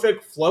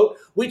perfect float.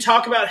 We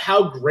talk about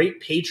how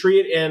great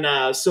Patriot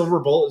and Silver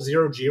Bullet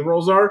 0G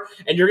rolls are,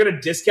 and you're going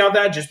to discount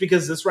that just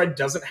because this ride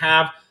doesn't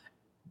have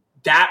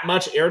that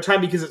much airtime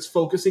because it's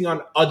focusing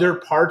on other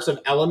parts of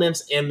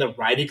elements and the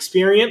ride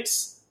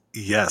experience.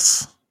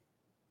 Yes.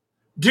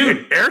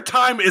 Dude,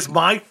 airtime is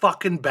my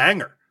fucking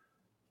banger.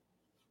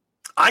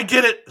 I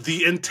get it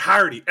the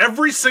entirety.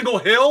 Every single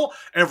hill,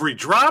 every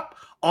drop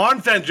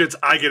on Vengeance,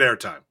 I get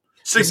airtime.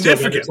 does Steel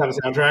Significant. Vengeance have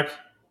a soundtrack?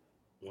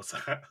 What's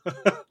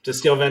that? Does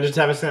Steel Vengeance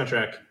have a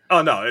soundtrack?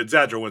 Oh, no.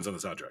 Zadra wins on the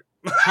soundtrack.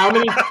 How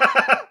many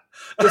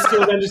does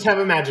Steel Vengeance have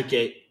a Magic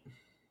Gate?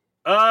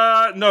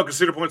 No, because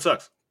Cedar Point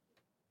sucks.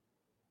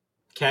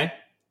 Okay.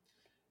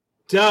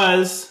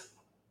 Does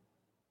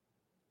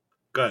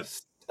Good.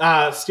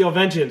 Steel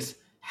Vengeance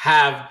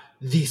have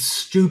the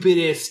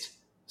stupidest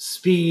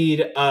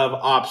speed of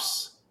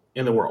ops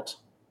in the world?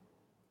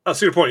 Oh,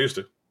 Cedar Point used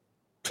to.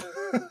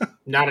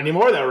 Not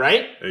anymore, though,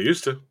 right? It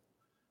used to.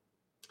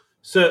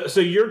 So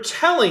you're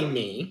telling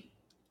me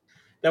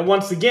that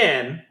once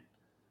again,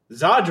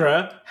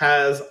 Zadra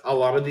has a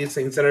lot of these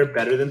things that are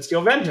better than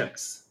Steel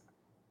Vengeance.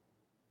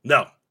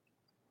 No,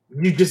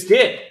 You just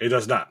did. it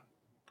does not.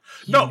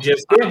 You No,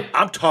 just did.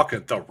 I'm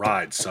talking the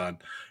ride, son.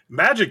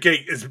 Magic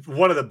Gate is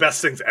one of the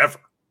best things ever.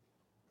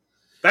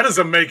 That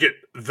doesn't make it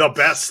the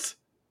best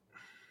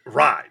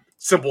ride.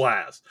 Simple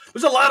as.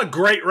 There's a lot of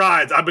great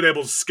rides I've been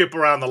able to skip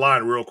around the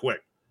line real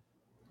quick.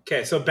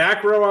 Okay, so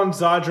back row on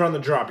Zadra on the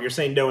drop. You're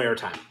saying no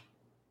airtime.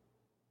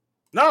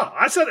 No,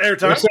 I said You're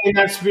airtime. saying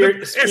that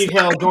It's speed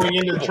not hill going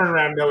into the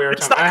turnaround, no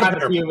It's airtime. not I have the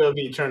comparable.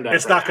 POV turned up.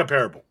 It's right not now.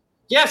 comparable.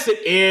 Yes,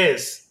 it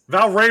is.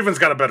 Val Raven's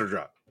got a better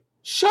drop.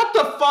 Shut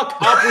the fuck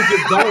up with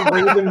your Bell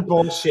Raven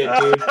bullshit,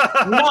 dude.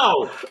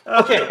 No.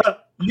 Okay,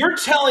 you're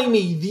telling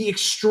me the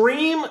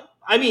extreme,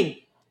 I mean,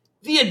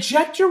 the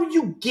ejector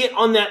you get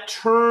on that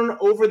turn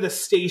over the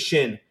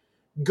station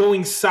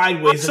going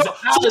sideways is out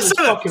of this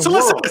fucking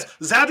let's say world. this.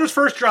 Zadra's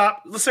first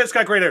drop, let's say it's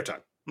got great airtime.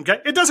 Okay?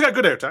 It does got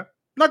good airtime.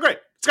 Not great.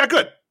 It's got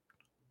good.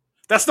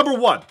 That's number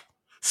one.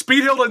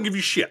 Speed Hill doesn't give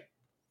you shit.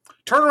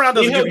 Turnaround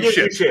doesn't give you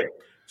shit.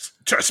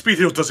 Speed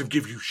Hill doesn't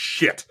give you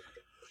shit.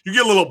 You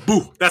get a little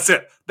boo. That's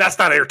it. That's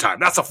not airtime.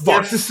 That's a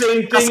fart. That's the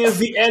same thing as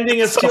the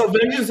ending of Steel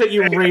Vengeance that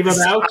you rave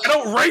about. I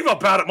don't rave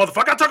about it,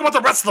 motherfucker. I'm talking about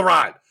the rest of the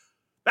ride.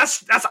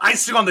 That's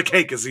icing on the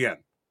cake is the end.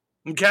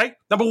 Okay?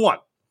 Number one.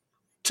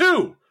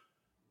 Two,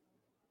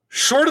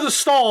 short of the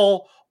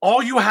stall,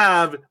 all you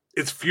have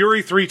is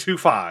Fury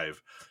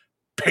 325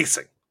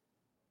 pacing.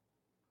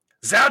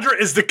 Zadra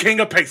is the king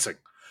of pacing,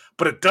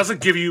 but it doesn't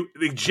give you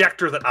the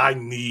ejector that I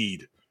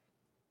need.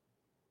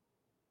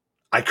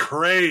 I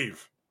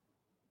crave.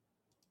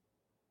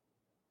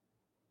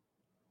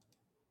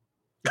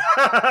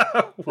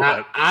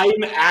 What?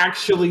 I'm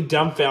actually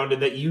dumbfounded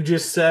that you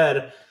just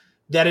said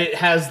that it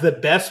has the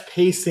best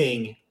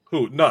pacing.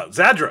 Who? No,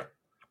 Zadra.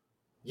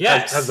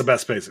 Yes. Has the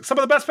best pacing. Some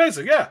of the best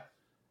pacing, yeah.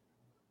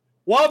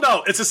 Well,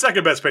 no, it's the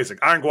second best pacing.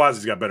 Iron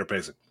Gwazi's got better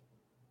pacing.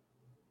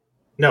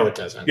 No, it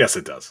doesn't. Yes,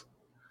 it does.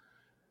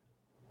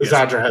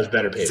 Zadra has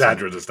better pacing.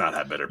 Zadra does not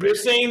have better You're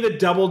pacing. saying the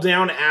double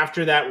down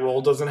after that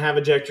roll doesn't have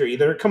ejector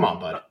either? Come on,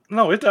 bud.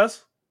 No, it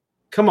does.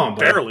 Come on, bud.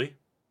 Barely.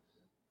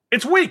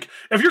 It's weak.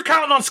 If you're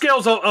counting on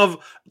scales of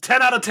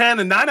 10 out of 10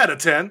 and 9 out of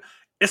 10,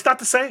 it's not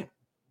the same.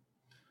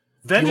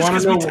 Vengeance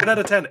gives me 10 out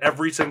of 10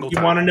 every single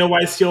time. You want to know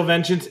why Steel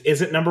Vengeance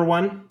isn't number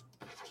one?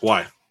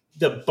 Why?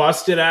 The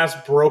busted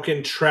ass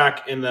broken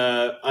track in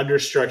the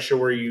understructure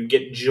where you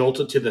get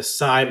jolted to the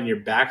side and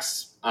your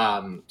back's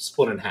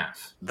split in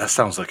half. That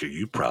sounds like a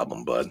you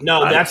problem, bud.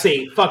 No, that's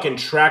a fucking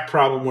track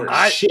problem where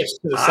it shifts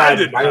to the side. I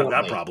didn't have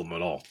violently. that problem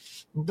at all.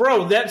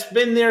 Bro, that's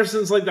been there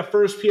since like the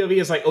first POV.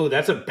 It's like, oh,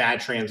 that's a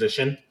bad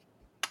transition.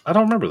 I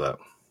don't remember that.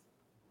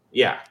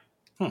 Yeah.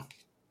 Hmm.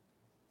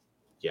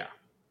 Yeah.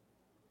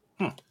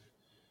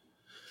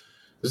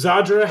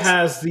 Zadra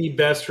has the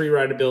best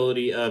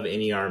rewritability of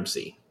any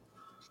RMC.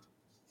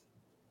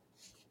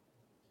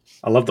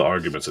 I love the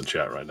arguments in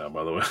chat right now,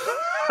 by the way.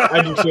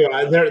 I do too.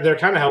 They're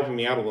kind of helping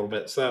me out a little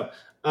bit. So,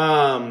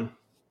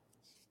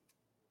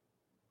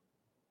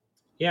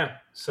 yeah.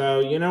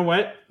 So you know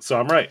what? So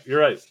I'm right. You're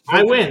right.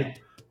 I win.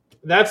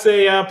 That's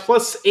a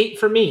 +8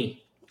 for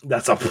me.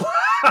 That's a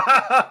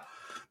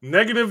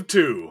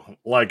 -2.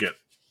 Like it.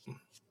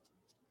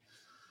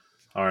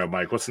 All right,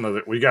 Mike. What's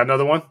another? We got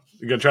another one.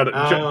 You gonna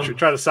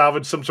try to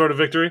salvage some sort of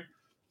victory?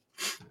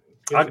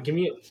 I'll give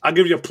you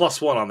a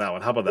 +1 on that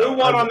one. How about that? Who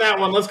won on that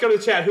one? Let's go to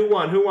the chat. Who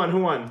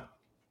won?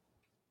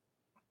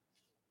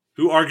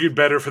 Who argued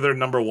better for their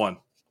number one?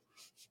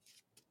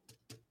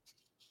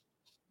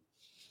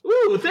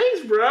 Ooh,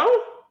 thanks, bro.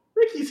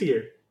 Ricky's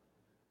here.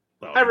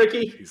 Oh, Hi,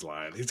 Ricky. He's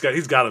lying. He's got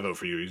to vote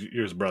for you.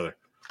 You're his brother.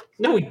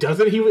 No, he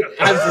doesn't. He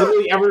has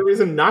literally every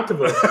reason not to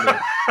vote for me.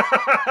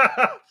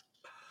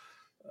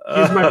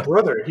 He's my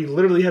brother. He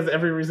literally has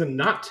every reason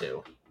not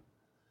to.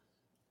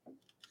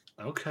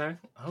 Okay.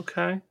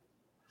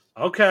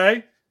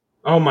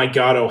 Oh my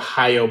god,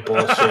 Ohio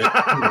bullshit.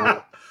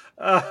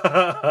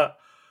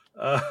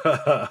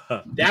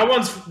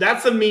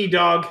 That's a me,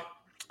 dog.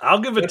 I'll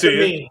give it That's to a you.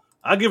 me.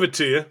 I'll give it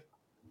to you.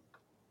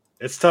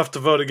 It's tough to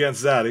vote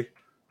against Zaddy,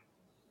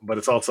 but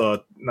it's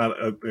also not.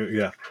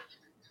 Yeah.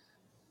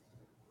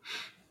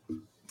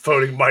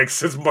 Voting Mike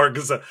says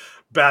Marcus said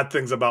bad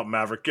things about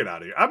Maverick. Get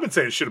out of here. I've been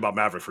saying shit about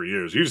Maverick for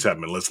years. You just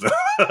haven't been listening.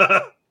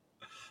 By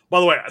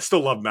the way, I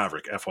still love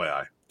Maverick,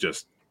 FYI.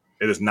 Just,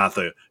 it is not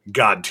the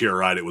god tier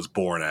ride it was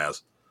born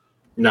as.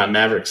 Not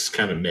Maverick's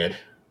kind of mid.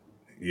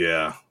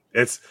 Yeah.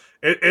 It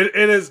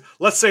is,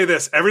 let's say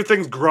this,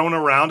 everything's grown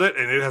around it,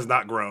 and it has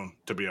not grown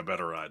to be a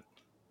better ride.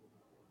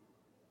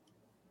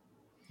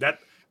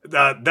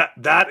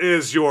 That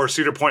is your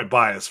Cedar Point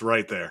bias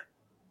right there.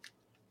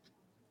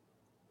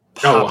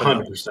 Oh,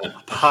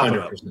 100%.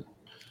 100%.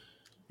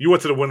 You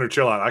went to the Winter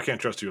Chill Out. I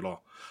can't trust you at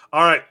all.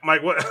 All right,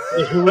 Mike. What?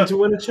 Wait, who went to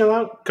Winter Chill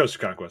Out? Coaster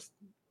Conquest.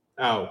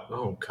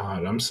 Oh,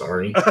 God, I'm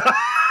sorry.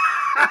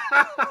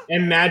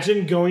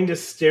 Imagine going to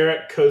stare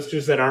at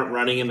coasters that aren't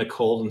running in the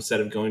cold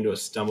instead of going to a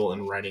stumble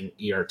and riding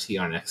ERT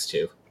on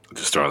X2.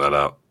 Just throwing that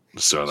out.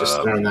 Just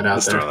throwing that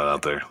out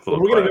there.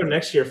 Well, we're going to go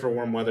next year for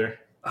warm weather.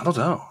 I don't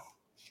know.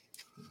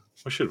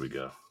 Where should we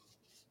go?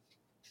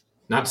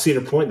 Not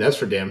Cedar Point, that's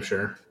for damn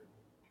sure.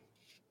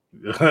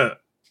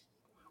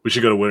 We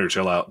should go to Winter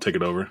Chill Out. Take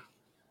it over.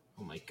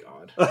 Oh my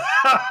god.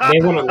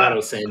 They wouldn't let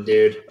us in,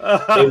 dude.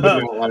 They would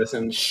not let us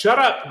in. Shut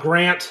up,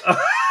 Grant.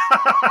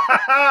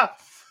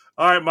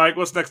 All right, Mike,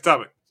 what's next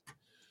topic?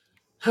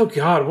 Oh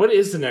god, what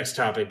is the next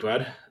topic,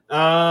 bud?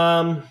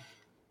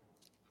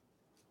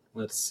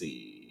 Let's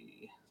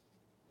see.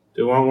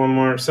 Do you want one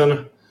more,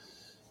 son?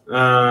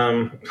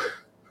 Oh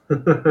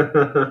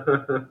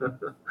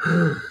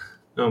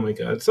my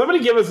god. Somebody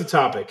give us a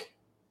topic.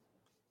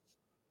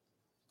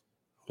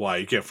 Why?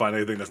 You can't find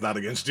anything that's not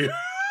against you?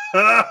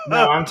 No,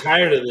 I'm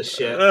tired of this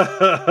shit.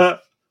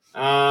 Let's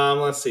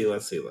see.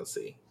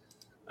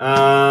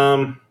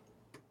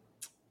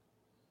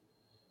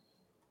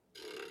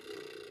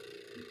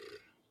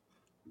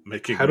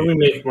 How do we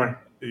make more?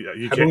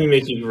 How do we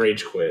make you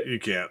rage quit? You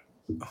can't.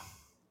 You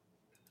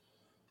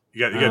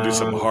got to do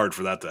something hard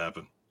for that to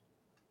happen.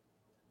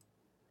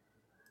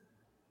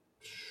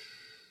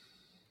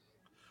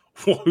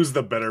 Who's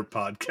the better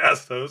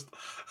podcast host?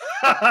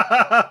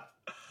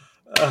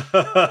 Who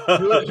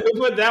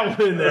put that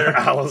one in there?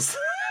 Alice.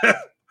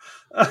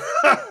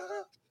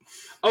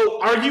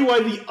 Argue why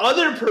the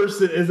other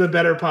person is a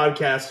better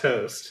podcast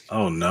host.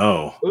 Oh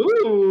no!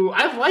 Ooh,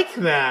 I like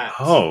that.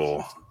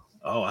 Oh,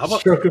 how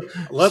about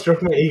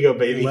stroke my ego,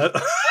 baby?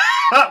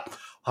 How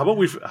about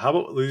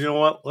you know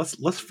what?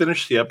 Let's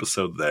finish the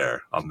episode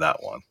there on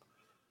that one.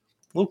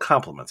 Little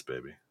compliments,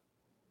 baby.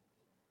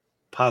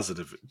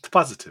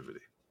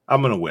 Positivity.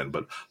 I'm gonna win,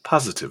 but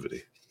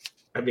positivity.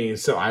 I mean,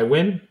 so I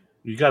win.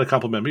 You got to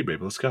compliment me,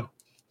 baby. Let's go.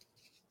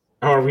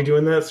 Oh, are we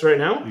doing this right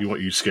now?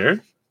 You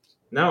scared?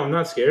 No, I'm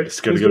not scared. Who's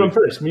going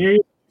first? Me or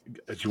you?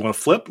 Do you want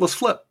to flip? Let's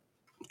flip.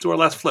 Let's do our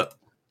last flip.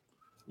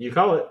 You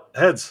call it.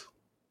 Heads.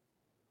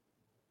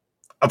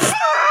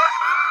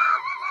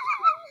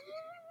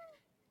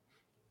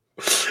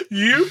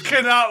 You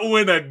cannot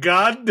win a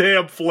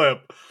goddamn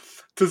flip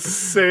to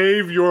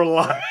save your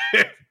life.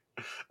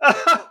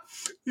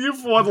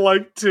 You've won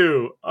like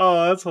 2.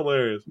 Oh, that's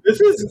hilarious.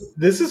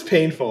 This is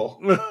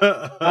painful.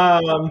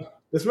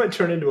 This might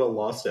turn into a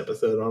Lost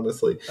episode,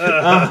 honestly.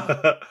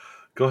 Go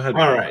ahead.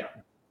 All right.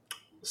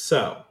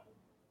 So,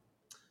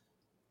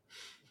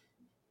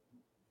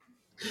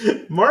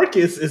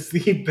 Marcus is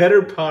the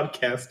better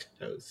podcast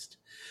host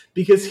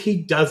because he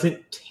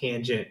doesn't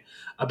tangent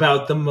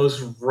about the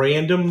most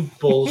random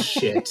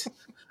bullshit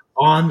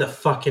on the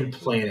fucking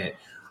planet.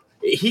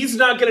 He's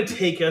not going to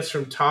take us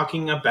from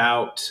talking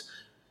about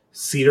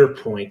Cedar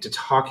Point to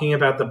talking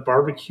about the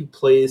barbecue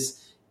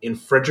place in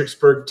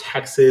Fredericksburg,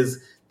 Texas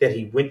that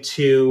he went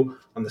to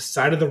on the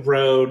side of the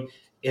road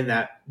in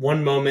that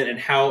one moment and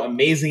how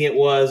amazing it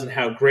was and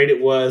how great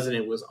it was and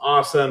it was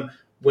awesome,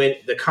 when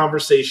the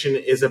conversation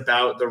is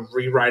about the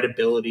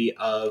rewritability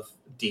of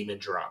Demon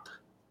Drop.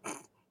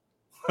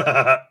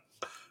 I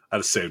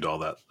just saved all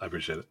that. I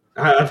appreciate it.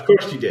 Of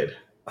course you did.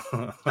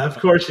 Of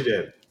course you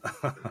did.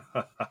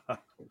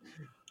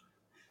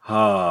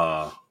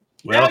 Well,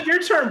 now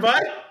your turn,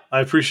 bud. I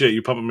appreciate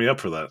you pumping me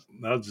up for that.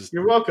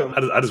 You're welcome.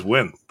 I just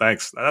win.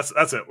 Thanks. That's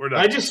it. We're done.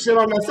 I just shit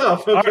on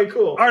myself. Okay,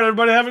 cool. All right,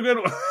 everybody, have a good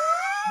one.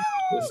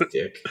 This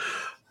dick.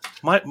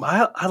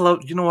 I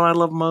love. You know what I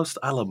love most?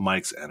 I love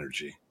Mike's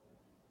energy.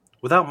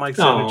 Without Mike's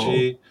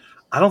energy,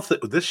 I don't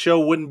think this show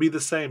wouldn't be the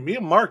same. Me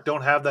and Mark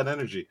don't have that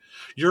energy.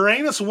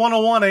 Uranus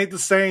 101 ain't the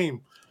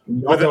same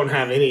Y'all don't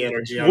have any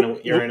energy on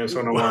Uranus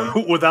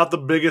 101. Without the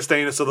biggest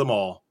anus of them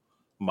all,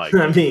 Mike.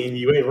 I mean,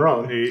 you ain't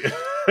wrong.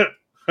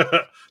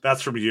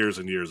 That's from years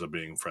and years of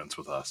being friends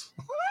with us.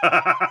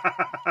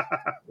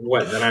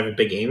 What, that I have a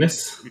big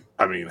anus?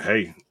 I mean,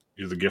 hey,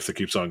 you're the gift that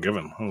keeps on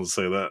giving. I'll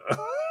say that.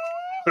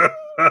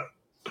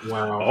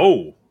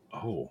 Wow.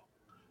 Oh.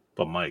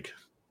 But Mike,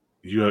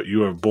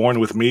 you are born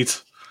with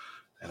meat,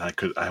 and I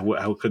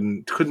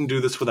couldn't do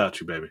this without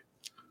you, baby.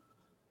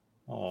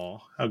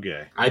 Oh, how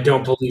gay! I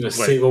don't believe a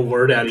single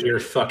word out of your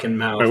fucking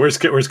mouth. Wait,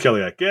 where's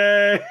Kelly at?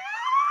 Yay!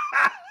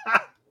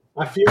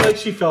 I feel like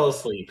she fell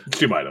asleep.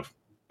 She might have.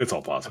 It's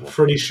all possible. I'm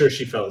pretty sure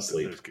she fell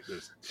asleep.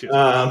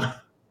 Yeah.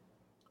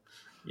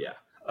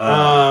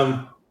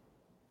 All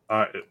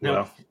right.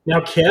 Well. Now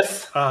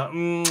kiss.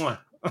 Mwah.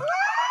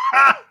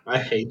 I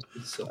hate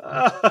you so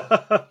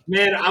much.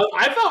 Man,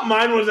 I thought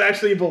mine was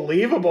actually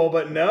believable,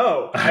 but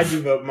no. I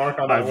do vote Mark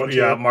on that one.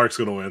 Yeah, Mark's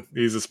going to win.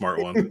 He's a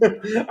smart one.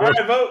 All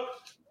right, vote.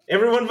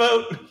 Everyone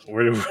vote.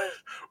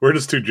 We're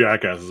just two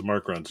jackasses.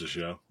 Mark runs the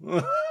show.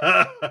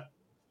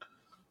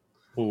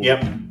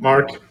 Yep,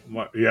 Mark.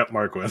 Yep,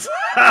 Mark wins.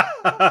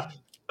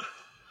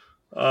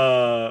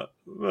 Oh,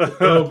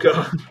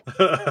 God.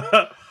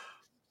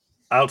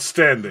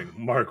 Outstanding.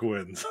 Mark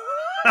wins.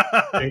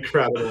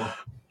 Incredible.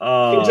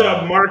 Good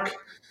job, Mark.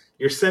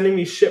 You're sending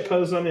me shit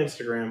posts on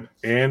Instagram.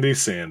 Andy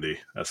Sandy.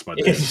 That's my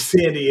name. Andy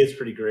Sandy is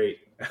pretty great.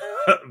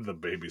 The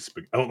baby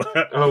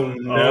Oh,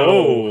 no.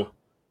 Oh.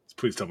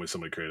 Please tell me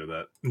somebody created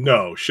that.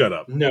 No, shut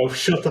up. No,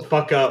 shut the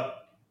fuck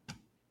up.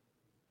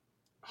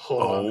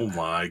 Hold on. Oh,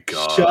 my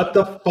God. Shut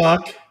the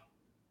fuck.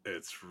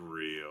 It's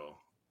real.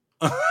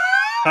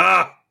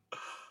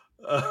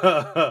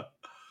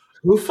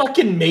 Who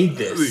fucking made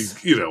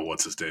this? You know,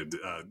 what's his name?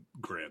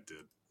 Grant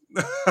did.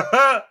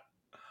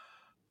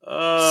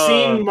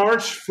 Seen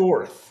March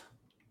 4th.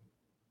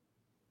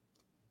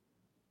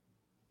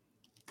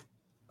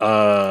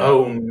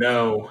 Oh,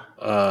 no.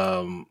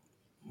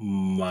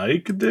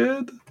 Mike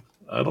did?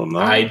 I don't know.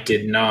 I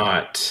did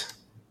not.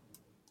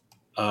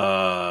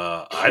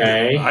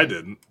 Okay. I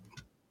didn't.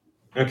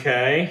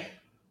 Okay.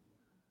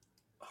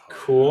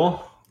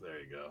 Cool. There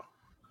you go.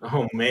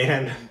 Oh,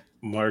 man.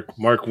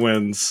 Mark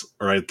wins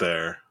right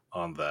there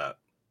on that.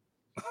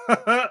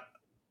 All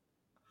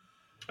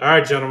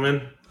right,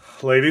 gentlemen.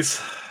 Ladies,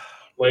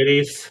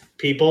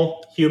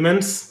 people,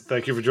 humans.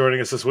 thank you for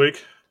joining us this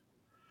week.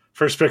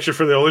 First picture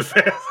for the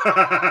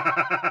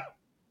OnlyFans.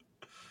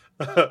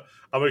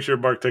 I'll make sure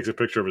Mark takes a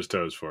picture of his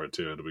toes for it,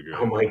 too. It'll be great.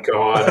 Oh, my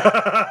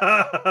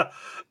God.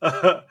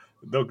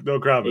 No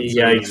comments.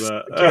 Yikes.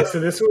 Okay, so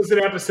this was an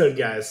episode,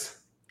 guys.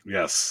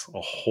 Yes,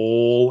 a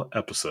whole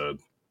episode.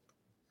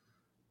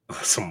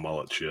 Some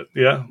mullet shit.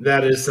 Yeah.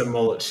 That is some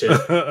mullet shit.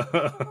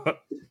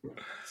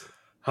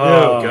 Oh,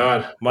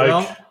 God. Mike,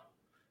 well,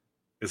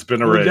 it's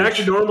been a we'll rage. be back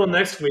to normal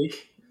next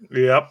week.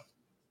 Yep.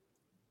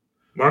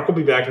 Mark will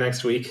be back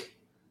next week.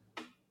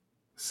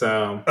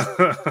 So.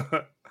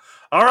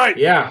 All right.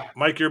 Yeah.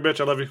 Mike, you're a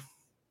bitch. I love you.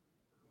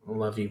 I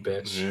love you,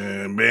 bitch.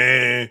 Yeah,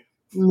 man.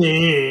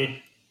 Nah.